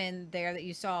 those women there that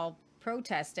you saw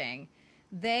protesting,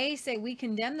 they say we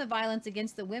condemn the violence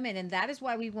against the women, and that is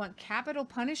why we want capital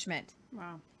punishment.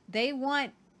 Wow. They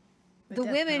want the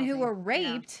women who were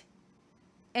raped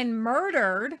and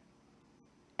murdered,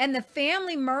 and the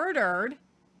family murdered.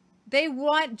 They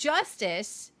want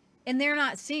justice, and they're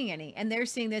not seeing any. And they're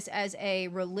seeing this as a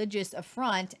religious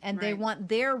affront, and they want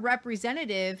their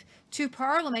representative to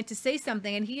Parliament to say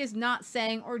something, and he is not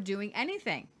saying or doing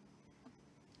anything.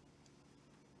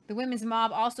 The women's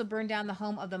mob also burned down the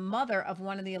home of the mother of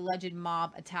one of the alleged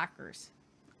mob attackers.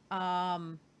 I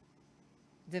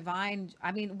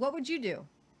mean, what would you do?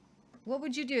 What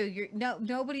would you do?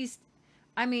 Nobody's.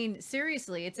 I mean,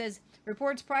 seriously, it says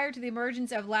reports prior to the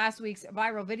emergence of last week's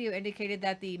viral video indicated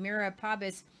that the Mira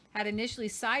Pabis had initially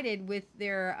sided with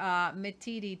their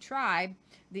Metidi tribe.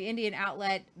 The Indian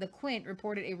outlet The Quint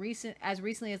reported as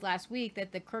recently as last week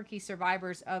that the Kirki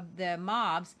survivors of the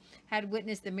mobs had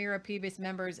witnessed the Mira Pabis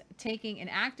members taking an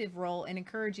active role in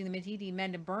encouraging the Metidi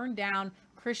men to burn down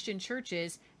Christian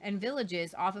churches and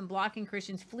villages, often blocking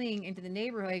Christians fleeing into the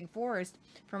neighboring forest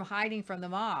from hiding from the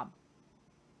mob.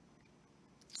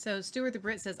 So Stuart the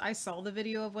Brit says, I saw the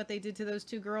video of what they did to those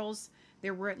two girls.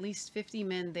 There were at least 50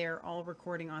 men there, all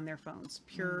recording on their phones.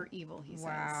 Pure evil, he says.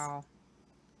 Wow.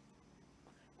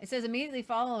 It says immediately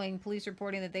following police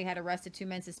reporting that they had arrested 2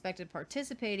 men suspected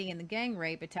participating in the gang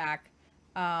rape attack,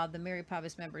 the Mary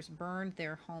Pavis members burned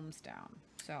their homes down.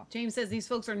 So James says these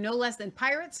folks are no less than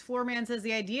pirates. Floorman says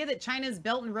the idea that China's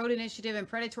Belt and Road Initiative and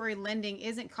predatory lending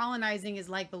isn't colonizing is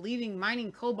like believing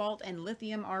mining cobalt and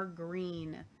lithium are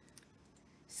green.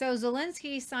 So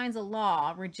Zelensky signs a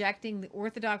law rejecting the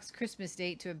Orthodox Christmas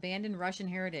date to abandon Russian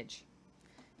heritage.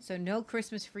 So no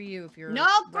Christmas for you if you're No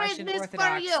Russian Christmas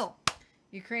Orthodox. for you.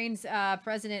 Ukraine's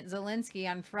President Zelensky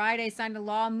on Friday signed a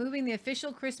law moving the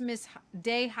official Christmas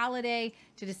Day holiday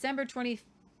to December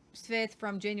 25th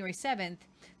from January 7th,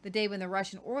 the day when the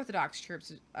Russian Orthodox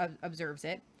Church observes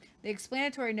it. The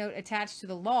explanatory note attached to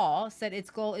the law said its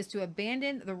goal is to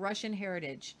abandon the Russian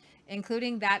heritage,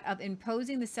 including that of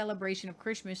imposing the celebration of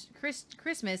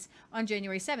Christmas on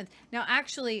January 7th. Now,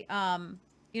 actually,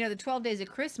 the 12 days of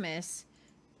Christmas,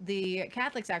 the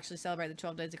Catholics actually celebrate the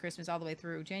 12 days of Christmas all the way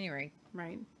through January.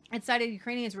 Right. It cited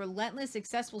Ukrainians' relentless,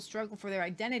 successful struggle for their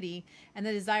identity and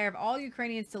the desire of all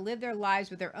Ukrainians to live their lives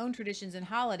with their own traditions and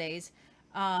holidays.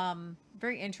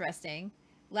 Very interesting.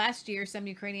 Last year, some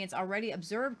Ukrainians already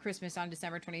observed Christmas on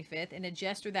December 25th in a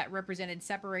gesture that represented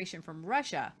separation from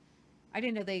Russia. I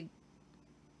didn't know they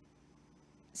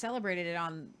celebrated it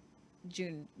on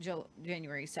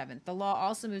January 7th. The law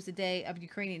also moves the day of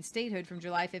Ukrainian statehood from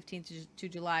July 15th to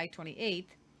July 28th,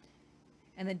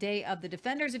 and the day of the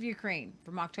Defenders of Ukraine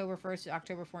from October 1st to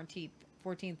October 14th.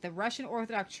 The Russian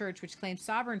Orthodox Church, which claims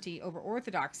sovereignty over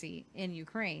Orthodoxy in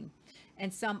Ukraine,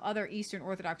 and some other Eastern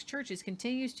Orthodox churches,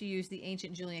 continues to use the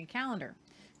ancient Julian calendar.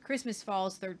 Christmas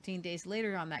falls 13 days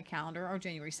later on that calendar, or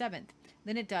January 7th,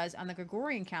 than it does on the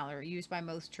Gregorian calendar used by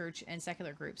most church and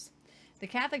secular groups. The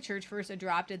Catholic Church first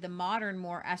adopted the modern,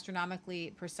 more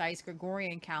astronomically precise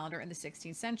Gregorian calendar in the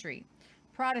 16th century.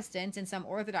 Protestants and some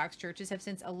Orthodox churches have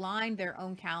since aligned their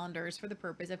own calendars for the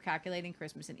purpose of calculating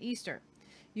Christmas and Easter.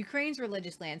 Ukraine's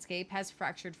religious landscape has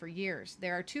fractured for years.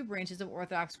 There are 2 branches of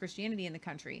Orthodox Christianity in the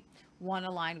country, one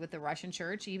aligned with the Russian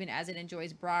Church, even as it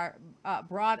enjoys broad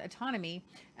autonomy,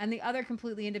 and the other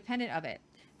completely independent of it.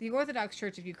 The Orthodox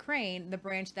Church of Ukraine, the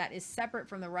branch that is separate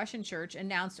from the Russian Church,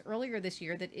 announced earlier this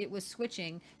year that it was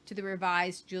switching to the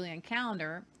revised Julian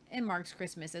calendar and marks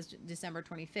Christmas as December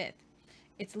 25th.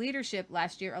 Its leadership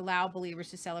last year allowed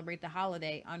believers to celebrate the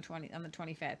holiday on the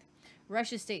 25th.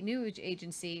 Russia's state news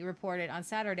agency reported on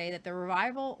Saturday that the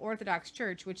Revival Orthodox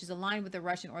Church, which is aligned with the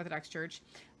Russian Orthodox Church,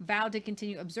 vowed to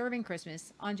continue observing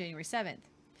Christmas on January 7th.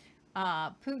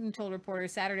 Putin told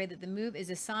reporters Saturday that the move is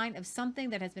a sign of something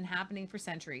that has been happening for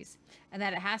centuries, and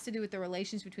that it has to do with the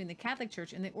relations between the Catholic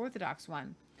Church and the Orthodox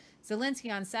one.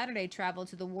 Zelensky on Saturday traveled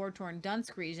to the war-torn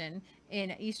Donetsk region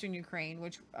in eastern Ukraine,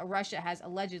 which Russia has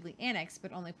allegedly annexed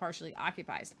but only partially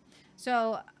occupies.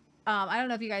 So I don't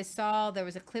know if you guys saw, there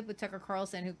was a clip with Tucker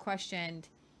Carlson who questioned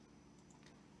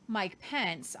Mike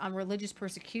Pence on religious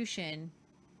persecution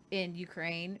in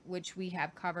Ukraine, which we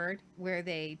have covered, where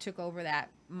they took over that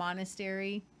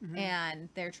monastery and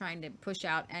they're trying to push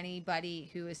out anybody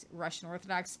who is Russian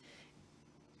Orthodox.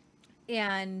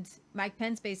 And Mike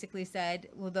Pence basically said,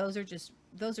 well, those are just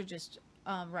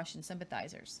Russian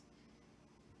sympathizers.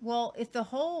 Well, if the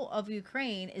whole of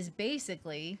Ukraine is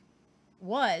basically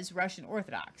was Russian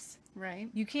Orthodox, right?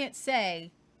 You can't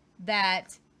say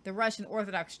that the Russian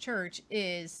Orthodox Church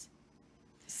is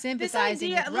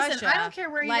sympathizing with Russia. Listen, I don't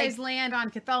care where you guys land on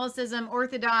Catholicism,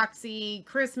 Orthodoxy,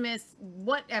 Christmas,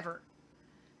 whatever.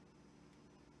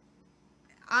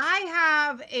 I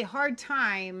have a hard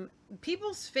time.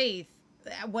 People's faith,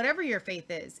 whatever your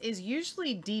faith is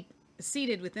usually deep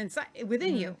seated within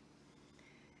you.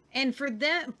 And for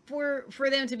them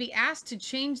to be asked to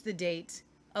change the date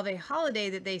of a holiday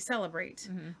that they celebrate,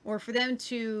 or for them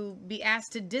to be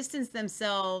asked to distance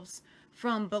themselves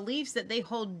from beliefs that they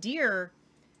hold dear,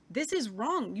 this is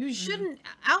wrong. You shouldn't,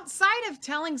 outside of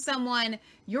telling someone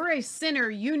you're a sinner,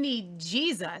 you need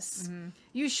Jesus,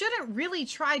 you shouldn't really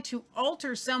try to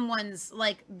alter someone's,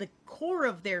 like, the core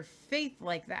of their faith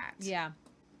like that. Yeah.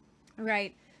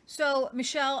 Right. So,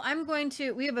 Michelle,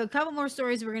 we have a couple more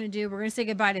stories we're going to do. We're going to say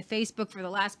goodbye to Facebook for the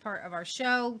last part of our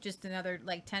show. Just another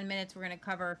 10 minutes. We're going to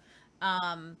cover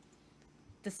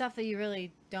the stuff that you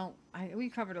really don't. We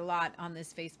covered a lot on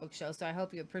this Facebook show, so I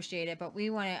hope you appreciate it. But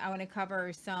I want to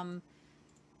cover some,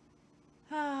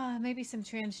 maybe some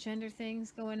transgender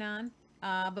things going on.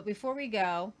 But before we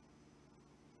go,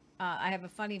 I have a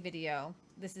funny video.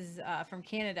 This is from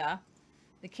Canada.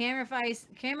 The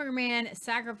cameraman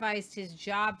sacrificed his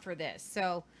job for this.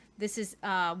 So this is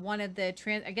one of the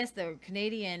the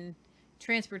Canadian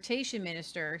transportation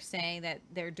minister saying that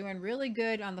they're doing really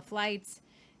good on the flights,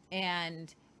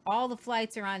 and all the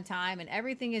flights are on time, and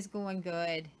everything is going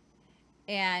good.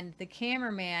 And the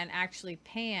cameraman actually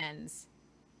pans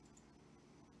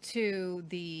to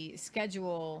the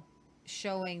schedule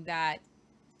showing that.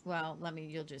 Well,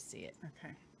 you'll just see it.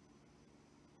 Okay.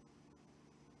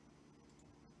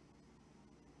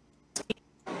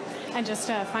 And just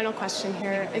a final question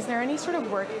here. Is there any sort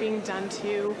of work being done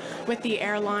with the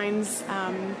airlines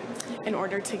in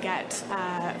order to get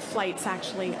flights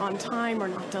actually on time or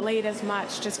not delayed as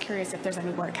much? Just curious if there's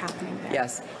any work happening there.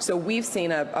 Yes. So we've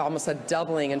seen almost a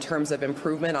doubling in terms of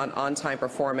improvement on-time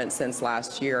performance since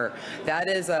last year. That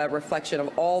is a reflection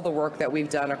of all the work that we've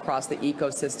done across the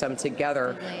ecosystem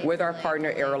together with our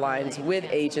partner airlines, with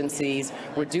agencies,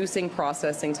 reducing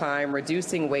processing time,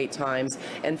 reducing wait times,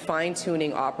 and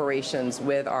fine-tuning operations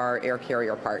with our air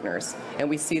carrier partners, and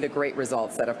we see the great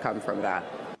results that have come from that.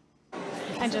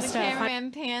 And just the cameraman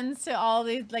pans to all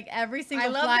these, every single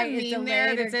flight is delayed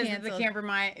there that or says canceled.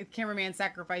 that the cameraman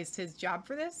sacrificed his job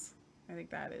for this. I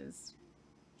think that is.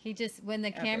 He just when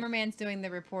the cameraman's doing the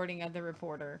reporting of the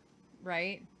reporter,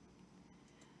 right?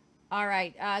 All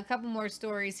right, a couple more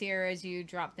stories here as you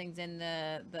drop things in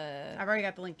the. I've already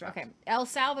got the link dropped. Okay, El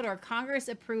Salvador, Congress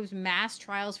approves mass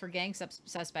trials for gang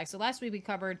suspects. So last week we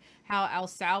covered how El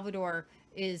Salvador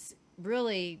is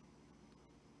really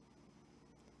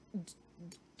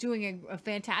doing a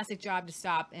fantastic job to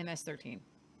stop MS-13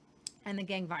 and the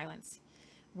gang violence.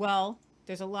 Well,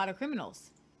 there's a lot of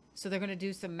criminals, so they're going to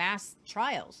do some mass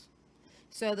trials.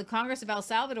 So the Congress of El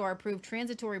Salvador approved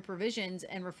transitory provisions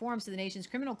and reforms to the nation's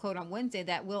criminal code on Wednesday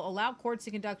that will allow courts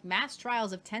to conduct mass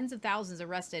trials of tens of thousands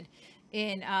arrested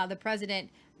in the President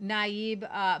Nayib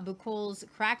Bukel's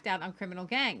crackdown on criminal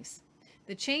gangs.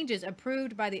 The changes,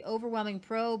 approved by the overwhelming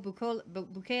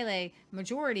pro-Bukele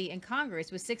majority in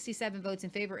Congress with 67 votes in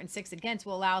favor and 6 against,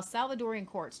 will allow Salvadorian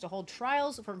courts to hold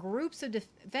trials for groups of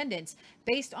defendants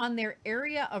based on their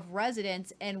area of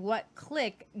residence and what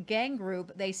clique gang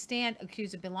group they stand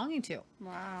accused of belonging to.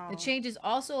 Wow. The changes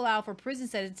also allow for prison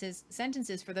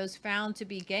sentences for those found to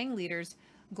be gang leaders,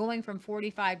 going from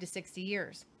 45 to 60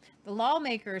 years. The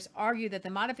lawmakers argue that the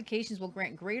modifications will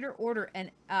grant greater order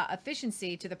and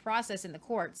efficiency to the process in the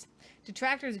courts.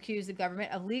 Detractors accuse the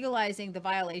government of legalizing the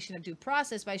violation of due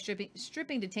process by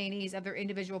stripping detainees of their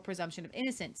individual presumption of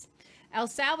innocence. El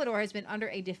Salvador has been under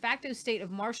a de facto state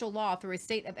of martial law through a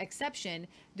state of exception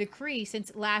decree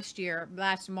since last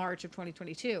March of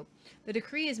 2022. The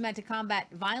decree is meant to combat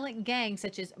violent gangs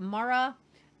such as Mara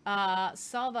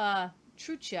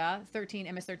Salvatrucha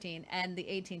 13 MS-13 and the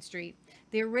 18th Street.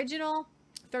 The original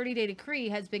 30-day decree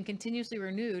has been continuously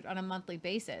renewed on a monthly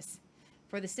basis.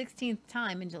 For the 16th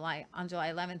time on July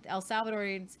 11th, El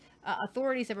Salvador's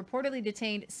authorities have reportedly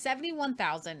detained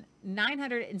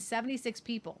 71,976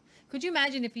 people. Could you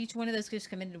imagine if each one of those just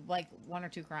committed one or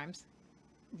two crimes?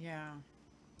 Yeah.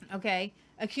 Okay.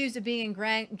 Accused of being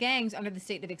in gangs under the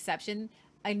state of exception,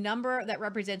 a number that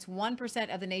represents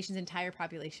 1% of the nation's entire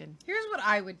population. Here's what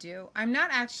I would do. I'm not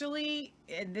actually,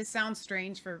 and this sounds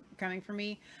strange for coming from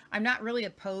me, I'm not really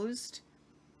opposed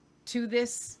to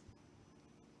this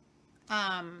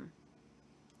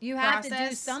you have process. To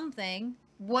do something.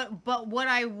 But what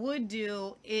I would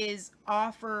do is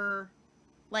offer,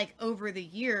 over the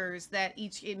years, that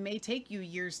it may take you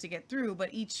years to get through,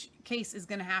 but each case is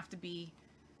going to have to be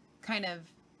kind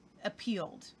of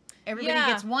appealed. Everybody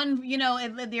gets one,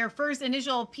 their first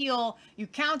initial appeal, you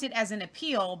count it as an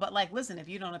appeal, but listen, if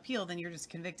you don't appeal, then you're just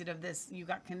convicted of this, you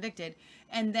got convicted,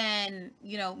 and then,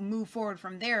 move forward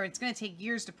from there. It's going to take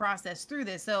years to process through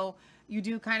this. So you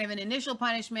do kind of an initial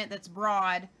punishment that's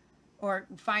broad, or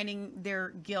finding their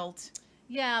guilt.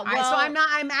 Yeah, well, so I'm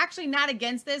actually not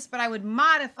against this, but I would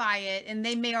modify it, and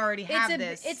they may already have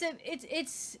this.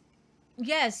 It's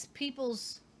yes,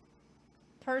 people's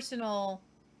personal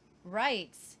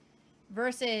rights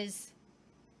versus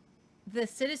the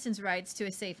citizens' rights to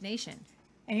a safe nation.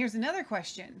 And here's another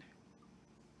question.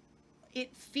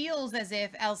 It feels as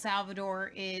if El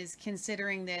Salvador is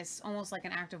considering this almost like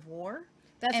an act of war.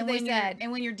 That's what they said.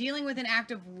 And when you're dealing with an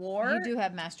act of war, you do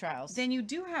have mass trials. Then you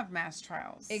do have mass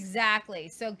trials. Exactly.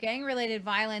 So gang-related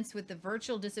violence with the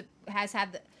virtual has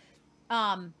had the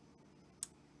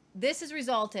this has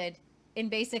resulted in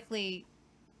basically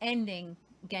ending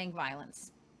gang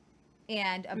violence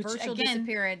and a virtual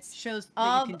disappearance shows of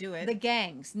that you can do it. The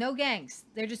gangs. No gangs.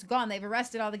 They're just gone. They've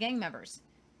arrested all the gang members.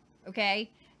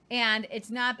 Okay? And it's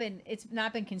not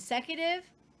been consecutive,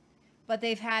 but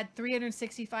they've had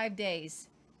 365 days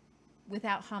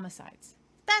without homicides.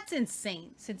 That's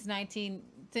insane. Since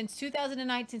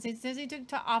 2019, since he took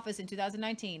to office in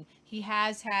 2019, he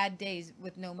has had days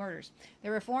with no murders.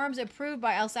 The reforms approved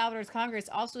by El Salvador's Congress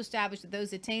also established that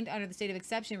those detained under the state of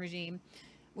exception regime,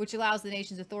 which allows the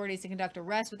nation's authorities to conduct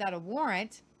arrests without a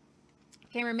warrant,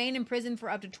 can remain in prison for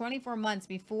up to 24 months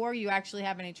before you actually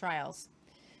have any trials.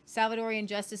 Salvadorian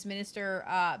Justice Minister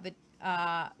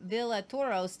Villa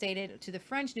Toro stated to the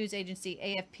French news agency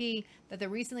AFP that the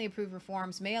recently approved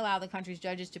reforms may allow the country's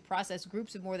judges to process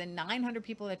groups of more than 900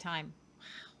 people at a time. Wow.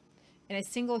 In a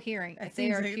single hearing, if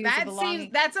they are accused of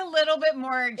belonging, that's a little bit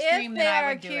more extreme than I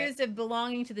would do it. If they are accused of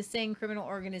belonging to the same criminal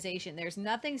organization. There's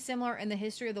nothing similar in the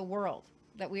history of the world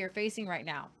that we are facing right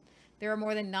now. There are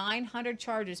more than 900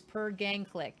 charges per gang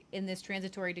clique in this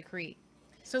transitory decree.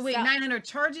 So wait, 900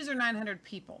 charges or 900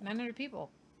 people? 900 people.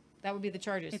 That would be the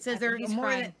charges. It says there are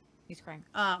He's crying.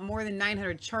 More than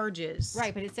 900 charges.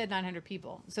 Right, but it said 900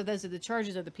 people. So those are the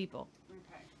charges of the people.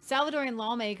 Okay. Salvadorian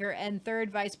lawmaker and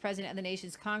third vice president of the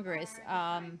nation's Congress,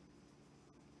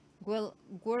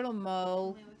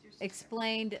 Guillermo,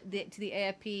 explained to the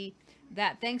AFP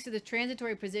that thanks to the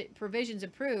transitory provisions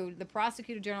approved, the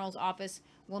Prosecutor General's office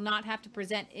will not have to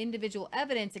present individual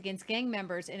evidence against gang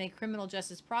members in a criminal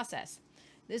justice process.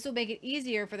 This will make it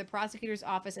easier for the prosecutor's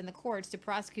office and the courts to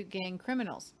prosecute gang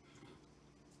criminals.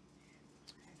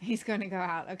 He's going to go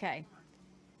out. Okay.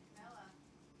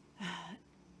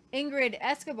 Ingrid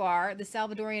Escobar, the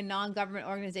Salvadorian non-government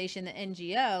organization, the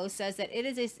NGO, says that it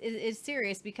is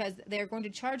serious because they're going to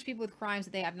charge people with crimes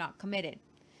that they have not committed,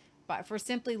 but for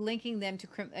simply linking them to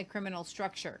a criminal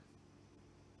structure.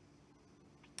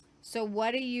 So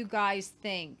what do you guys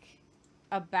think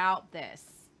about this?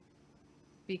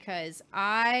 Because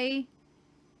I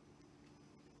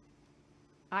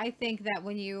think that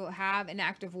when you have an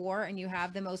act of war and you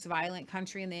have the most violent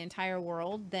country in the entire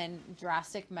world, then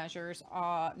drastic measures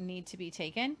need to be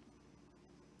taken,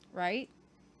 right?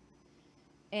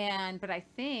 But I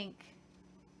think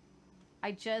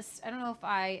I don't know if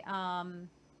I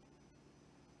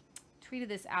tweeted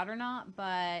this out or not,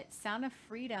 but Sound of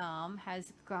Freedom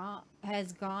has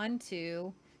gone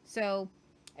to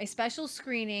a special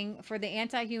screening for the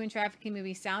anti-human trafficking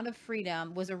movie Sound of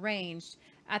Freedom was arranged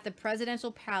at the presidential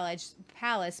palace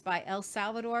by El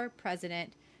Salvador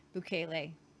President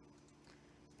Bukele.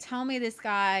 Tell me this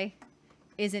guy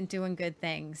isn't doing good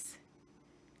things.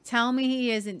 Tell me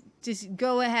he isn't. Just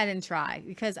go ahead and try,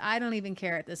 because I don't even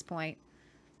care at this point.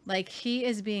 Like, he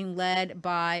is being led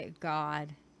by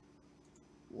God.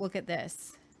 Look at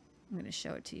this. I'm going to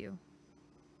show it to you.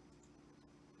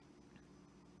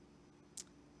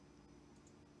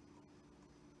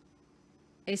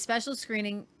 A special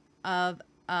screening of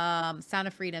Sound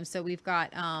of Freedom. So we've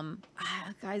got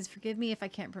guys, forgive me if I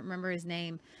can't remember his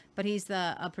name, but he's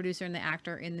the producer and the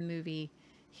actor in the movie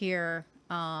here,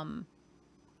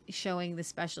 showing the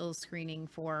special screening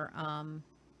for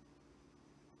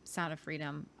Sound of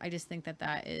Freedom. I just think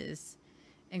that is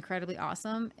incredibly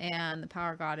awesome, and the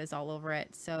power of God is all over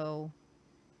it. So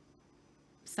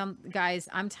some guys,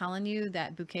 I'm telling you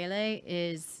that Bukele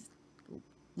is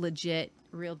legit,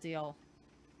 real deal.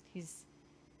 He's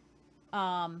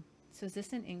so is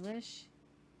this in English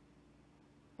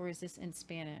or is this in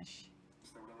Spanish?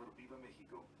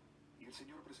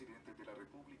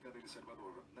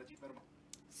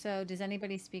 So does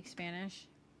anybody speak Spanish?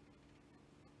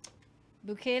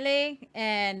 Bukele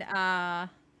and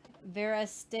Vera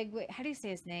Stegwit, how do you say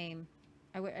his name?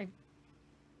 All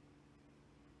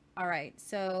right,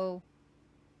 so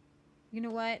you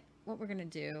know what we're gonna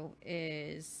do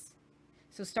is,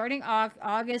 so starting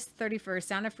August 31st,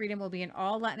 Sound of Freedom will be in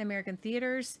all Latin American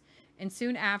theaters, and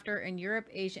soon after in Europe,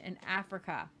 Asia, and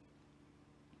Africa.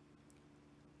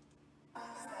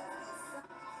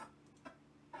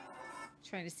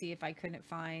 Trying to see if I couldn't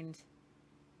find.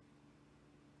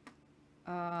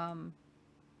 I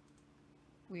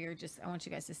want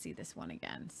you guys to see this one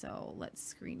again. So let's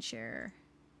screen share.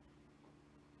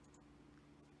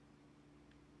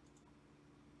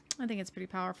 I think it's pretty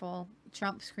powerful.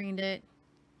 Trump screened it.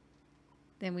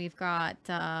 Then we've got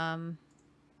smile.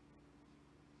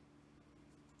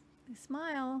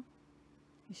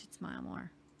 You should smile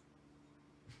more.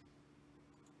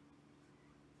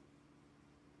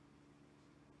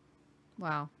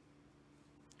 Wow.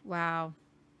 Wow.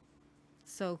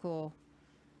 So cool.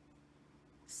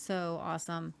 So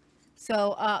awesome.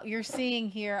 So you're seeing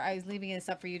here, I was leaving this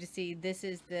up for you to see. This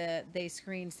is they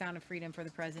screened Sound of Freedom for the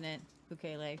President,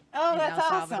 Bukele. Oh, in that's El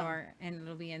awesome. Salvador, and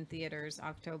it'll be in theaters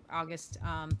August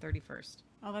 31st.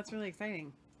 Oh, that's really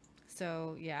exciting.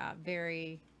 So yeah,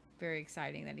 very, very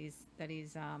exciting that he's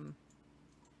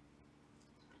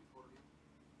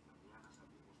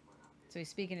so he's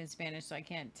speaking in Spanish, so I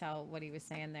can't tell what he was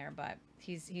saying there, but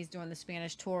he's doing the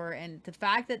Spanish tour. And the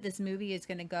fact that this movie is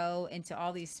going to go into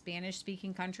all these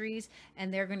Spanish-speaking countries,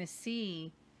 and they're going to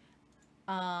see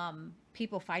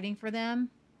people fighting for them,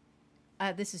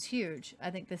 this is huge. I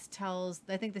think this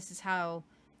is how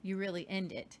you really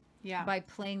end it. Yeah. By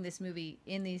playing this movie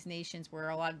in these nations where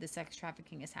a lot of the sex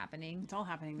trafficking is happening. It's all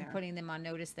happening there. Putting them on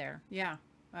notice there. Yeah,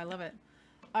 I love it.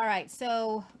 All right,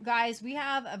 so guys, we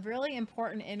have a really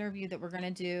important interview that we're going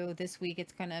to do this week.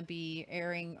 It's going to be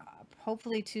airing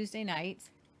hopefully Tuesday night.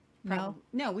 No,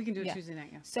 we can do it Tuesday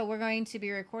night. Yeah. So we're going to be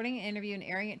recording an interview and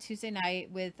airing it Tuesday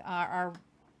night with our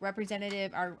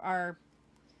representative,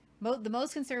 the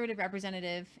most conservative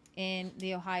representative in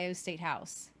the Ohio State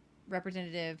House,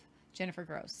 Representative Jennifer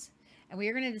Gross. And we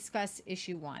are going to discuss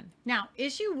issue 1. Now,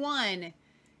 issue 1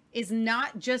 is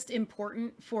not just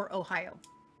important for Ohio.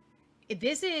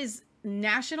 This is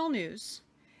national news,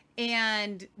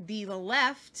 and the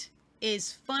left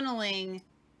is pushing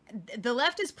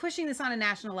this on a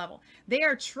national level. They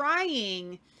are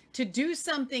trying to do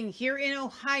something here in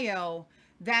Ohio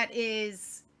that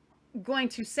is going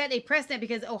to set a precedent,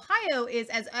 because Ohio is,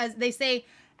 as they say,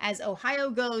 as Ohio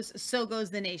goes, so goes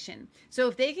the nation. So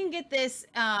if they can get this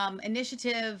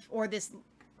initiative, or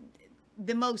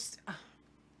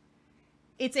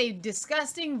it's a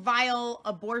disgusting, vile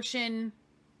abortion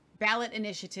ballot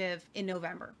initiative in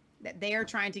November that they are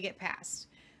trying to get passed.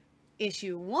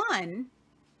 Issue 1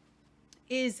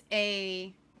 is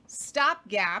a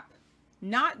stopgap,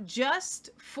 not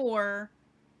just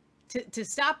to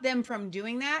stop them from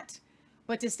doing that,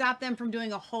 but to stop them from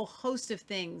doing a whole host of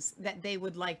things that they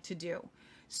would like to do.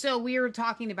 So we are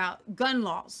talking about gun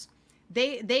laws.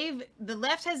 The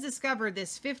left has discovered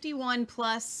this 51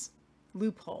 plus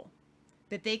loophole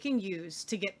that they can use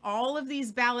to get all of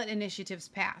these ballot initiatives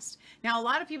passed. Now, a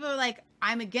lot of people are like,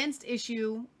 I'm against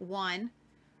issue 1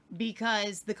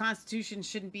 because the Constitution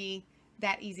shouldn't be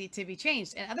that easy to be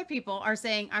changed. And other people are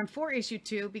saying, I'm for issue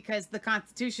 2 because the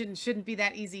Constitution shouldn't be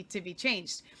that easy to be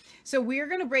changed. So we're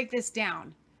going to break this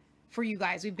down for you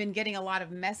guys. We've been getting a lot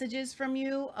of messages from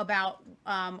you about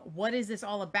what is this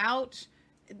all about?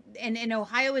 And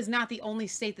Ohio is not the only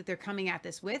state that they're coming at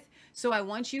this with. So I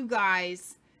want you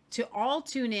guys to all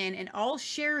tune in and all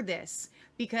share this,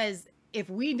 because if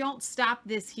we don't stop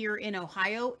this here in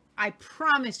Ohio, I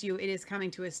promise you it is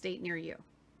coming to a state near you.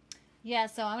 Yeah,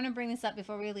 so I'm going to bring this up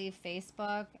before we leave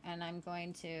Facebook, and I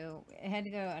had to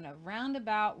go in a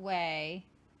roundabout way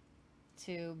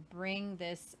to bring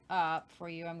this up for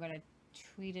you. I'm going to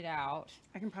tweet it out.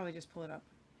 I can probably just pull it up.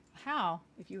 How?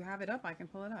 If you have it up, I can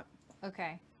pull it up.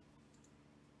 Okay.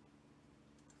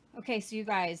 Okay, so you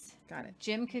guys. Got it.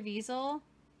 Jim Caviezel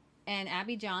and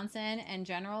Abby Johnson and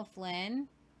General Flynn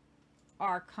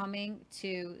are coming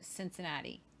to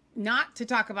Cincinnati. Not to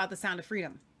talk about the Sound of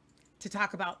Freedom, to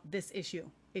talk about this issue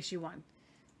 1.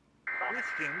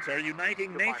 Christians are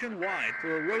uniting nationwide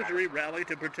for a rosary rally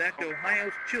to protect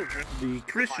Ohio's children. The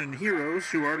Christian heroes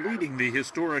who are leading the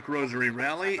historic rosary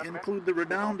rally include the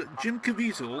renowned Jim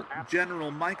Caviezel,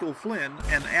 General Michael Flynn,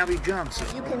 and Abby Johnson.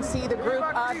 You can see the group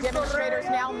of demonstrators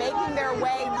now making their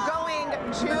way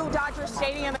going to Dodger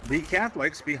Stadium. The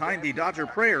Catholics behind the Dodger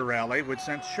prayer rally, which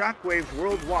sent shockwaves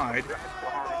worldwide.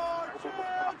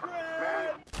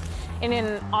 In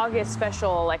an August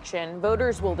special election,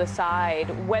 voters will decide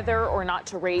whether or not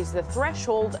to raise the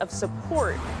threshold of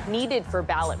support needed for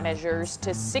ballot measures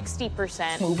to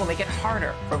 60%. Move will make it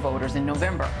harder for voters in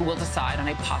November, who will decide on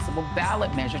a possible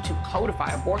ballot measure to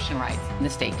codify abortion rights in the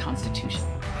state constitution.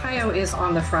 Ohio is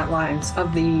on the front lines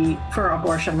for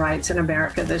abortion rights in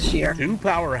America this year. 2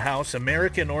 powerhouse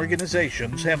American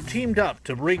organizations have teamed up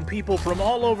to bring people from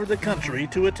all over the country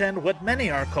to attend what many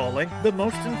are calling the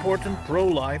most important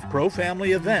pro-life,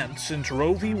 pro-family event since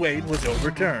Roe v. Wade was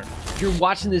overturned. If you're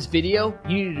watching this video,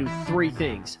 you need to do 3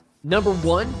 things. Number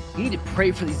 1, you need to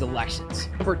pray for these elections.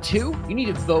 Number 2, you need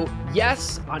to vote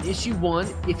yes on issue 1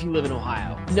 if you live in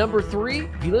Ohio. Number 3,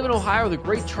 if you live in Ohio or the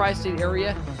great tri-state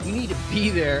area, you need to be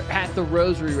there at the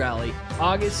Rosary Rally,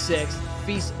 August 6th,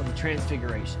 Feast of the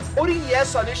Transfiguration. Voting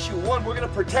yes on issue 1, we're going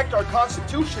to protect our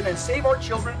Constitution and save our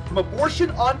children from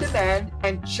abortion on demand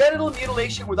and genital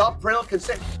mutilation without parental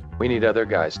consent. We need other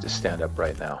guys to stand up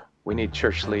right now. We need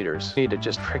church leaders. We need to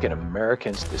just freaking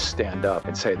Americans to stand up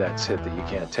and say that's it, that you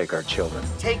can't take our children.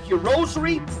 Take your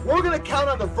rosary. We're going to count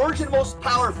on the Virgin Most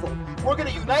Powerful. We're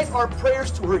going to unite our prayers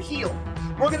to her heel.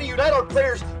 We're going to unite our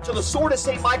prayers to the sword of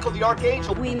St. Michael the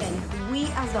Archangel. Women, we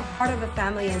as the heart of a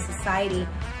family and society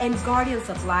and guardians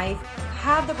of life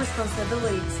have the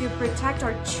responsibility to protect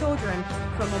our children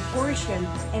from abortion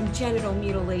and genital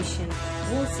mutilation.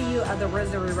 We'll see you at the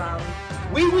Rosary Rally.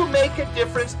 We will make a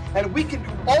difference, and we can do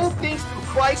all things through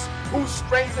Christ who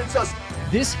strengthens us.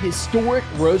 This historic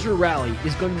Rosary Rally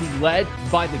is going to be led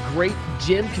by the great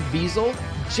Jim Caviezel,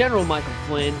 General Michael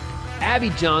Flynn, Abby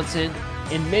Johnson,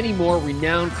 and many more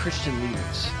renowned Christian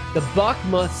leaders. The buck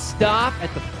must stop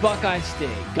at the Buckeye State.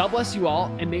 God bless you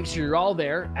all, and make sure you're all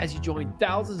there as you join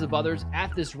thousands of others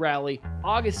at this rally,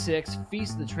 August 6th,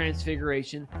 Feast of the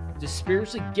Transfiguration, to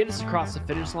spiritually get us across the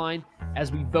finish line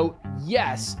as we vote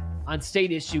yes on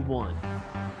State Issue 1.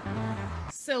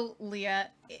 So,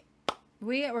 Leah,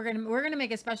 we're gonna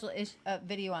make a special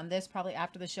video on this probably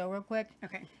after the show, real quick.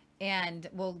 Okay. And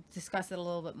we'll discuss it a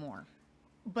little bit more.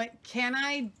 But can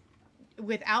I,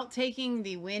 without taking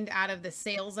the wind out of the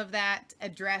sails of that,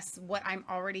 address what I'm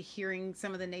already hearing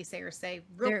some of the naysayers say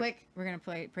real quick? We're gonna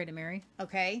pray to Mary.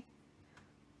 Okay.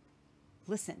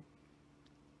 Listen,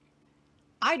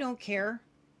 I don't care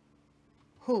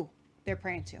who they're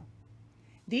praying to.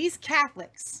 These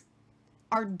Catholics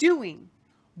are doing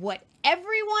what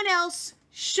everyone else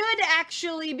should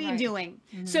actually be doing.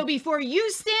 Mm-hmm. So before you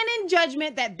stand in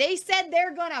judgment that they said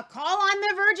they're going to call on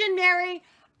the Virgin Mary,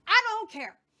 I don't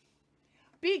care.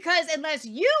 Because unless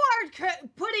you are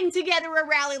putting together a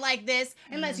rally like this,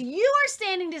 unless you are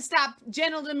standing to stop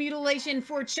genital mutilation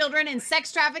for children and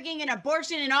sex trafficking and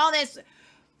abortion and all this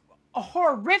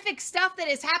horrific stuff that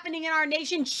is happening in our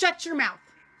nation, shut your mouth.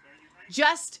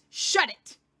 Just shut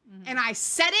it. And I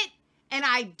said it, and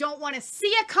I don't want to see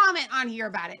a comment on here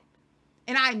about it.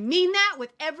 And I mean that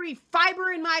with every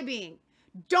fiber in my being.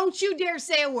 Don't you dare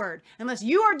say a word. Unless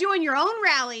you are doing your own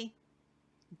rally,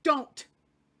 don't.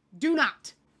 Do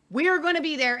not. We are going to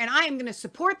be there, and I am going to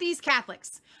support these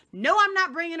Catholics. No, I'm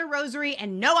not bringing a rosary,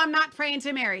 and no, I'm not praying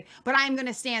to Mary. But I am going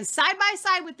to stand side by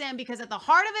side with them, because at the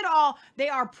heart of it all, they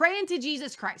are praying to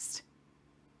Jesus Christ.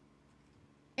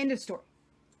 End of story.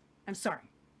 I'm sorry.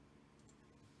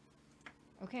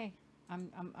 Okay,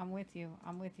 I'm with you.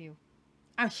 I'm with you.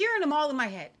 I'm hearing them all in my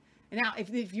head. And now,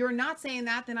 if you're not saying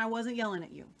that, then I wasn't yelling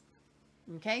at you.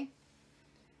 Okay?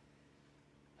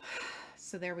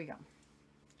 So there we go.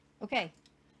 Okay.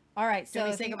 All right. So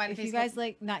if you guys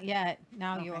like, not yet.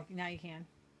 Now okay. you can.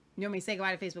 You want me to say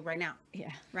goodbye to Facebook right now? Yeah.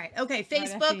 Right. Okay.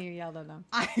 Facebook. Right after you yelled at them.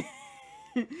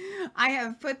 I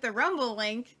have put the Rumble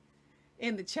link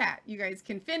in the chat. You guys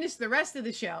can finish the rest of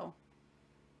the show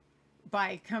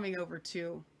by coming over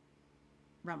to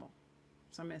Rumble.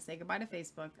 So I'm going to say goodbye to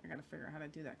Facebook. I got to figure out how to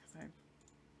do that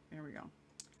there we go.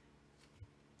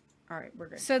 All right, we're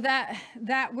good. So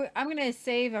I'm going to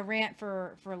save a rant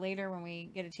for later when we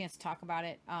get a chance to talk about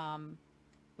it. I'm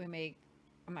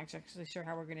not actually sure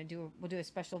how we're going to do. We'll do a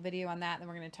special video on that. Then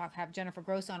we're going to have Jennifer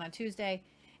Gross on Tuesday.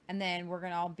 And then we're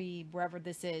going to all be wherever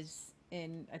this is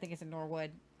I think it's in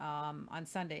Norwood, on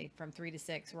Sunday from 3 to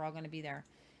 6. We're all going to be there.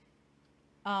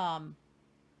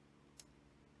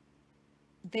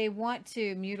 They want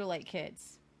to mutilate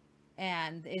kids,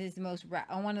 and it is one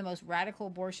of the most radical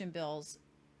abortion bills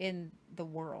in the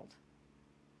world,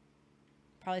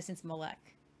 probably since Malek.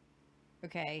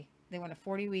 Okay, they want a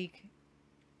 40-week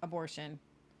abortion,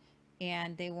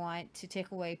 and they want to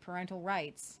take away parental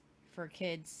rights for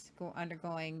kids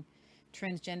undergoing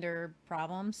transgender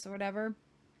problems or whatever.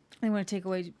 They want to take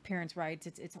away parents' rights.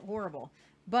 It's horrible.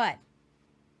 But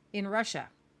in Russia,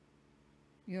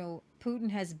 Putin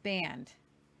has banned.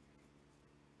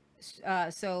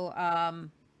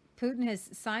 Putin has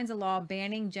signs a law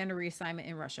banning gender reassignment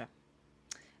in Russia.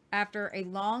 After a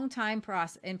long time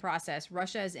in process,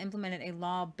 Russia has implemented a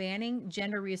law banning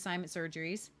gender reassignment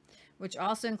surgeries, which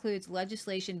also includes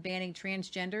legislation banning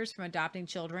transgenders from adopting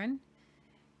children.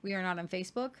 We are not on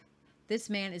Facebook. This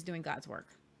man is doing God's work.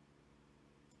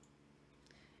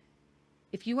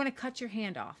 If you want to cut your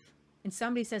hand off, and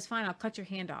somebody says, fine, I'll cut your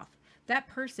hand off, that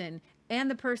person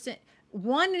and the person...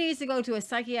 One needs to go to a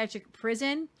psychiatric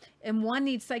prison, and one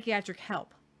needs psychiatric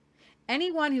help.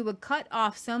 Anyone who would cut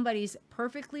off somebody's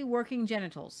perfectly working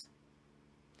genitals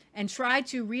and try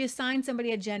to reassign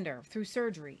somebody a gender through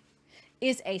surgery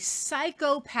is a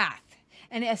psychopath.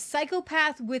 And a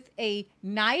psychopath with a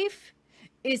knife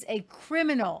is a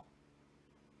criminal.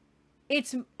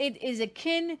 It is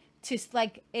akin to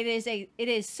it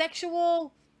is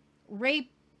sexual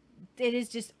rape. It is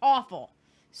just awful.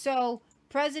 So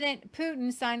President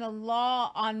Putin signed a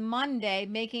law on Monday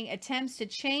making attempts to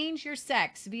change your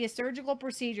sex via surgical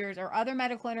procedures or other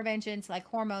medical interventions like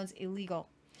hormones illegal.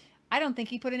 I don't think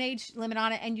he put an age limit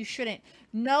on it, and you shouldn't.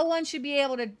 No one should be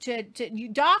able to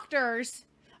doctors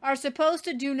are supposed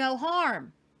to do no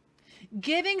harm.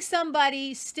 Giving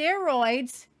somebody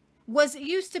steroids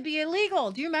used to be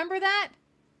illegal. Do you remember that?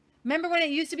 Remember when it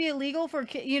used to be illegal for,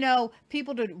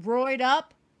 people to roid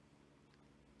up?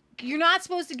 You're not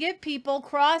supposed to give people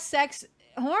cross-sex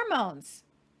hormones.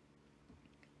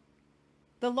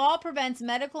 The law prevents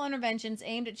medical interventions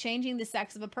aimed at changing the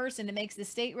sex of a person. It makes the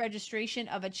state registration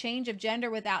of a change of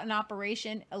gender without an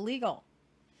operation illegal.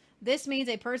 This means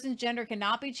a person's gender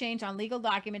cannot be changed on legal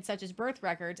documents such as birth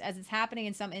records, as is happening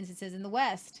in some instances in the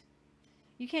West.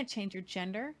 You can't change your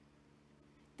gender.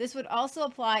 This would also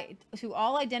apply to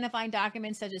all identifying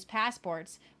documents such as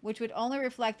passports, which would only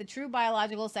reflect the true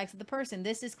biological sex of the person.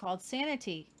 This is called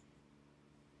sanity.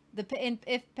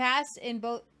 It passed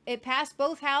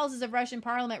both houses of Russian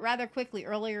parliament rather quickly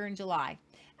earlier in July,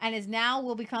 and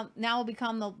will become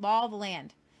the law of the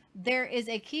land. There is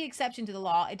a key exception to the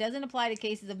law. It doesn't apply to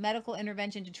cases of medical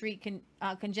intervention to treat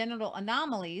congenital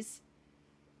anomalies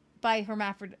by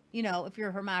hermaphrodite. If you're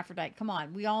a hermaphrodite, come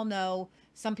on. We all know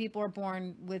some people are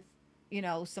born with,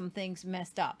 some things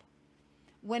messed up.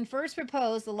 When first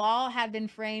proposed, the law had been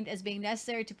framed as being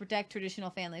necessary to protect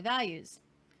traditional family values.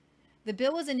 The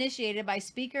bill was initiated by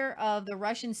Speaker of the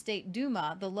Russian State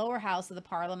Duma, the lower house of the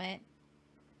parliament.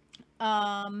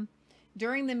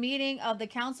 During the meeting of the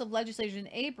Council of Legislators in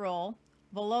April,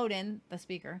 Volodin, the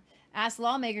speaker, asked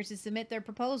lawmakers to submit their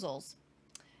proposals.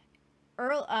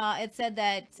 It said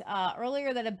that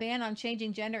earlier that a ban on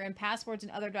changing gender in passports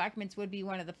and other documents would be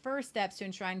one of the first steps to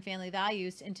enshrine family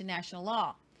values into national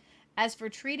law. As for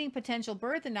treating potential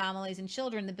birth anomalies in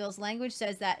children, the bill's language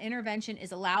says that intervention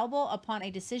is allowable upon a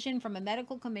decision from a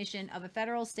medical commission of a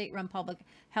federal state-run public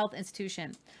health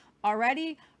institution.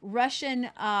 Already, Russia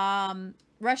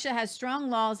has strong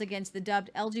laws against the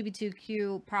dubbed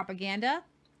LGBTQ propaganda.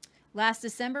 Last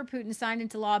December, Putin signed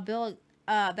into law a bill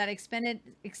that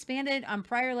expanded on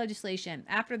prior legislation.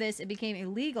 After this, it became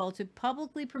illegal to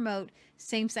publicly promote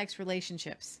same-sex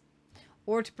relationships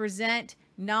or to present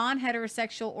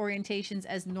non-heterosexual orientations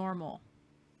as normal.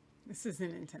 This is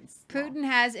an intense. Putin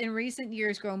has in recent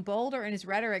years grown bolder in his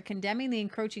rhetoric, condemning the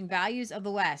encroaching values of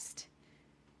the West.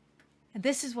 And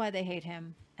this is why they hate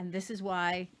him. And this is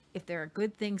why, if there are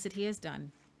good things that he has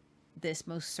done, this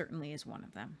most certainly is one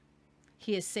of them.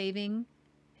 He is saving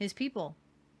his people.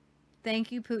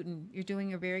 Thank you, Putin. You're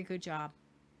doing a very good job.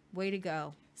 Way to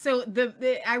go. So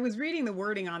I was reading the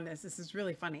wording on this. This is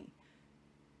really funny.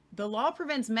 The law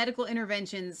prevents medical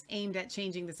interventions aimed at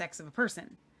changing the sex of a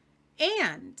person.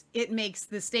 And it makes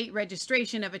the state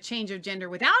registration of a change of gender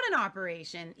without an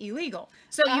operation illegal.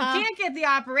 So you can't get the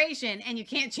operation and you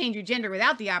can't change your gender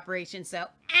without the operation. So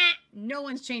no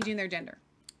one's changing their gender.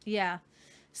 Yeah.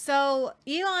 So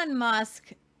Elon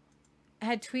Musk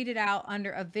had tweeted out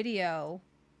under a video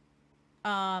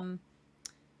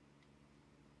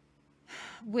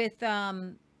with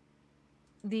the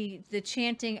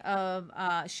chanting of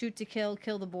shoot to kill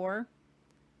the boar.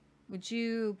 Would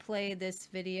you play this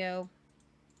video?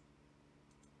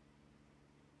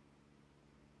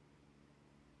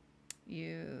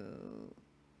 You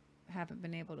haven't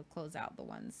been able to close out the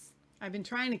ones. I've been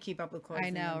trying to keep up with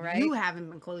closing them. I know, right? You haven't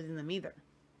been closing them either.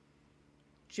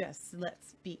 Just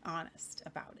let's be honest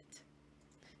about it.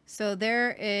 So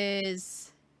there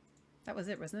is... That was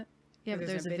it, wasn't it? Yeah, but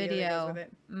there's a video. With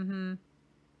it? Mm-hmm.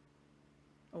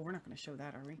 Oh, we're not going to show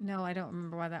that, are we? No, I don't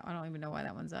remember why that... I don't even know why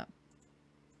that one's up.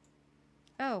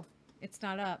 Oh, it's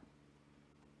not up.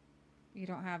 You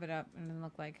don't have it up. It doesn't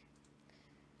look like.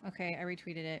 Okay, I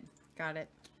retweeted it. Got it.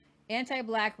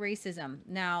 Anti-black racism.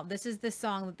 Now, this is the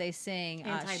song that they sing.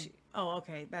 Oh,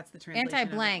 okay. That's the translation.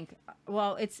 Anti-blank.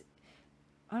 Well, it's...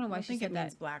 I don't know why I she think said it that.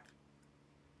 means black. I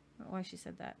don't know why she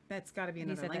said that. That's got to be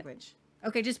another language. That.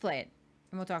 Okay, just play it,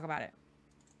 and we'll talk about it.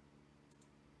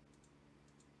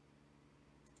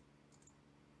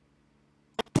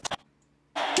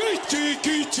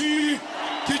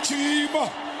 Kichima,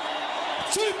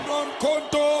 Simran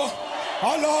Konto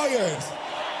Alliance,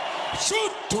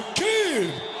 shoot to kill,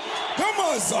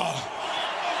 Yamaza,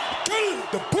 kill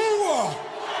the poor,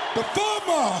 the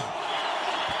farmer,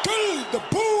 kill the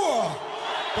poor,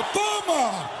 the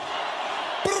farmer,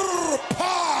 brr,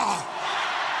 pa,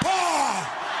 pa,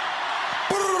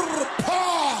 brr, pa,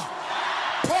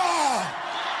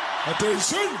 pa,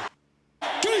 attention.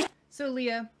 So,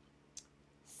 Leah.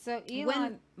 So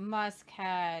Elon Musk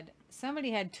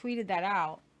somebody had tweeted that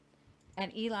out,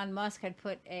 And Elon Musk had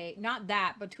put not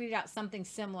that, but tweeted out something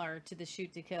similar to the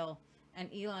shoot to kill. And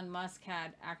Elon Musk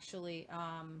had actually,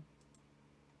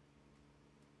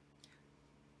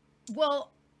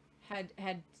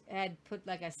 had put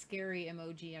like a scary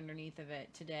emoji underneath of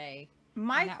it today.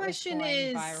 My question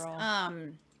is,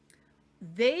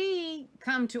 they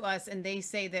come to us and they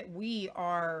say that we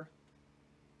are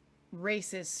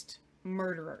racist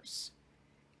murderers,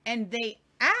 and they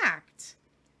act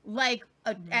like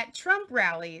at Trump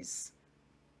rallies,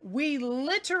 we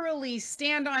literally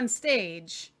stand on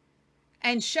stage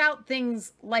and shout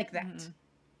things like that.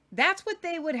 That's what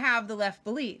they would have the left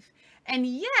believe. And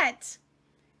yet,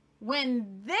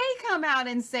 when they come out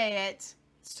and say it,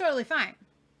 it's totally fine.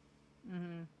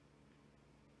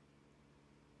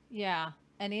 Yeah.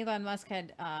 And Elon Musk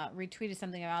had retweeted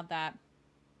something about that.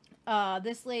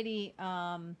 This lady,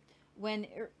 when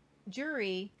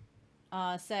jury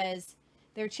says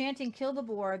they're chanting "Kill the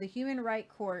Boer," the Human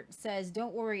Rights Court says,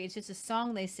 "Don't worry, it's just a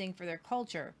song they sing for their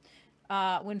culture."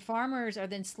 When farmers are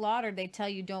then slaughtered, they tell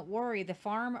you, "Don't worry, the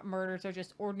farm murders are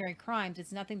just ordinary crimes.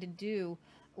 It's nothing to do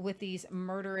with these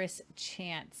murderous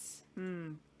chants."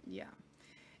 Yeah.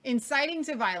 Inciting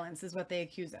to violence is what they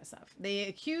accuse us of. They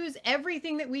accuse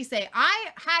everything that we say.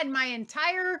 I had my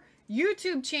entire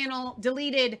YouTube channel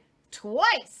deleted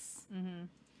twice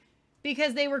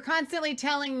because they were constantly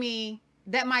telling me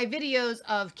that my videos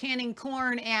of canning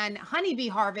corn and honeybee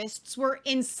harvests were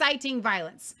inciting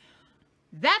violence.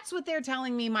 That's what they're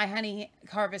telling me my honey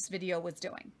harvest video was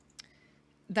doing.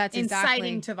 That's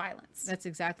inciting to violence. That's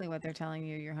exactly what they're telling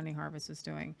you your honey harvest was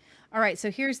doing. All right, so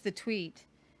here's the tweet.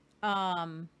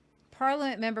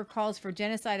 Parliament member calls for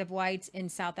genocide of whites in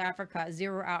South Africa.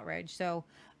 Zero outrage. So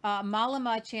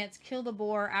Malama chants "Kill the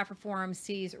Boer." AfriForum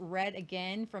sees red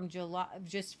again from July,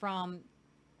 just from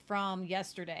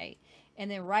yesterday. And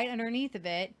then right underneath of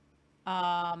it,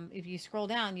 if you scroll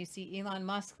down, you see Elon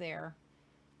Musk there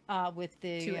with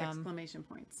the 2 exclamation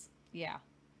points. Yeah.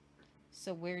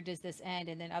 So where does this end?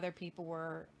 And then other people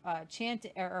were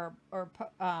chanting or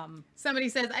somebody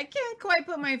says, "I can't quite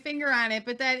put my finger on it,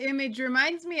 but that image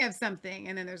reminds me of something."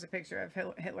 And then there's a picture of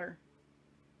Hitler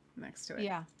next to it.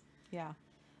 Yeah. Yeah.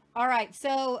 All right.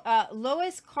 So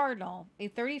Lois Cardinal, a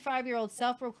 35-year-old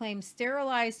self-proclaimed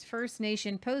sterilized First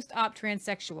Nation post-op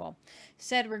transsexual,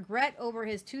 said regret over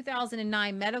his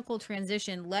 2009 medical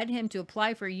transition led him to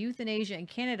apply for euthanasia in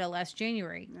Canada last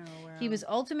January. Oh, wow. He was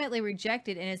ultimately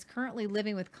rejected and is currently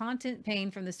living with constant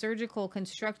pain from the surgical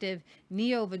constructive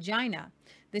neo-vagina.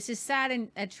 This is sad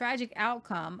and a tragic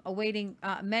outcome awaiting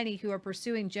many who are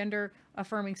pursuing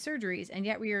gender-affirming surgeries, and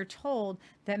yet we are told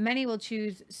that many will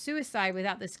choose suicide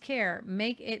without this care.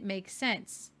 Make it make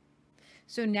sense.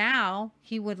 So now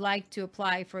he would like to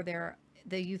apply for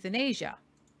the euthanasia.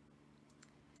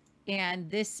 And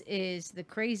this is the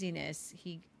craziness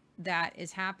that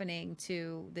is happening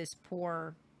to this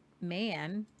poor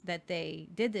man that they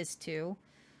did this to.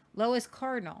 Lois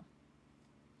Cardinal,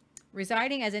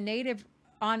 residing as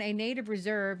on a native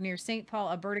reserve near St.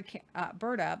 Paul,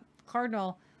 Alberta,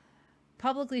 Cardinal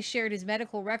publicly shared his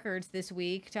medical records this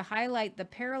week to highlight the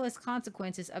perilous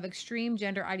consequences of extreme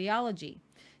gender ideology.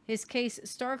 His case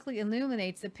starkly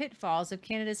illuminates the pitfalls of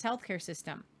Canada's healthcare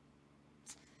system.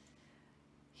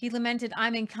 He lamented,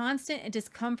 "I'm in constant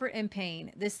discomfort and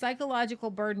pain. This psychological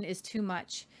burden is too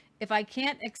much. If I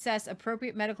can't access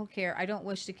appropriate medical care, I don't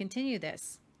wish to continue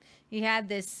this." He had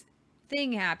this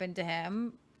thing happen to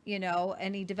him,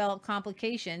 and he developed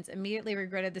complications, immediately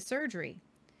regretted the surgery.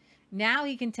 Now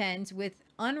he contends with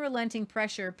unrelenting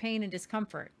pressure, pain, and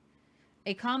discomfort,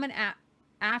 a common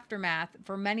aftermath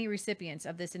for many recipients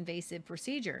of this invasive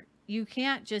procedure. You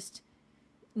can't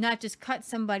not just cut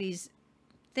somebody's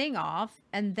thing off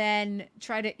and then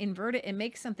try to invert it and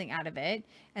make something out of it.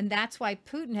 And that's why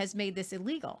Putin has made this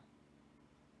illegal.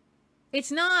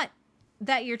 It's not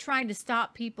that you're trying to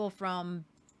stop people from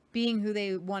being who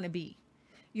they want to be.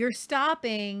 You're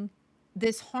stopping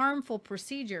this harmful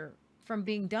procedure from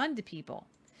being done to people.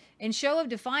 In show of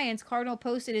defiance, Cardinal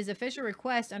posted his official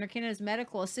request under Canada's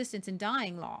medical assistance in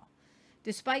dying law.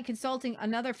 Despite consulting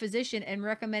another physician and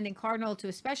recommending Cardinal to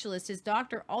a specialist, his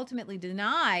doctor ultimately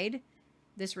denied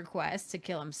this request to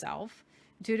kill himself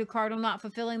due to Cardinal not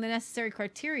fulfilling the necessary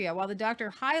criteria. While the doctor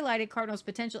highlighted Cardinal's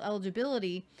potential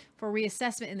eligibility for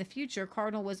reassessment in the future,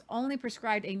 Cardinal was only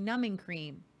prescribed a numbing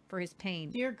cream for his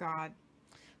pain. Dear God.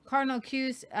 Cardinal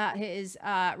accused his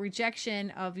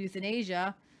rejection of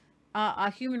euthanasia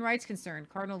a human rights concern.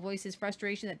 Cardinal voices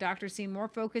frustration that doctors seem more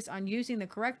focused on using the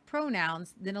correct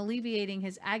pronouns than alleviating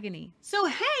his agony. So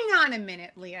hang on a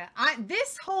minute, Leah.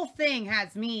 This whole thing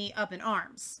has me up in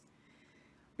arms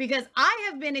because I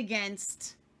have been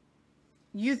against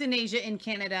euthanasia in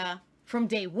Canada from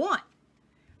day one.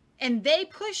 And they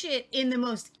push it in the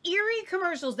most eerie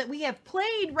commercials that we have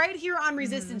played right here on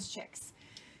Resistance Chicks.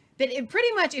 That it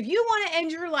pretty much, if you want to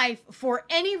end your life for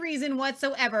any reason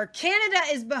whatsoever, Canada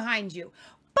is behind you.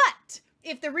 But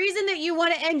if the reason that you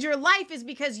want to end your life is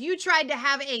because you tried to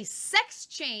have a sex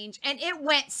change and it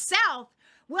went south,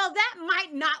 well, that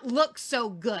might not look so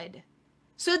good.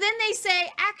 So then they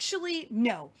say, actually,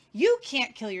 no, you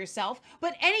can't kill yourself,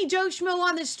 but any Joe Schmo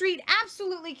on the street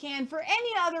absolutely can for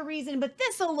any other reason, but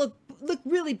this'll look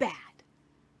really bad.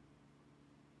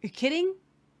 You're kidding?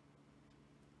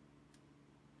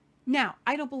 Now,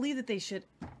 I don't believe that they should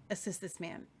assist this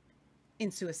man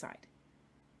in suicide.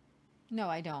 No,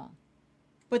 I don't.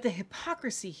 But the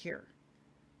hypocrisy here,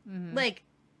 like,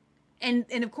 and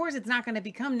of course it's not going to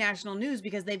become national news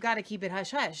because they've got to keep it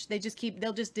hush hush. They'll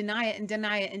just deny it and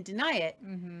deny it and deny it.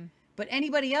 But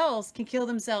anybody else can kill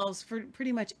themselves for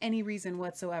pretty much any reason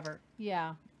whatsoever.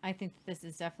 Yeah, I think that this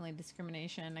is definitely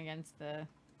discrimination against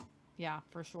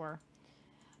for sure.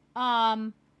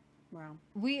 Wow.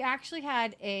 We actually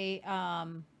had a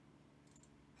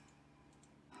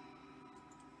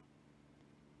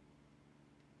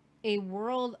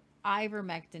World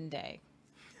Ivermectin Day.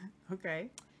 Okay.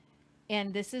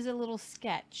 And this is a little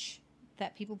sketch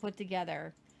that people put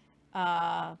together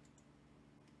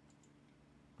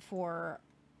for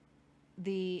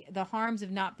the harms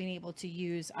of not being able to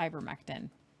use ivermectin.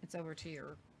 It's over to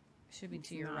your, should be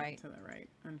to your right. To the right,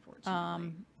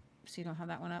 unfortunately. So you don't have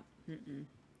that one up? Mm-mm.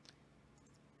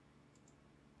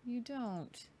 You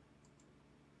don't.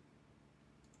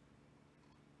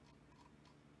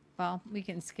 Well, we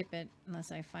can skip it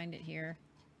unless I find it here.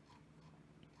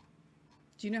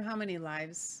 Do you know how many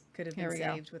lives could have been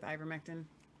saved with ivermectin?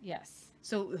 Yes.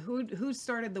 So who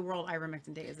started the World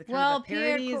Ivermectin Day? Is it kind of a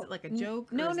parody? Is it like a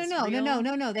joke? No.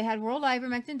 They had World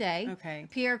Ivermectin Day. Okay.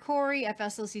 Pierre Corey,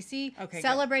 FSLCC,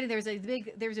 celebrated.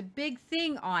 There's a big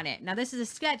thing on it. Now this is a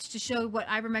sketch to show what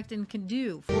ivermectin can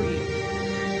do for you.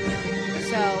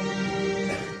 So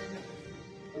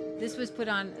this is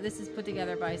put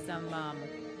together by some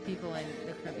people in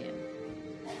the Caribbean.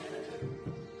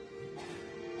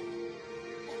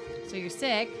 So you're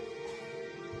sick,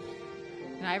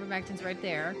 and ivermectin's right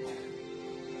there.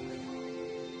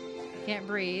 Can't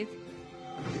breathe.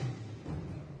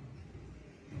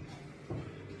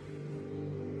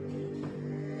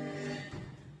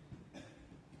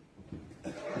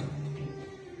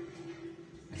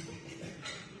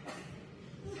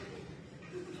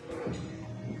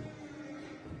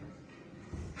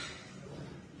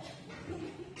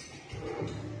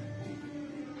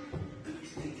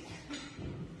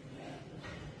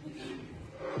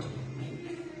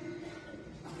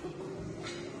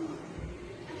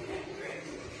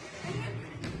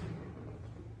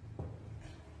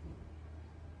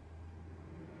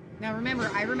 Now remember,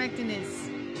 ivermectin is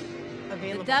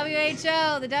available.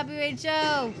 The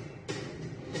WHO.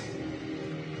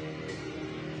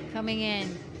 Coming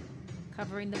in,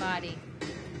 covering the body.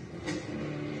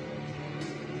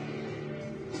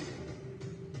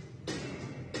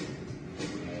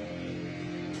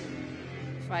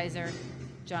 Pfizer,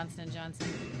 Johnson & Johnson.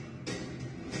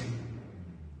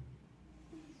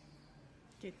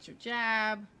 Get your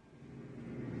jab.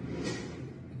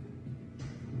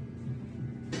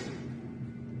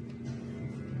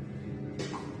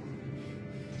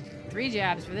 Three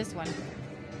jabs for this one.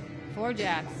 4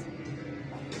 jabs.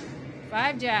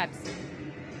 5 jabs.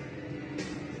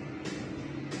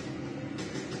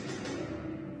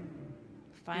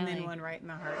 Finally. And then one right in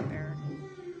the heart there.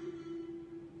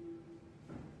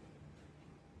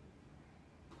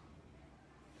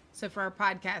 So for our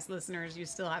podcast listeners, you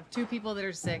still have 2 people that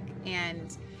are sick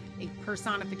and a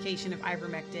personification of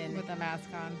ivermectin with a mask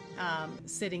on,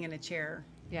 sitting in a chair.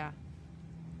 Yeah.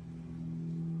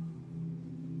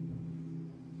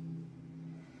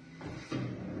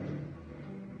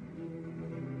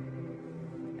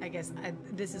 I guess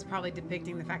this is probably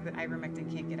depicting the fact that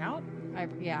ivermectin can't get out.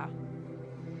 Yeah.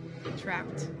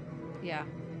 Trapped. Yeah.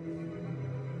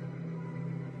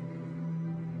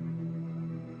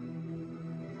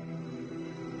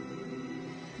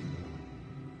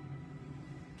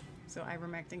 So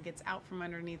ivermectin gets out from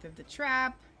underneath of the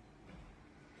trap.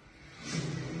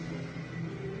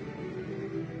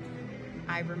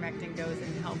 Ivermectin goes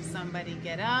and helps somebody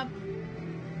get up.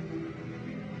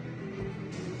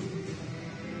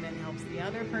 And then helps the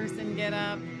other person get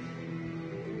up.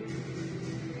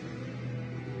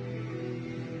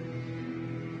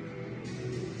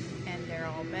 And they're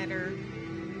all better.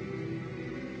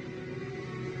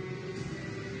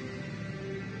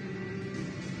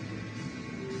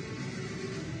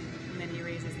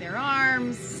 Their arm.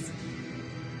 arms.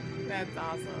 That's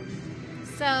awesome.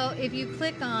 So if you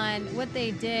click on what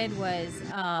they did was,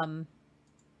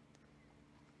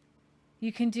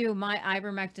 you can do my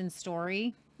ivermectin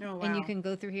story. Oh, wow. And you can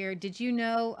go through here. Did you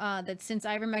know that since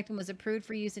ivermectin was approved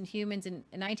for use in humans in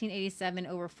 1987,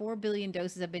 over 4 billion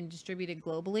doses have been distributed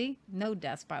globally? No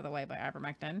deaths, by the way, by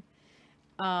ivermectin.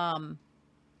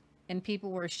 And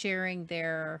people were sharing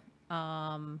their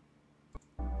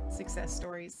success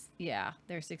stories. Yeah,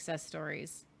 their success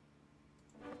stories.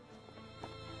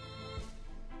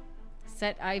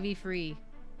 Set IV free.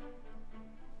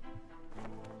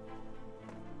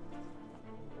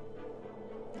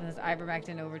 And there's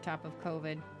ivermectin over top of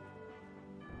COVID.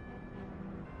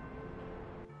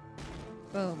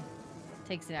 Boom.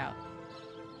 Takes it out.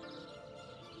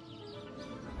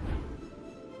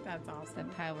 That's awesome.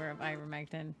 The power of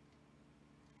ivermectin.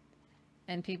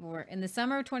 And people were... In the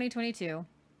summer of 2022,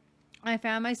 I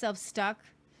found myself stuck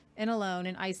and alone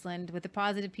in Iceland with a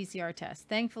positive PCR test.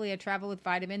 Thankfully, I traveled with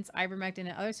vitamins, ivermectin,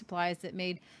 and other supplies that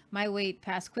made my wait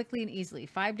pass quickly and easily.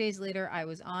 5 days later, I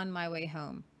was on my way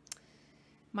home.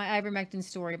 My ivermectin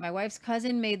story. My wife's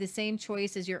cousin made the same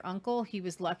choice as your uncle. He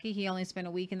was lucky. He only spent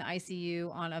a week in the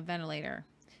ICU on a ventilator.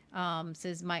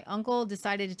 Says, my uncle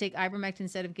decided to take ivermectin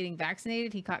instead of getting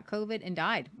vaccinated. He caught COVID and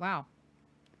died. Wow.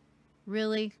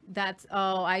 Really? That's...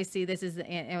 Oh, I see. This is...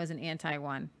 It was an anti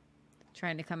one.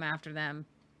 Trying to come after them.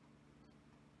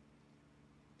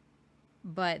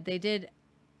 But they did...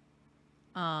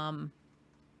 They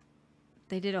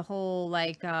did a whole,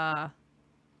 like...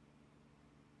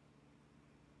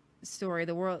 story.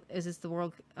 The world... Is this the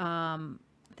world... I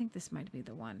think this might be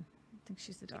the one. I think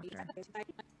she's the doctor.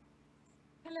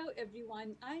 Hello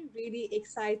everyone, I'm really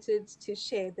excited to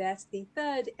share that the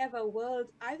third ever World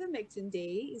Ivermectin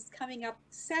Day is coming up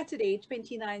Saturday,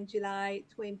 29 July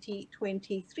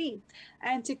 2023.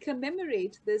 And to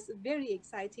commemorate this very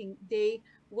exciting day,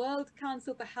 World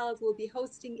Council for Health will be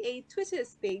hosting a Twitter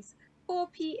space, 4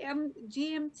 p.m.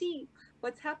 GMT.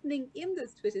 What's happening in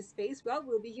this Twitter space? Well,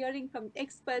 we'll be hearing from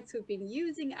experts who've been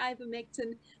using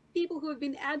ivermectin, people who have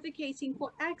been advocating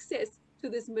for access to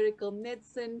this miracle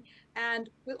medicine, and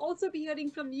we'll also be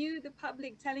hearing from you, the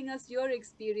public, telling us your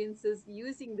experiences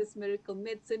using this miracle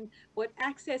medicine, what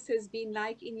access has been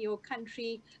like in your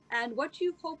country, and what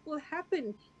you hope will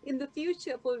happen in the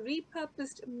future for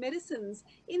repurposed medicines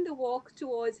in the walk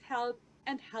towards health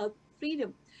and health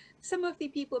freedom. Some of the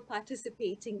people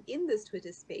participating in this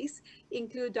Twitter space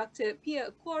include Dr.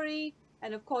 Pierre Corey,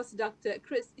 and of course, Dr.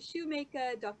 Chris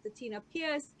Shoemaker, Dr. Tina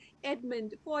Pierce,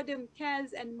 Edmund Fordham, Kaz,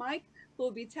 and Mike will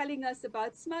be telling us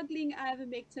about smuggling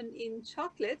ivermectin in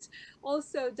chocolate.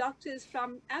 Also, doctors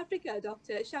from Africa,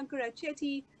 Dr. Shankara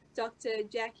Chetty, Dr.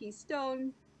 Jackie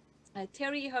Stone,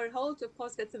 Terry Herholt, of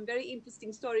course, got some very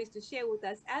interesting stories to share with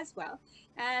us as well.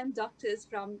 And doctors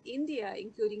from India,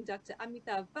 including Dr.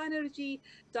 Amitav Banerjee,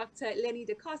 Dr. Lenny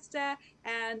DaCosta,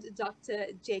 and Dr.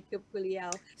 Jacob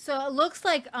Puliel. So it looks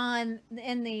like in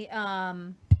the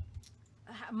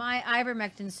my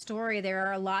ivermectin story, there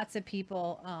are lots of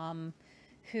people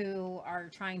who are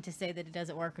trying to say that it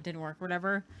doesn't work or didn't work,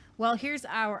 whatever. Well, here's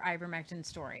our ivermectin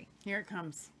story. Here it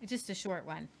comes. It's just a short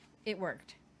one. It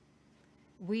worked.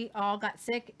 We all got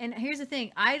sick. And here's the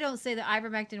thing. I don't say that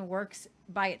ivermectin works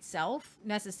by itself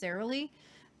necessarily.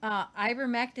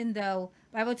 Ivermectin, though,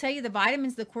 I will tell you the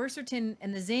vitamins, the quercetin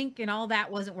and the zinc and all that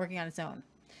wasn't working on its own.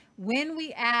 When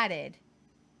we added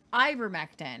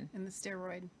ivermectin. And the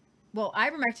steroid. Well,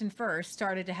 ivermectin first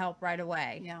started to help right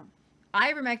away. Yeah.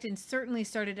 Ivermectin certainly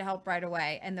started to help right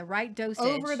away. And the right dosage.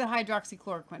 Over the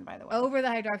hydroxychloroquine, by the way. Over the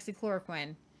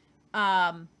hydroxychloroquine.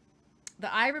 The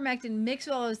ivermectin mixed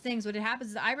with all those things. What happens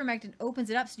is the ivermectin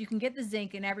opens it up so you can get the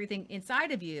zinc and everything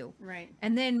inside of you. Right.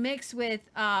 And then mixed with,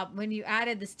 when you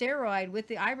added the steroid with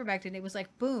the ivermectin, it was like,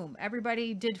 boom,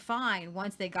 everybody did fine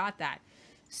once they got that.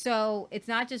 So it's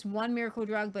not just one miracle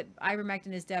drug, but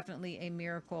ivermectin is definitely a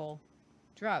miracle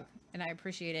drug. And I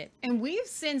appreciate it. And we've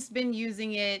since been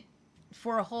using it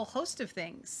for a whole host of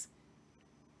things.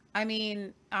 I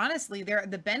mean, honestly,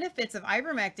 the benefits of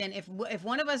ivermectin, if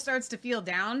one of us starts to feel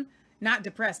down, not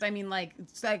depressed, I mean, like,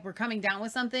 it's like we're coming down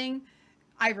with something,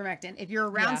 ivermectin. If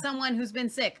you're around someone who's been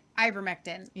sick,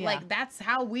 ivermectin. Yeah. Like, that's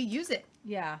how we use it.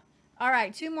 Yeah. All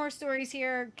right, 2 more stories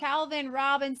here. Calvin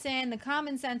Robinson, the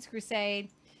Common Sense Crusade,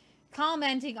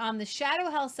 commenting on the Shadow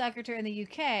Health Secretary in the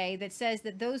UK that says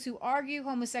that those who argue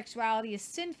homosexuality is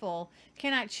sinful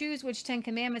cannot choose which 10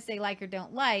 commandments they like or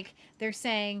don't like. They're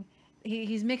saying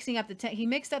he's mixing up he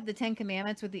mixed up the 10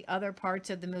 commandments with the other parts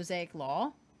of the Mosaic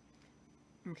Law.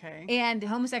 Okay. And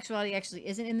homosexuality actually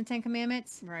isn't in the 10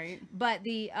 Commandments. Right. But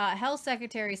the health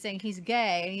secretary is saying he's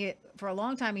gay, and for a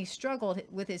long time he struggled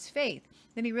with his faith.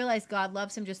 Then he realized God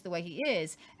loves him just the way he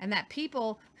is, and that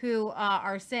people who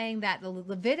are saying that the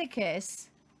Leviticus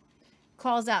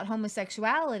calls out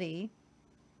homosexuality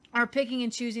are picking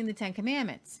and choosing the 10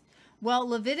 Commandments. Well,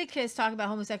 Leviticus talking about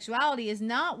homosexuality is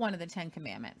not one of the 10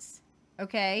 Commandments.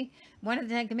 Okay? One of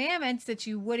the 10 Commandments that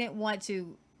you wouldn't want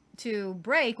to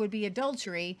break would be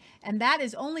adultery, and that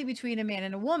is only between a man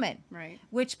and a woman. Right.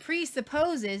 Which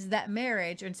presupposes that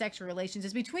marriage and sexual relations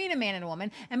is between a man and a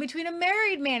woman, and between a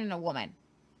married man and a woman.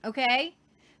 Okay?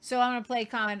 So I'm going to play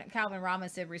Calvin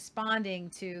Robinson responding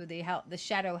to the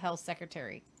Shadow Health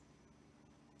Secretary.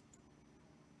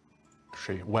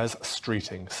 Wes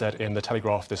Streeting said in The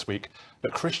Telegraph this week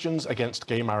that Christians against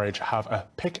gay marriage have a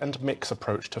pick and mix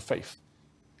approach to faith.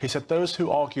 He said those who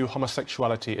argue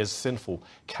homosexuality is sinful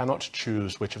cannot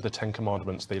choose which of the 10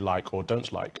 Commandments they like or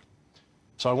don't like.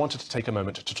 So I wanted to take a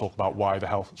moment to talk about why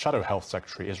the Shadow Health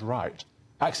Secretary is right.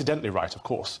 Accidentally right, of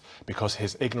course, because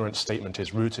his ignorant statement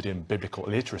is rooted in biblical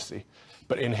illiteracy.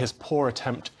 But in his poor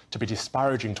attempt to be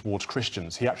disparaging towards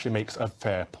Christians, he actually makes a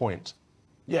fair point.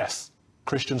 Yes,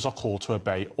 Christians are called to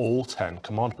obey all 10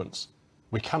 commandments.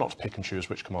 We cannot pick and choose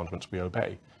which commandments we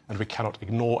obey, and we cannot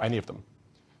ignore any of them.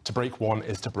 To break one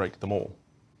is to break them all.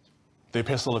 The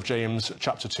Epistle of James,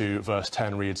 chapter 2, verse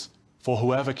 10 reads, "For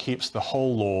whoever keeps the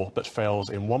whole law but fails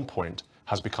in one point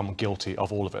has become guilty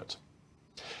of all of it."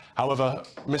 However,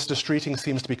 Mr. Streeting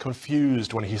seems to be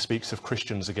confused when he speaks of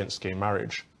Christians against gay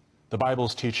marriage. The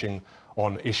Bible's teaching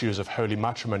on issues of holy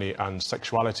matrimony and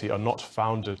sexuality are not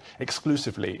founded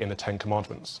exclusively in the 10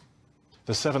 Commandments.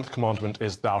 The 7th commandment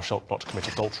is "Thou shalt not commit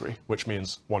adultery," which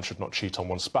means one should not cheat on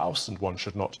one's spouse and one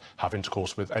should not have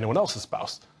intercourse with anyone else's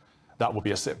spouse. That would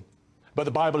be a sin. But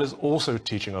the Bible is also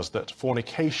teaching us that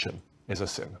fornication is a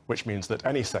sin, which means that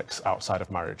any sex outside of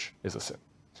marriage is a sin.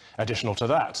 Additional to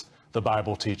that, the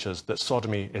Bible teaches that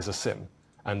sodomy is a sin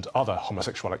and other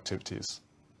homosexual activities.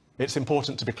 It's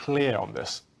important to be clear on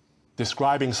this.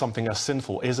 Describing something as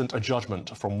sinful isn't a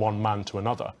judgment from one man to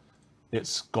another.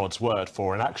 It's God's word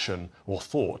for an action or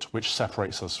thought which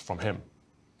separates us from him.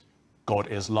 God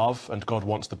is love, and God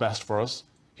wants the best for us.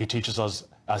 He teaches us,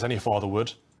 as any father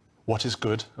would, what is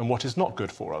good and what is not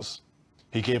good for us.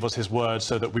 He gave us his word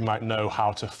so that we might know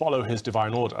how to follow his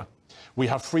divine order. We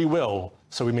have free will,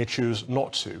 so we may choose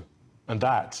not to, and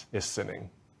that is sinning.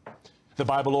 The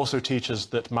Bible also teaches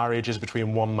that marriage is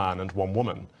between one man and one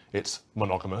woman. It's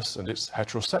monogamous and it's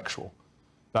heterosexual.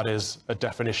 That is a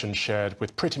definition shared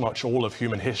with pretty much all of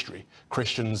human history,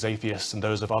 Christians, atheists, and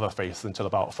those of other faiths until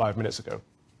about 5 minutes ago.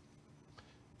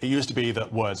 It used to be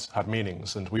that words had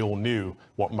meanings, and we all knew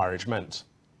what marriage meant.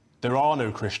 There are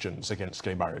no Christians against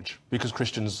gay marriage, because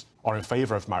Christians are in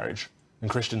favor of marriage, and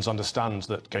Christians understand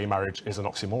that gay marriage is an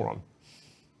oxymoron.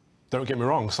 Don't get me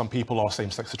wrong, some people are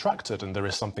same-sex attracted, and there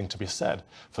is something to be said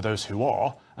for those who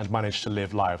are and manage to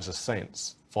live lives as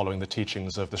saints, following the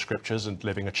teachings of the scriptures and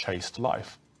living a chaste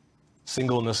life.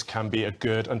 Singleness can be a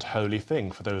good and holy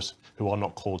thing for those who are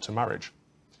not called to marriage.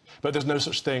 But there's no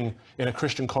such thing in a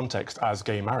Christian context as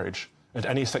gay marriage, and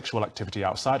any sexual activity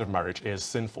outside of marriage is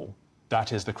sinful.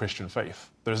 That is the Christian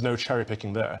faith. There is no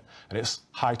cherry-picking there, and it's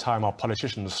high time our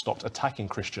politicians stopped attacking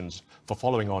Christians for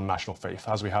following our national faith,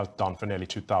 as we have done for nearly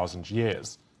 2,000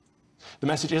 years. The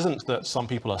message isn't that some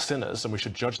people are sinners and we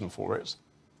should judge them for it.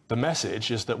 The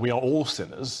message is that we are all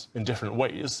sinners in different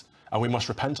ways, and we must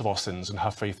repent of our sins and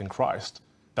have faith in Christ.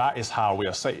 That is how we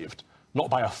are saved, not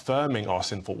by affirming our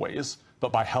sinful ways,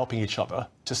 but by helping each other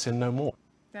to sin no more.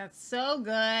 That's so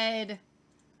good.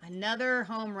 Another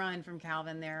home run from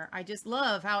Calvin there. I just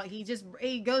love how he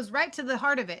goes right to the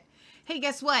heart of it. Hey,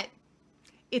 guess what?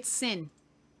 It's sin.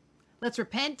 Let's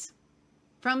repent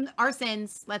from our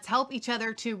sins. Let's help each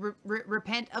other to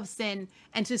repent of sin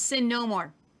and to sin no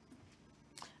more.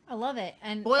 I love it.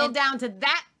 And boiled down to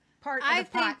that part of the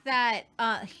pot. I think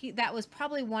that that was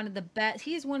probably one of the best.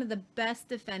 He's one of the best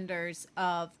defenders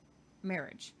of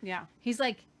marriage. Yeah. He's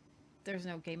like, there's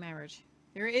no gay marriage.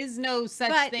 There is no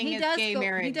such thing as gay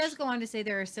marriage. He does go on to say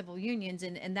there are civil unions,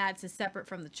 and that's separate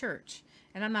from the church.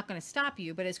 And I'm not going to stop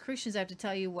you, but as Christians, I have to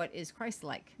tell you what is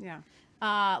Christ-like. Yeah.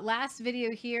 Last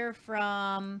video here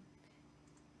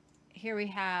we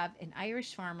have an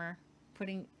Irish farmer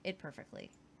putting it perfectly.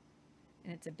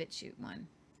 And it's a BitChute one.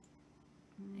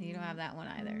 And you don't have that one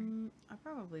either. I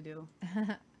probably do.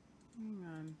 Hang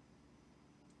on.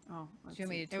 Oh, let's do you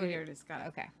want me to see. tweet Here it is. Got it.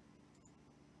 Okay.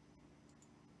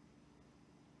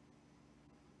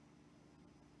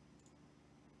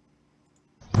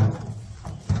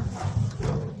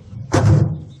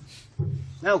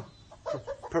 Now,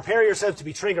 prepare yourself to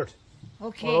be triggered.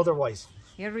 Okay. Or otherwise.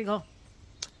 Here we go.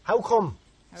 How come?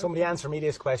 Somebody answer me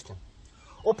this question.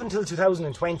 Up until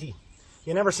 2020,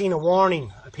 you never seen a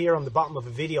warning appear on the bottom of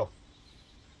a video.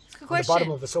 Good on question. the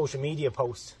bottom of a social media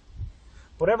post.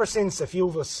 But ever since a few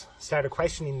of us started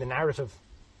questioning the narrative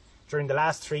during the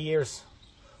last 3 years,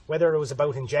 whether it was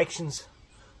about injections,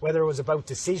 whether it was about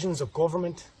decisions of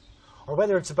government, or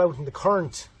whether it's about in the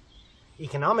current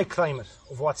economic climate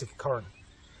of what's occurring,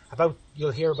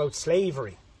 you'll hear about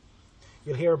slavery,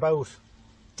 you'll hear about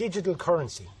digital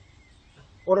currency.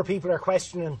 Other people are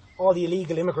questioning all the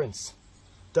illegal immigrants,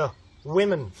 the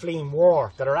women fleeing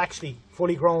war that are actually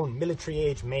fully grown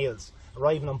military-age males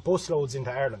arriving on busloads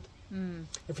into Ireland.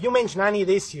 If you mention any of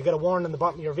this, you get a warning on the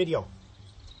bottom of your video.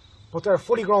 But there are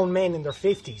fully grown men in their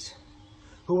 50s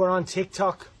who are on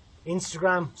TikTok,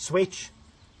 Instagram, Switch,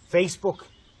 Facebook,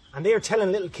 and they are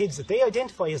telling little kids that they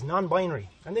identify as non-binary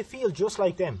and they feel just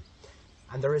like them.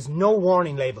 And there is no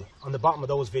warning label on the bottom of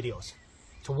those videos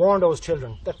to warn those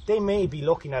children that they may be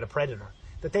looking at a predator,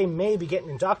 that they may be getting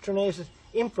indoctrinated,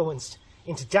 influenced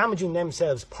into damaging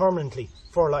themselves permanently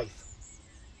for life.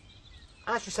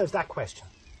 Ask yourselves that question.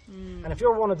 And if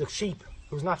you're one of the sheep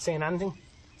who's not saying anything,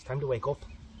 it's time to wake up.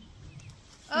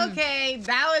 Okay,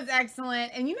 that was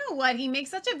excellent. And you know what? He makes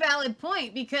such a valid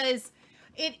point because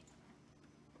it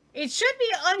should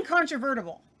be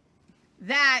uncontrovertible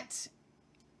that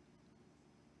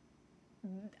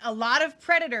a lot of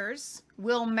predators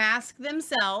will mask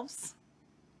themselves,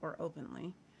 or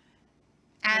openly,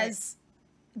 as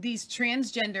these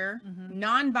transgender,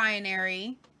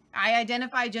 non-binary, I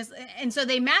identify just, and so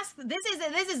they mask. This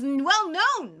is well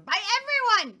known by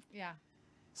everyone. Yeah.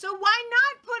 So why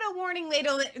not put a warning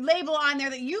label on there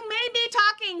that you may be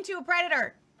talking to a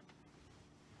predator?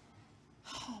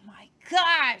 Oh my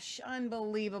gosh,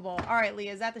 unbelievable. All right,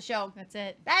 Leah, is that the show? That's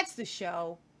it. That's the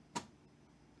show.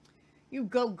 You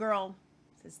go, girl.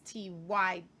 Says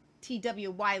TWY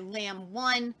Lamb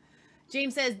 1.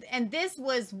 James says, and this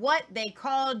was what they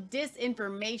called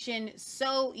disinformation.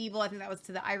 So evil. I think that was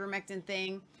to the ivermectin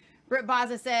thing. Britt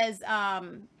Baza says,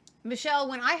 Michelle,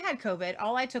 when I had COVID,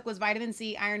 all I took was vitamin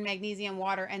C, iron, magnesium,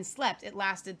 water, and slept. It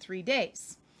lasted 3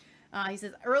 days. He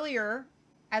says,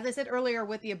 as I said earlier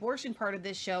with the abortion part of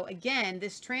this show, again,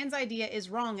 this trans idea is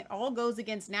wrong. It all goes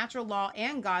against natural law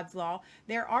and God's law.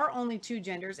 There are only two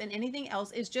genders, and anything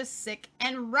else is just sick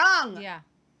and wrong. Yeah.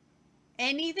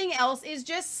 Anything else is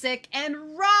just sick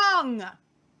and wrong.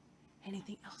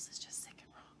 Anything else is just sick and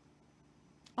wrong.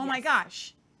 Oh my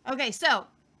gosh. Okay, so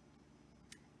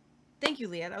thank you,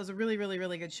 Leah. That was a really, really,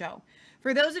 really good show.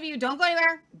 For those of you, don't go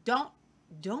anywhere.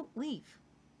 Don't leave.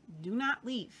 Do not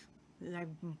leave. This is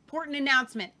an important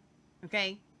announcement.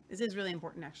 Okay? This is really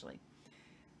important, actually.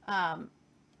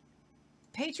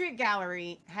 Patriot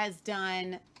Gallery has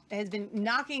been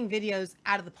knocking videos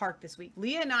out of the park this week.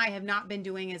 Leah and I have not been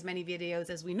doing as many videos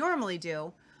as we normally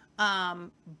do,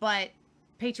 but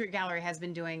Patriot Gallery has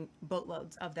been doing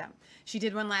boatloads of them. She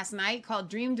did one last night called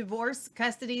Dream Divorce,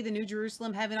 Custody, the New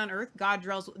Jerusalem, Heaven on Earth, God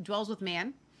Dwells with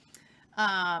Man.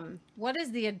 What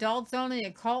is the adults only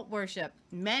occult worship?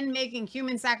 Men making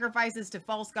human sacrifices to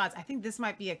false gods. I think this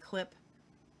might be a clip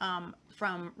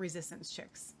from Resistance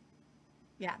Chicks.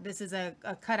 Yeah, this is a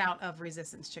cutout of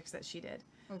Resistance Chicks that she did.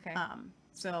 Okay.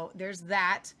 So there's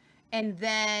that. And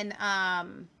then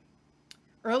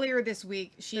earlier this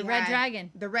week, The Red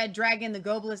Dragon, the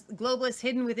globalist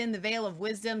hidden within the veil of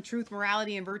wisdom, truth,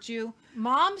 morality, and virtue.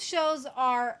 Mom shows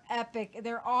are epic.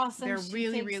 They're awesome. They're She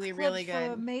really, takes really, clips really for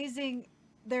good. Amazing.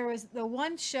 There was the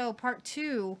one show, part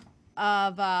 2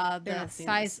 of They're the not seeing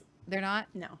size. this. They're not?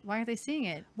 No. Why aren't they seeing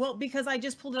it? Well, because I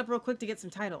just pulled it up real quick to get some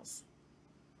titles.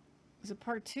 Was it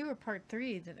part 2 or part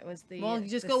 3 that it was the? Well, you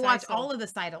just the go watch Sisal? all of the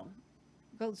Seidel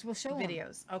We'll show 'em.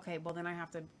 videos. Okay, well then I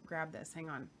have to grab this. Hang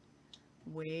on.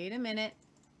 Wait a minute.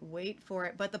 Wait for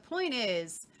it. But the point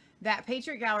is that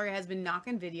Patriot Gallery has been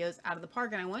knocking videos out of the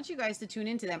park, and I want you guys to tune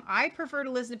into them. I prefer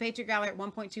to listen to Patriot Gallery at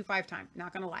 1.25 time.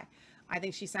 Not gonna lie. I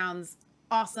think she sounds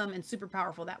awesome and super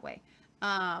powerful that way.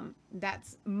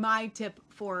 That's my tip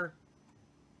for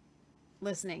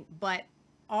listening. But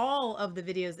all of the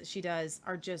videos that she does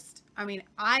are just, I mean,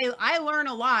 I learn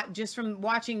a lot just from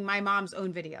watching my mom's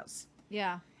own videos.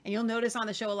 Yeah. And you'll notice on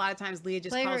the show a lot of times Leah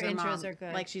just Play calls her her intros mom are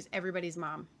good. like she's everybody's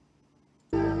mom.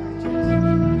 Do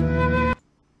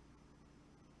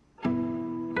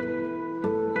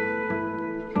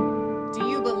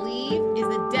you believe? Is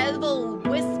the devil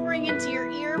whispering into your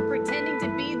ear, pretending to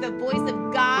be the voice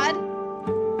of God?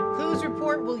 Whose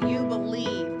report will you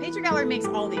believe? Patriot Gallery makes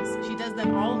all these. She does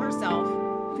them all herself.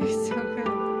 They're so good.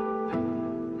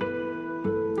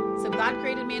 So God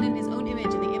created man in his own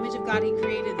image. In the image of God, he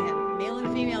created him. Male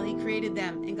and female, he created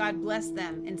them, and God blessed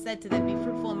them and said to them, be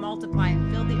fruitful and multiply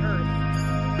and fill the earth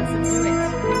and subdue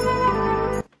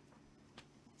it.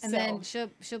 And then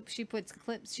she puts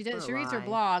clips. She reads her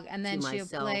blog, and then she'll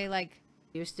play like.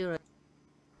 You're still.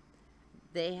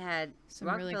 They had some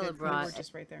really good brought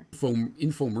just right there.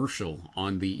 Infomercial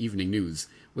on the evening news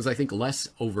was, I think, less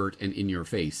overt and in your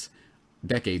face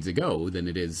decades ago than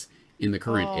it is in the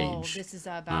current age. This is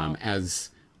about as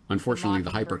unfortunately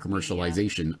the hyper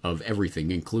commercialization of everything,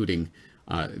 including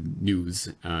news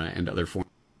and other forms.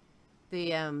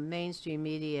 The mainstream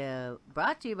media,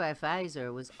 brought to you by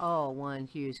Pfizer, was all one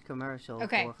huge commercial for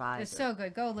Pfizer. It's so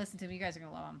good. Go listen to them. You guys are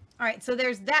going to love them. All right, so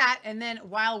there's that, and then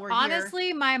while we're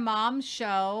Honestly, my mom's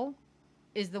show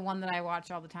is the one that I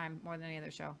watch all the time more than any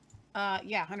other show.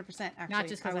 Yeah, 100%. Actually, not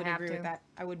just because I have agree to. with that.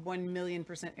 I would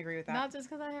 1,000,000% agree with that. Not just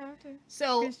because I have to.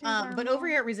 So, but over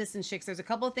here at Resistance Chicks, there's a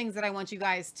couple of things that I want you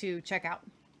guys to check out.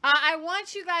 I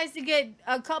want you guys to get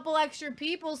a couple extra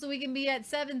people so we can be at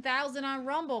 7,000 on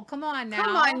Rumble. Come on now.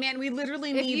 Come on, man. We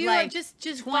literally need like just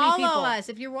 20 follow people. us.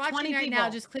 If you're watching right now,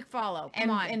 just click follow.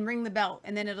 Come on. And ring the bell,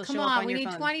 and then it'll show up on your phone.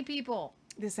 We need 20 people.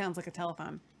 This sounds like a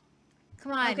telethon.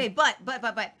 Come on. Okay, but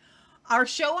our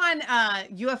show on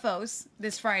UFOs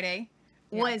this Friday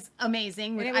was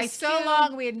amazing. And it was so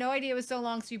long. We had no idea it was so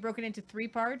long. So you broke it into 3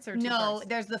 parts or 2 parts? No,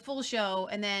 there's the full show,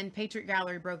 and then Patriot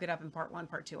Gallery broke it up in part 1,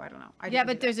 part 2. I don't know.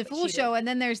 But there's a full show, and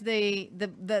then there's the. So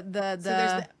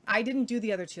there's I didn't do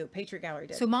the other 2. Patriot Gallery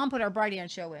did. So Mom put our Brighteon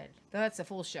show in. That's a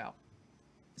full show.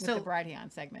 So the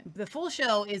Brighteon segment. The full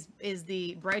show is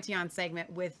the Brighteon segment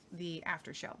with the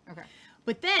after show. Okay.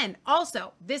 But then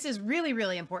also, this is really,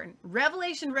 really important.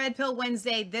 Revelation Red Pill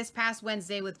Wednesday, this past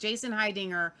Wednesday with Jason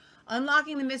Heidinger,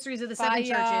 unlocking the mysteries of the 7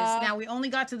 churches. Now, we only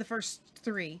got to the first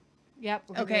 3. Yep.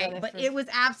 Okay, but it was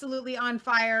absolutely on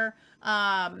fire.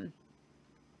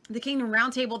 The Kingdom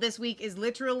Roundtable this week is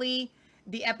literally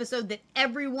the episode that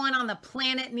everyone on the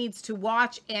planet needs to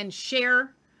watch and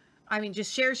share. I mean,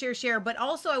 just share. But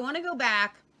also, I want to go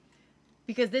back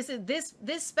because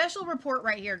this special report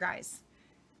right here, guys,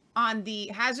 on the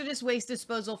hazardous waste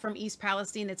disposal from East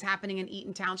Palestine that's happening in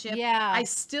Eaton Township. Yeah. I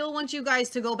still want you guys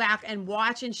to go back and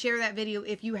watch and share that video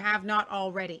if you have not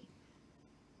already.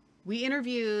 We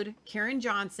interviewed Karen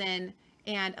Johnson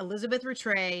and Elizabeth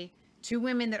Rattray, 2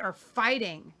 women that are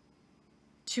fighting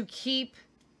to keep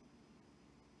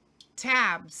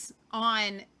tabs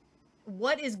on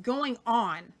what is going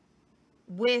on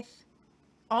with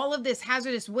all of this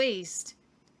hazardous waste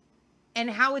and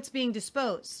how it's being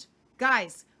disposed.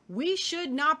 Guys, we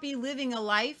should not be living a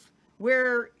life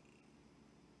where,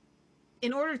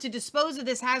 in order to dispose of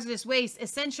this hazardous waste,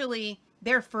 essentially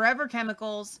they're forever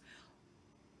chemicals.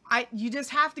 You just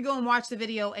have to go and watch the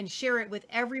video and share it with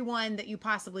everyone that you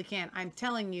possibly can. I'm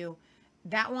telling you,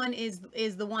 that one is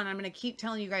the one. I'm going to keep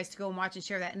telling you guys to go and watch and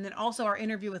share that. And then also our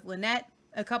interview with Lynette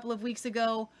a couple of weeks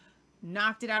ago,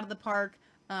 knocked it out of the park.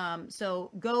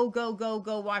 So go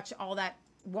watch all that.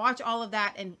 Watch all of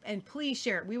that and please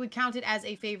share it. We would count it as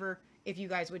a favor if you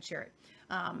guys would share it.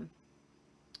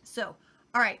 So,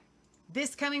 all right.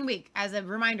 This coming week, as a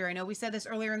reminder, I know we said this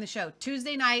earlier in the show,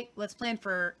 Tuesday night, let's plan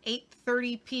for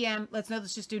 8:30 p.m. Let's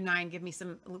just do 9. Give me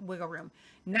some wiggle room.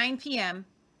 9 p.m.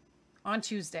 on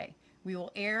Tuesday, we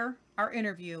will air our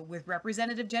interview with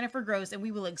Representative Jennifer Gross, and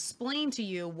we will explain to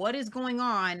you what is going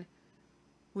on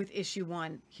with Issue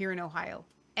 1 here in Ohio.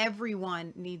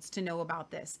 Everyone needs to know about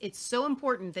this. It's so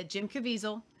important that Jim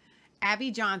Caviezel,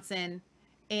 Abby Johnson,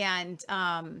 and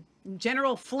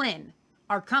General Flynn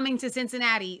are coming to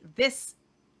Cincinnati this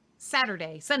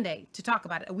Sunday, to talk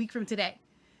about it a week from today.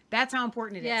 That's how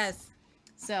important it is. Yes.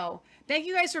 So thank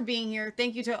you guys for being here.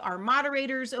 Thank you to our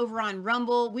moderators over on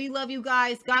Rumble. We love you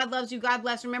guys. God loves you. God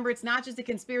bless. Remember, it's not just a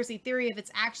conspiracy theory. If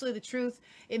it's actually the truth,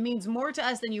 it means more to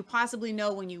us than you possibly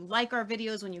know when you like our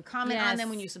videos, when you comment on them,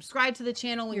 when you subscribe to the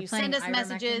channel, when you send us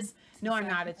messages. No, I'm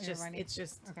not. It's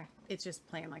just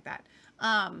playing like that.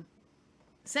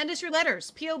 Send us your letters.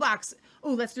 P.O. Box.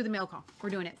 Oh, let's do the mail call. We're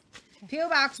doing it. P.O.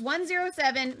 Box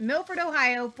 107, Milford,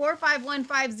 Ohio,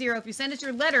 45150. If you send us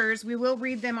your letters, we will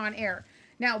read them on air.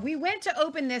 Now, we went to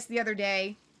open this the other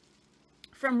day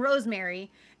from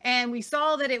Rosemary, and we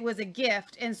saw that it was a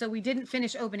gift, and so we didn't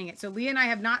finish opening it. So Leah and I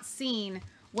have not seen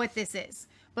what this is.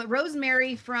 But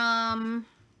Rosemary from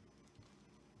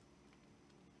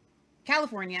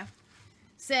California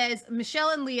says, Michelle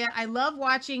and Leah, I love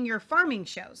watching your farming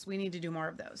shows. We need to do more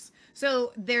of those.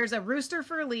 So there's a rooster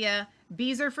for Leah,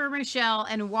 Beezer for Michelle,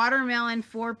 and watermelon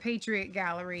for Patriot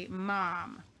Gallery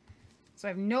Mom. So I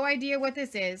have no idea what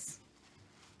this is.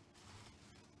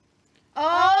 Oh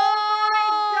my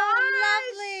gosh!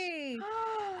 Lovely.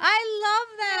 I love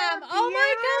them. Oh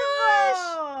my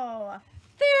gosh!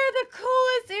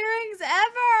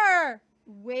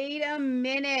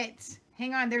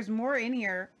 on. There's more in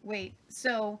here. Wait.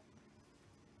 So.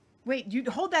 Wait. You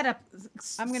hold that up.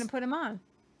 I'm gonna put them on.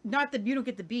 Not the. You don't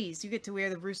get the bees. You get to wear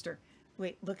the rooster.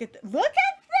 Wait. Look at this.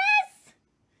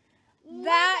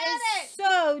 That is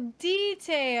so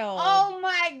detailed. Oh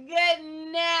my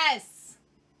goodness.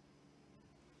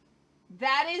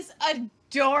 That is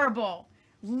adorable.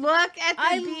 Look at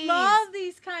the bees. I love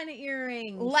these kind of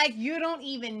earrings. Like you don't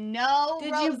even know.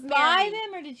 Did Rosemary. you buy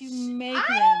them or did you make them?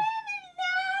 I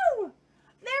don't even know.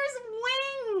 There's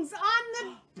wings on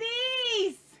the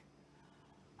bees.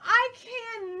 I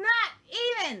cannot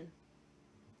even.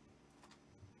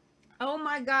 Oh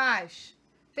my gosh.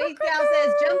 Faith Gal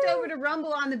says, jumped over to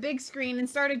Rumble on the big screen and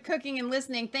started cooking and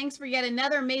listening. Thanks for yet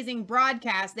another amazing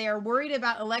broadcast. They are worried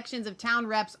about elections of town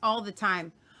reps all the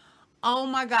time. Oh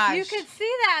my gosh. You could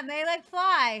see that. They like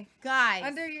fly. Guys.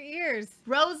 Under your ears.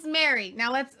 Rosemary.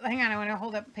 Now hang on. I want to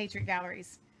hold up Patriot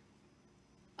Galleries.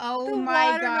 Oh The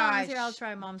my watermelons. gosh. Here, I'll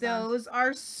try Mom's. Those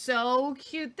are so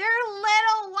cute. They're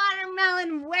little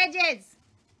watermelon wedges.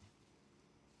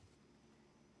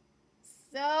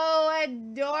 So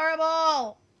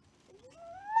adorable. Look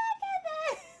at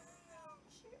this. So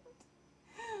cute.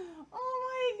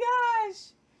 Oh my gosh.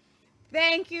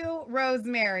 Thank you,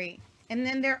 Rosemary. And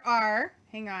then there are,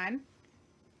 hang on,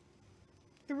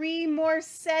 3 more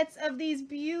sets of these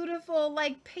beautiful,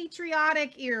 like,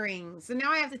 patriotic earrings. So now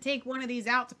I have to take one of these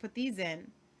out to put these in.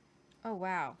 Oh,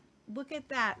 wow. Look at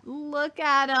that. Look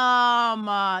at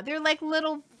them. They're like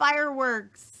little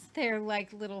fireworks. They're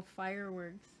like little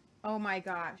fireworks. Oh, my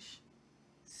gosh.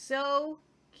 So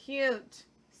cute.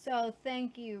 So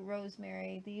thank you,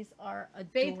 Rosemary. These are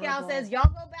adorable. Faith Gal says, y'all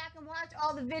go back and watch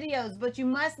all the videos, but you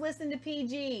must listen to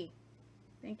PG.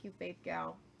 Thank you, Faith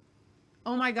Gal.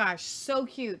 Oh my gosh, so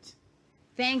cute.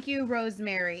 Thank you,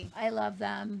 Rosemary. I love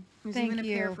them. Thank Thank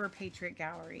you. you. For a Patriot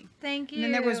Gallery. Thank you. And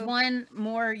then there was one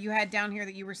more you had down here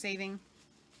that you were saving.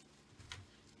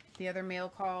 The other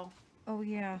mail call. Oh,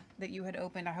 yeah. That you had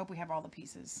opened. I hope we have all the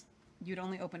pieces. You'd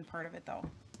only opened part of it, though.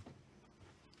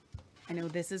 I know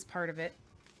this is part of it.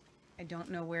 I don't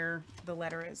know where the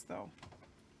letter is, though.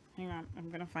 Hang on.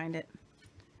 I'm going to find it.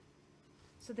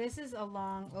 So this is a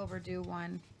long overdue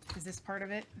one. Is this part of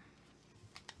it?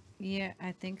 Yeah,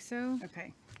 I think so.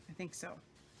 Okay. I think so.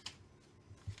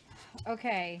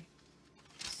 Okay.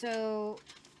 So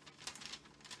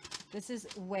this is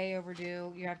way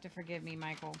overdue. You have to forgive me,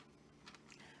 Michael.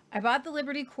 I bought the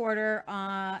Liberty Quarter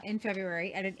in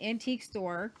February at an antique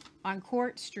store on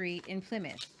Court Street in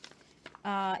Plymouth.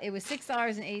 It was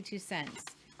 $6.82.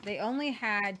 They only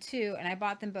had 2, and I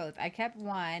bought them both. I kept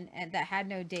one and that had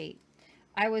no date.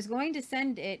 I was going to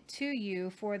send it to you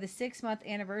for the 6-month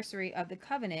anniversary of the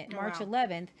Covenant, March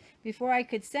 11th. Before I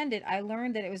could send it, I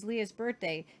learned that it was Leah's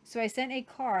birthday, so I sent a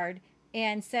card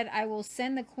and said I will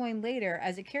send the coin later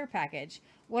as a care package.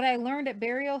 What I learned at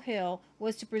Burial Hill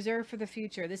was to preserve for the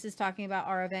future. This is talking about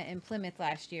our event in Plymouth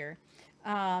last year.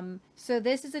 So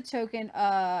this is a token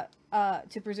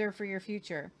to preserve for your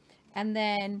future. And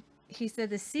then he said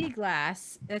the sea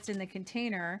glass that's in the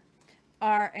container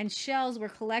and shells were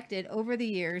collected over the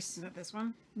years. Is that this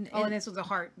one? Oh, and this was a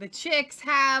heart. The chicks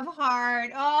have heart.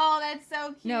 Oh, that's so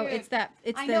cute. No, it's that.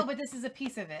 I know, but this is a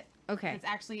piece of it. Okay. It's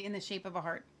actually in the shape of a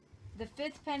heart. The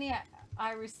 5th penny,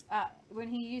 when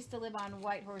he used to live on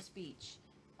White Horse Beach.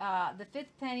 The 5th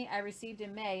penny I received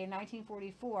in May in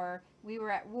 1944. We were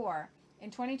at war.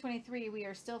 In 2023, we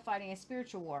are still fighting a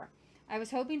spiritual war. I was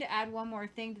hoping to add one more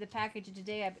thing to the package, and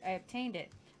today I obtained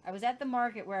it. I was at the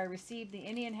market where I received the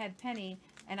Indian head penny,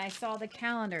 and I saw the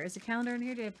calendar. Is the calendar in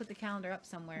here? Did I put the calendar up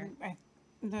somewhere?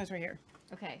 No, it's right here.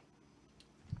 Okay.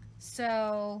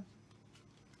 So,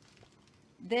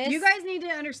 this... You guys need to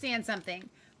understand something.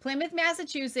 Plymouth,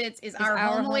 Massachusetts is our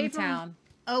home away hometown.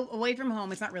 Away from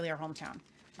home. It's not really our hometown.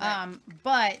 Right.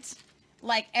 But,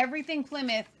 like, everything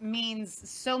Plymouth means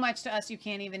so much to us you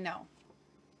can't even know.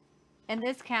 And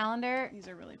this calendar... These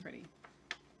are really pretty.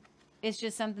 It's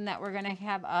just something that we're going to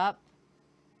have up.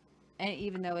 And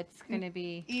even though it's going to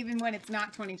be... Even when it's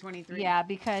not 2023. Yeah,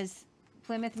 because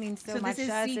Plymouth means so much to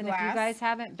us. And if you guys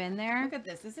haven't been there... Look at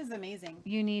this. This is amazing.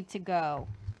 You need to go.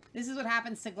 This is what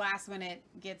happens to glass when it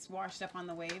gets washed up on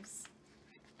the waves.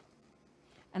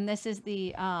 And this is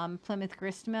the Plymouth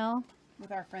Grist Mill.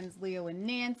 With our friends Leo and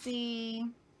Nancy.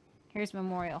 Here's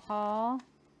Memorial Hall.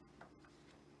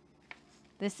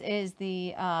 This is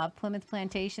the Plymouth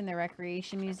Plantation, the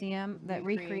Recreation Museum. The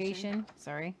Recreation.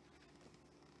 Sorry.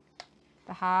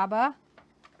 The harbor.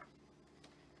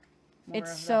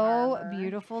 It's so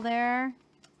beautiful there.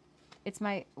 It's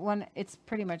it's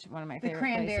pretty much one of my favorite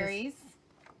places. The cranberries.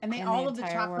 And all of the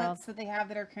chocolates that they have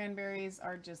that are cranberries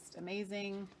are just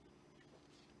amazing.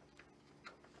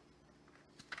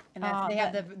 And they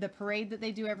have the parade that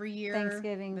they do every year.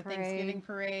 Thanksgiving the parade. Thanksgiving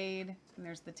parade. And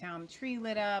there's the town tree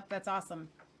lit up. That's awesome.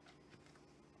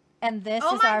 And this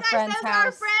oh is my our gosh, friend's that's house.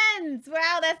 our friends.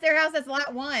 Wow, that's their house. That's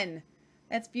lot 1.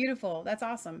 That's beautiful. That's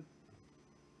awesome.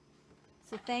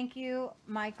 So thank you,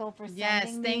 Michael, for sending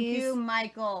Yes, thank these. you,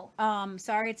 Michael.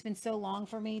 Sorry it's been so long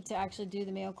for me to actually do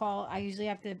the mail call. I usually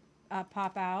have to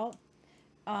pop out.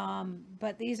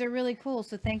 But these are really cool.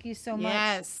 So thank you so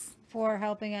much for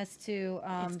helping us to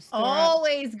store up.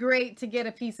 Always great to get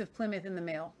a piece of Plymouth in the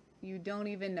mail. You don't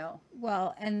even know.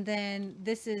 Well, and then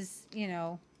this is, you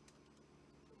know,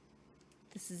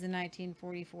 this is a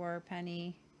 1944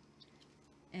 penny.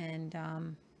 And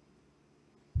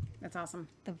that's awesome.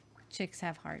 The chicks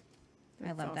have heart. I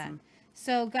That's love that. awesome.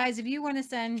 So guys, if you want to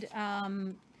send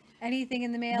anything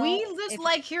in the mail, We just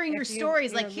like hearing your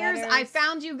stories. Like I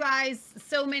found you guys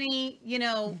so many, you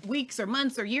know, weeks or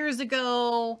months or years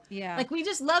ago. Yeah. Like we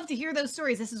just love to hear those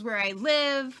stories. This is where I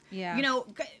live. Yeah. You know,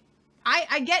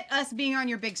 I get us being on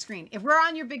your big screen. If we're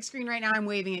on your big screen right now, I'm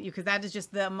waving at you because that is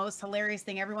just the most hilarious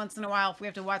thing. Every once in a while, if we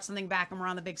have to watch something back and we're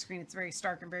on the big screen, it's very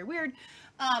stark and very weird.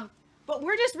 But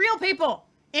we're just real people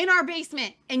in our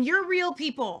basement, and you're real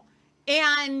people.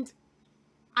 And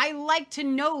I like to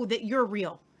know that you're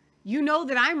real. You know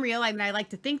that I'm real, and I like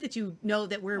to think that you know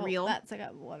that we're real. That's like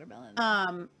a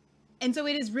watermelon. And so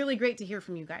it is really great to hear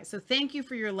from you guys. So thank you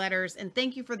for your letters, and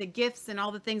thank you for the gifts and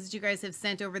all the things that you guys have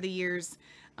sent over the years.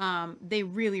 They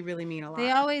really, really mean a lot.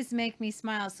 They always make me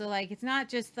smile. So like, it's not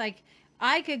just like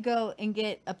I could go and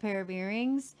get a pair of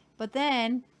earrings, but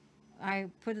then I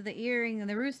put the earring and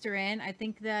the rooster in. I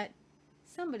think that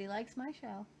somebody likes my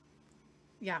show.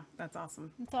 Yeah, that's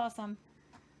awesome. It's awesome.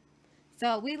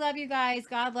 So we love you guys.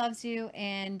 God loves you.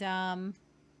 And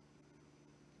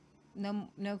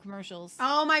no commercials.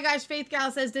 Oh my gosh, Faith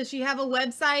Gal says, does she have a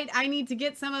website? I need to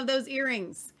get some of those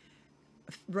earrings.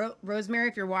 Rosemary,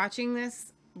 if you're watching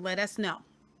this, let us know.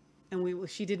 And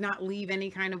she did not leave any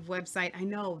kind of website. I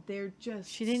know, they're just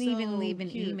She didn't even leave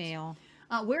an email.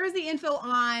 Where is the info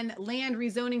on land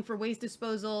rezoning for waste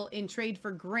disposal in trade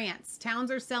for grants?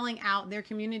 Towns are selling out their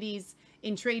communities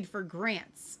in trade for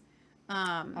grants.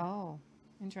 Oh,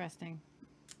 interesting.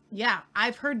 Yeah,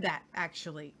 I've heard that,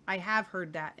 actually. I have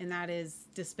heard that, and that is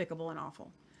despicable and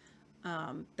awful.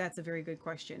 That's a very good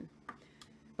question.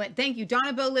 But thank you.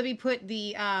 Donna Bo Libby put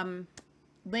the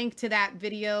link to that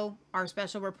video, our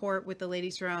special report with the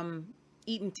ladies from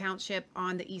Eaton Township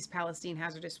on the East Palestine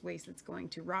hazardous waste that's going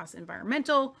to Ross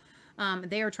Environmental.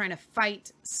 They are trying to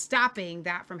fight stopping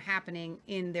that from happening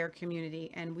in their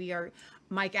community. And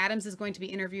Mike Adams is going to be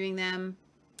interviewing them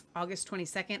August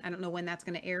 22nd. I don't know when that's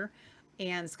going to air.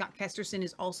 And Scott Kesterson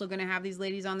is also going to have these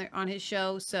ladies on his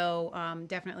show. So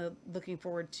definitely looking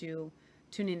forward to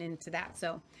tuning into that.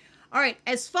 So, all right.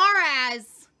 As far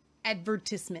as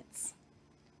advertisements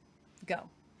go.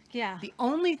 Yeah. The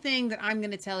only thing that I'm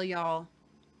going to tell y'all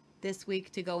this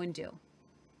week to go and do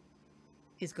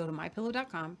is go to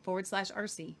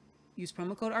mypillow.com/RC, use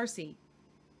promo code RC,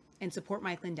 and support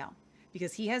Mike Lindell,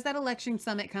 because he has that election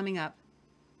summit coming up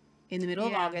in the middle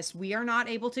of August. We are not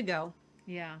able to go.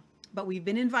 Yeah. But we've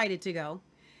been invited to go,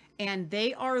 and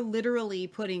they are literally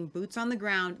putting boots on the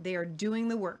ground. They are doing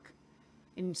the work.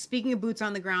 And speaking of boots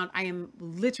on the ground, I am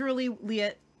literally,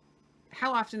 Leah,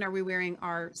 how often are we wearing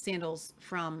our sandals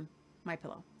from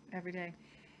MyPillow? Every day.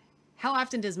 How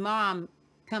often does mom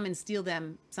come and steal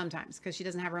them sometimes because she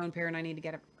doesn't have her own pair and I need to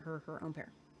get her own pair?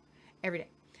 Every day.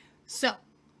 So,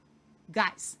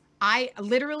 guys, I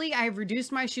have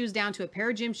reduced my shoes down to a pair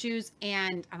of gym shoes,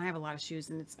 and I have a lot of shoes,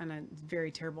 and it's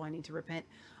very terrible. I need to repent.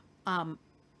 Down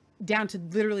to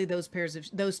literally those pairs of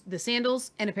the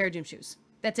sandals and a pair of gym shoes.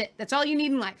 That's it. That's all you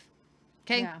need in life.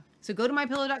 Okay. Yeah. So go to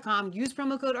mypillow.com, use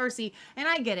promo code RC, and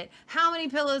I get it. How many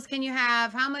pillows can you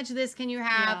have? How much of this can you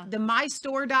have? The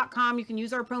mystore.com, you can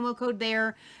use our promo code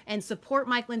there and support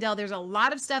Mike Lindell. There's a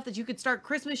lot of stuff that you could start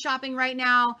Christmas shopping right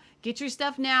now. Get your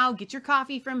stuff now. Get your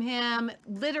coffee from him.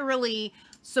 Literally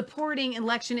supporting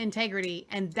election integrity.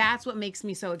 And that's what makes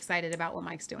me so excited about what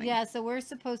Mike's doing. Yeah, so we're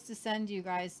supposed to send you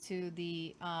guys to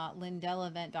the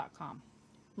LindellEvent.com.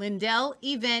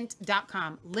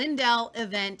 LindellEvent.com.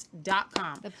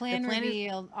 LindellEvent.com. The plan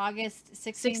revealed August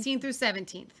 16th through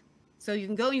 17th. So you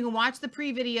can watch the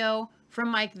pre-video from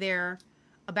Mike there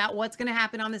about what's going to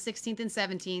happen on the 16th and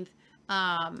 17th.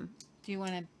 Do you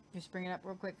want to just bring it up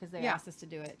real quick? Because they asked us to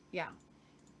do it. Yeah.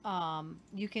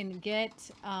 You can get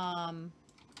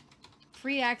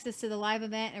free access to the live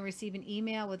event and receive an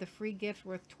email with a free gift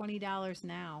worth $20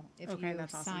 now if you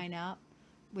sign up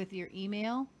with your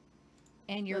email.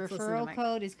 And your referral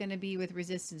code is going to be with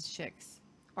Resistance Chicks.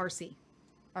 RC.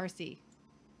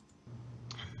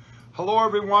 Hello, Hello,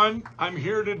 everyone. I'm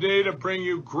here today to bring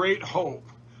you great hope.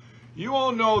 You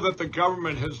all know that the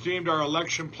government has deemed our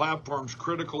election platforms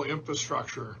critical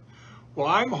infrastructure. Well,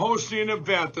 I'm hosting an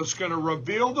event that's going to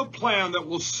reveal the plan that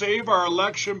will save our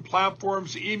election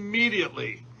platforms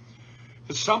immediately.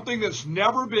 It's something that's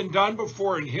never been done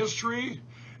before in history,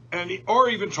 or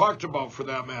even talked about for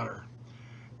that matter.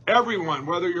 Everyone,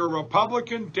 whether you're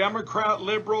Republican, Democrat,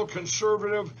 liberal,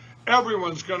 conservative,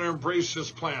 everyone's going to embrace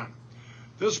this plan.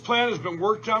 This plan has been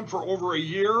worked on for over a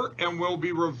year and will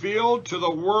be revealed to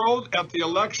the world at the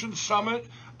Election Summit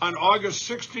on August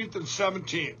 16th and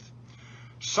 17th.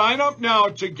 Sign up now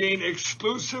to gain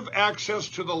exclusive access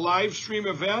to the live stream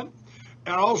event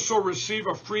and also receive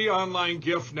a free online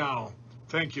gift now.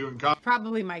 Thank you. And God.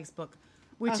 Probably Mike's book,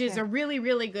 which is a really,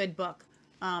 really good book,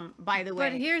 by the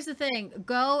way. But here's the thing.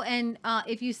 Go and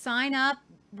if you sign up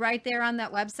right there on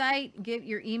that website, give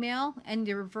your email and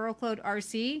your referral code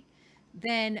RC,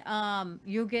 then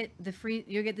you'll get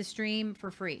the stream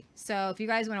for free. So if you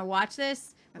guys want to watch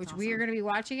this, which we are going to be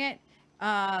watching it,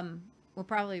 we'll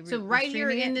probably so right here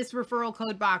in this referral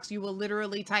code box, you will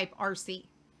literally type RC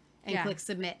and click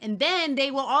submit, and then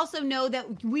they will also know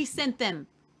that we sent them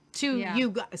to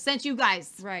you, sent you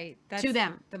guys right to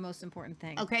them. The most important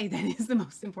thing. Okay, that is the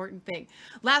most important thing.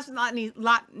 Last but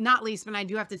not least, but I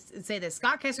do have to say this.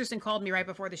 Scott Kesterson called me right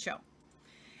before the show,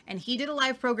 and he did a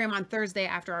live program on Thursday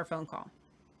after our phone call,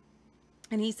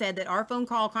 and he said that our phone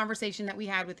call conversation that we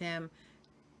had with him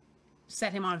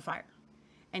set him on fire,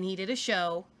 and he did a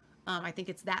show. I think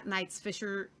it's that night's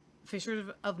Fishers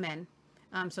of Men.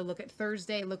 So look at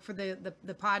Thursday. Look for the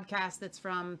podcast that's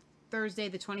from Thursday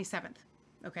the 27th.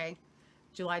 Okay,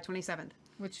 July 27th.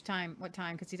 Which time? What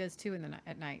time? Because he does 2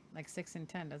 at night, like 6 and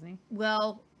 10, doesn't he?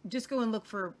 Well, just go and look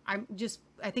for. I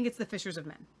think it's the Fishers of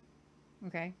Men.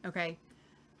 Okay. Okay.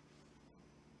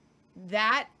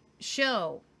 That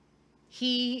show,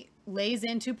 he lays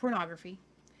into pornography.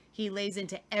 He lays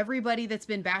into everybody that's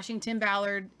been bashing Tim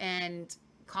Ballard and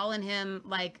calling him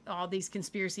like all these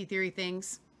conspiracy theory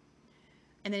things.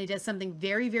 And then he does something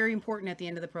very, very important at the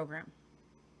end of the program.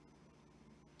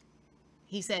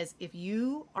 He says, if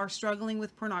you are struggling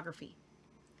with pornography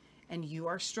and you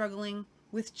are struggling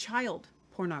with child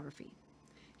pornography,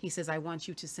 he says, I want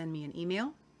you to send me an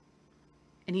email.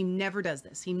 And he never does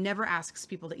this. He never asks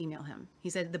people to email him. He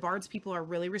said the Bard's people are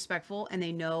really respectful and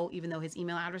they know, even though his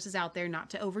email address is out there, not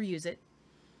to overuse it.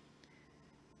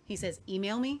 He says,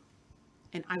 email me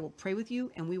and I will pray with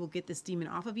you and we will get this demon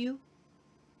off of you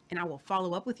and I will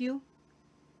follow up with you.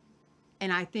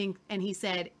 And he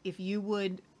said, if you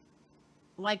would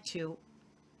like to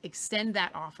extend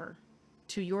that offer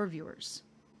to your viewers,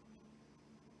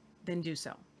 then do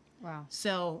so. Wow.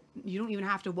 So you don't even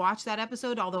have to watch that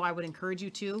episode, although I would encourage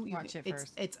you to. Watch it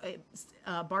first. It's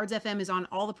Bards FM is on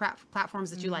all the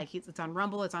platforms that you like. It's on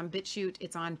Rumble, it's on BitChute,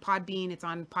 it's on Podbean, it's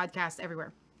on podcast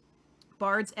everywhere.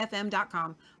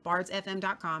 BardsFM.com.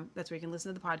 BardsFM.com. That's where you can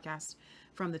listen to the podcast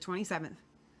from the 27th.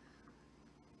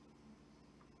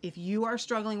 If you are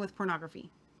struggling with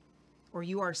pornography, or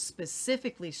you are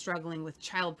specifically struggling with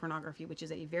child pornography, which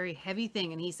is a very heavy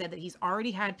thing, and he said that he's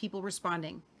already had people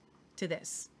responding to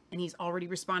this, and he's already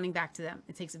responding back to them.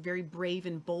 It takes a very brave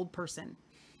and bold person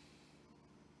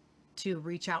to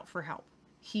reach out for help.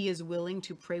 He is willing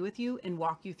to pray with you and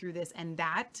walk you through this, and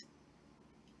that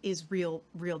is real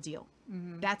deal.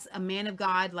 Mm-hmm. That's a man of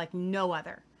God like no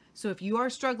other. So if you are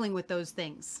struggling with those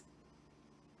things,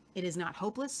 it is not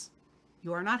hopeless.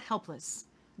 You are not helpless.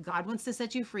 God wants to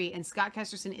set you free, and Scott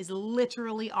Kesterson is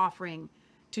literally offering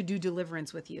to do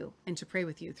deliverance with you and to pray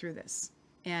with you through this.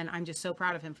 And I'm just so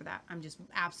proud of him for that. I'm just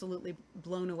absolutely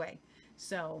blown away.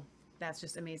 So that's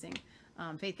just amazing.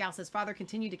 Faith Gal says, Father,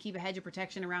 continue to keep a hedge of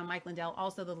protection around Mike Lindell.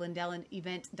 Also, the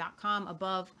LindellEvent.com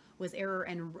above was error,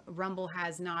 and Rumble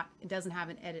doesn't have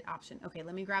an edit option. Okay,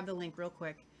 let me grab the link real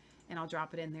quick, and I'll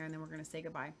drop it in there, and then we're going to say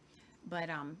goodbye. But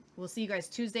we'll see you guys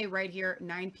Tuesday right here,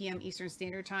 9 p.m. Eastern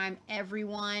Standard Time.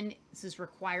 Everyone, this is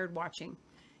required watching.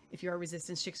 If you're a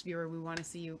Resistance Chicks viewer, we want to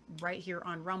see you right here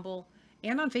on Rumble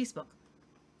and on Facebook.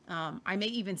 I may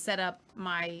even set up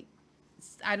I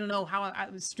don't know how I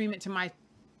would stream it to my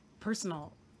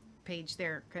personal page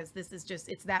there, because this is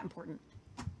it's that important.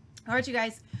 All right, you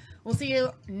guys, we'll see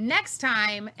you next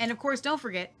time. And of course, don't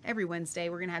forget, every Wednesday,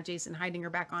 we're going to have Jason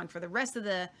Heidinger back on for the rest of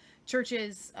the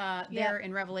churches there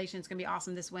in Revelation. It's going to be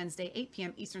awesome this Wednesday, 8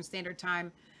 p.m. Eastern Standard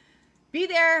Time. Be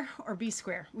there or be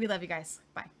square. We love you guys.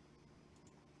 Bye.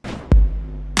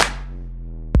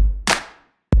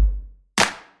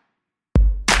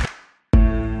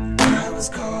 I was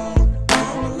cold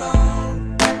all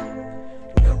alone,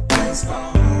 no place for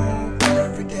home,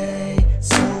 every day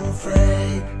so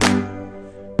afraid,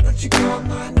 but you call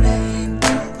my name.